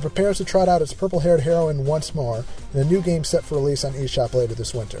 but prepares to trot out its purple-haired heroine once more in a new game set for release on eShop later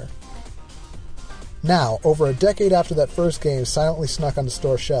this winter. Now, over a decade after that first game silently snuck onto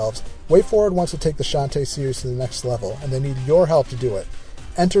store shelves, WayForward wants to take the Shantae series to the next level, and they need your help to do it.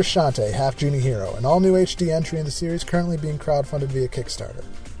 Enter Shantae, Half Genie Hero, an all-new HD entry in the series currently being crowdfunded via Kickstarter.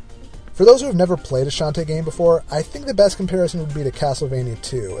 For those who have never played a Shantae game before, I think the best comparison would be to Castlevania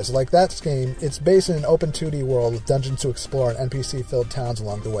 2, as like that game, it's based in an open 2D world with dungeons to explore and NPC-filled towns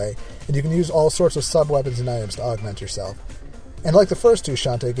along the way, and you can use all sorts of sub-weapons and items to augment yourself. And like the first two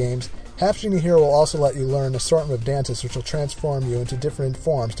Shantae games, Half Genie Hero will also let you learn an assortment of dances which will transform you into different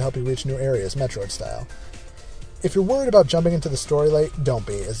forms to help you reach new areas, Metroid style. If you're worried about jumping into the story late, don't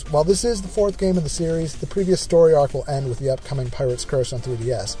be, as while this is the fourth game in the series, the previous story arc will end with the upcoming Pirate's Curse on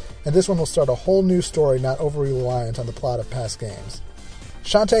 3DS, and this one will start a whole new story not overly reliant on the plot of past games.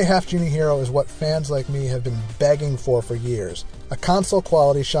 Shantae Half Genie Hero is what fans like me have been begging for years, a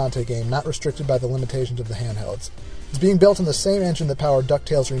console-quality Shantae game not restricted by the limitations of the handhelds. It's being built on the same engine that powered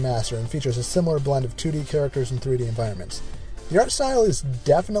DuckTales Remaster and features a similar blend of 2D characters and 3D environments. The art style is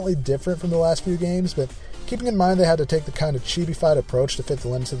definitely different from the last few games, but keeping in mind they had to take the kind of chibi-fied approach to fit the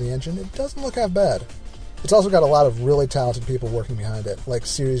limits of the engine, it doesn't look half bad. It's also got a lot of really talented people working behind it, like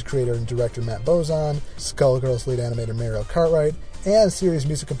series creator and director Matt Bozon, Skullgirls lead animator Mariel Cartwright, and series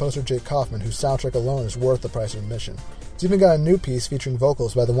music composer Jake Kaufman, whose soundtrack alone is worth the price of admission. It's even got a new piece featuring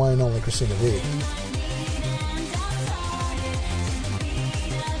vocals by the one and only Christina Ricci.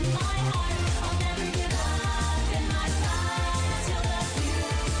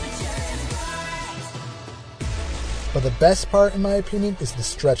 But the best part, in my opinion, is the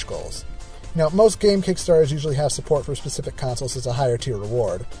stretch goals. Now, most game Kickstarters usually have support for specific consoles as a higher tier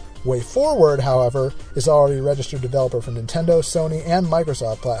reward. WayForward, however, is already a registered developer for Nintendo, Sony, and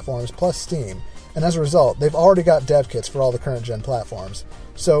Microsoft platforms, plus Steam, and as a result, they've already got dev kits for all the current-gen platforms.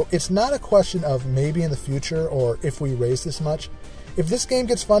 So it's not a question of maybe in the future or if we raise this much. If this game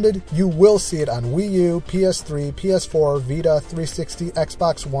gets funded, you will see it on Wii U, PS3, PS4, Vita, 360,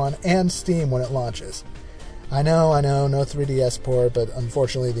 Xbox One, and Steam when it launches. I know, no 3DS port, but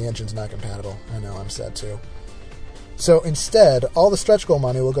unfortunately the engine's not compatible. I know, I'm sad too. So instead, all the stretch goal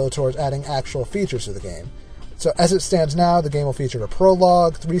money will go towards adding actual features to the game. So as it stands now, the game will feature a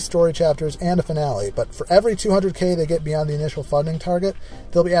prologue, 3 story chapters, and a finale, but for every 200k they get beyond the initial funding target,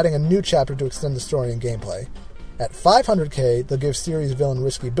 they'll be adding a new chapter to extend the story and gameplay. At 500k, they'll give series villain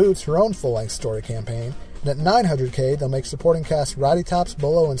Risky Boots her own full-length story campaign, and at 900k, they'll make supporting cast Roddy Tops,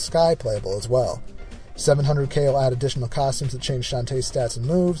 Bolo, and Sky playable as well. 700k will add additional costumes that change Shantae's stats and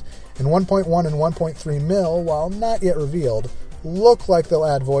moves, and 1.1 and 1.3 mil, while not yet revealed, look like they'll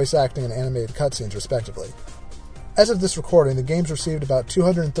add voice acting and animated cutscenes respectively. As of this recording, the game's received about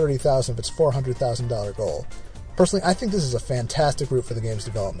 $230,000 of its $400,000 goal. Personally, I think this is a fantastic route for the game's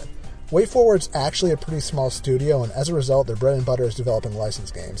development. WayForward's actually a pretty small studio, and as a result, their bread and butter is developing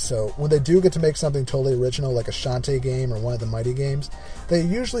licensed games, so when they do get to make something totally original like a Shantae game or one of the Mighty games, they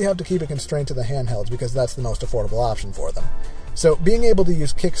usually have to keep it constrained to the handhelds because that's the most affordable option for them. So being able to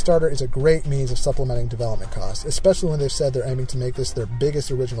use Kickstarter is a great means of supplementing development costs, especially when they've said they're aiming to make this their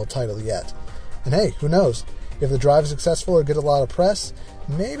biggest original title yet. And hey, who knows? If the drive is successful or get a lot of press,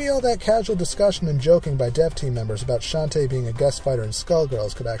 maybe all that casual discussion and joking by dev team members about Shantae being a guest fighter in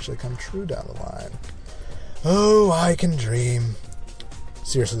Skullgirls could actually come true down the line. Oh, I can dream.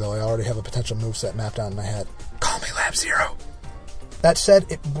 Seriously though, I already have a potential moveset mapped out in my head. Call me Lab Zero. That said,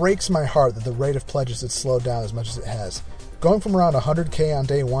 it breaks my heart that the rate of pledges has slowed down as much as it has. Going from around 100k on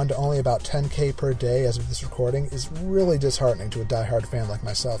day 1 to only about 10k per day as of this recording is really disheartening to a diehard fan like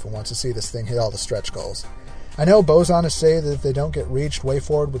myself who wants to see this thing hit all the stretch goals. I know Bozon is saying that if they don't get reached,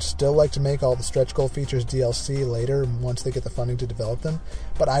 WayForward would still like to make all the stretch goal features DLC later once they get the funding to develop them,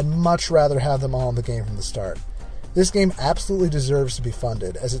 but I'd much rather have them all in the game from the start. This game absolutely deserves to be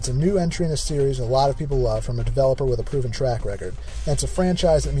funded, as it's a new entry in a series a lot of people love from a developer with a proven track record, and it's a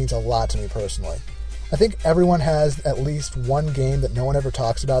franchise that means a lot to me personally. I think everyone has at least one game that no one ever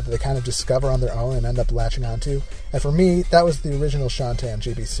talks about that they kind of discover on their own and end up latching onto, and for me, that was the original Shantae on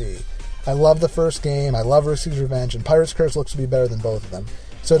GBC. I love the first game, I love Risky's Revenge, and Pirate's Curse looks to be better than both of them.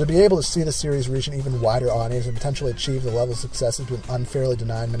 So to be able to see the series reach an even wider audience and potentially achieve the level of success it's been unfairly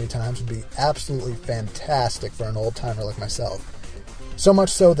denied many times would be absolutely fantastic for an old-timer like myself. So much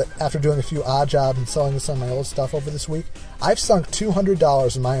so that after doing a few odd jobs and selling some of my old stuff over this week, I've sunk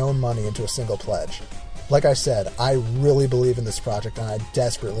 $200 of my own money into a single pledge. Like I said, I really believe in this project and I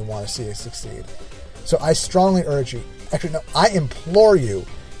desperately want to see it succeed. So I strongly urge you, actually no, I implore you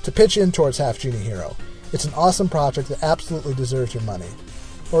to pitch in towards Half Genie Hero. It's an awesome project that absolutely deserves your money.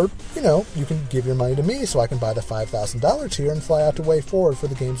 Or, you can give your money to me so I can buy the $5,000 tier and fly out to WayForward for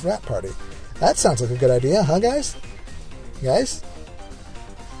the game's wrap party. That sounds like a good idea, huh guys? Guys?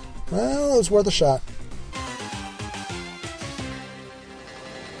 Well, it was worth a shot.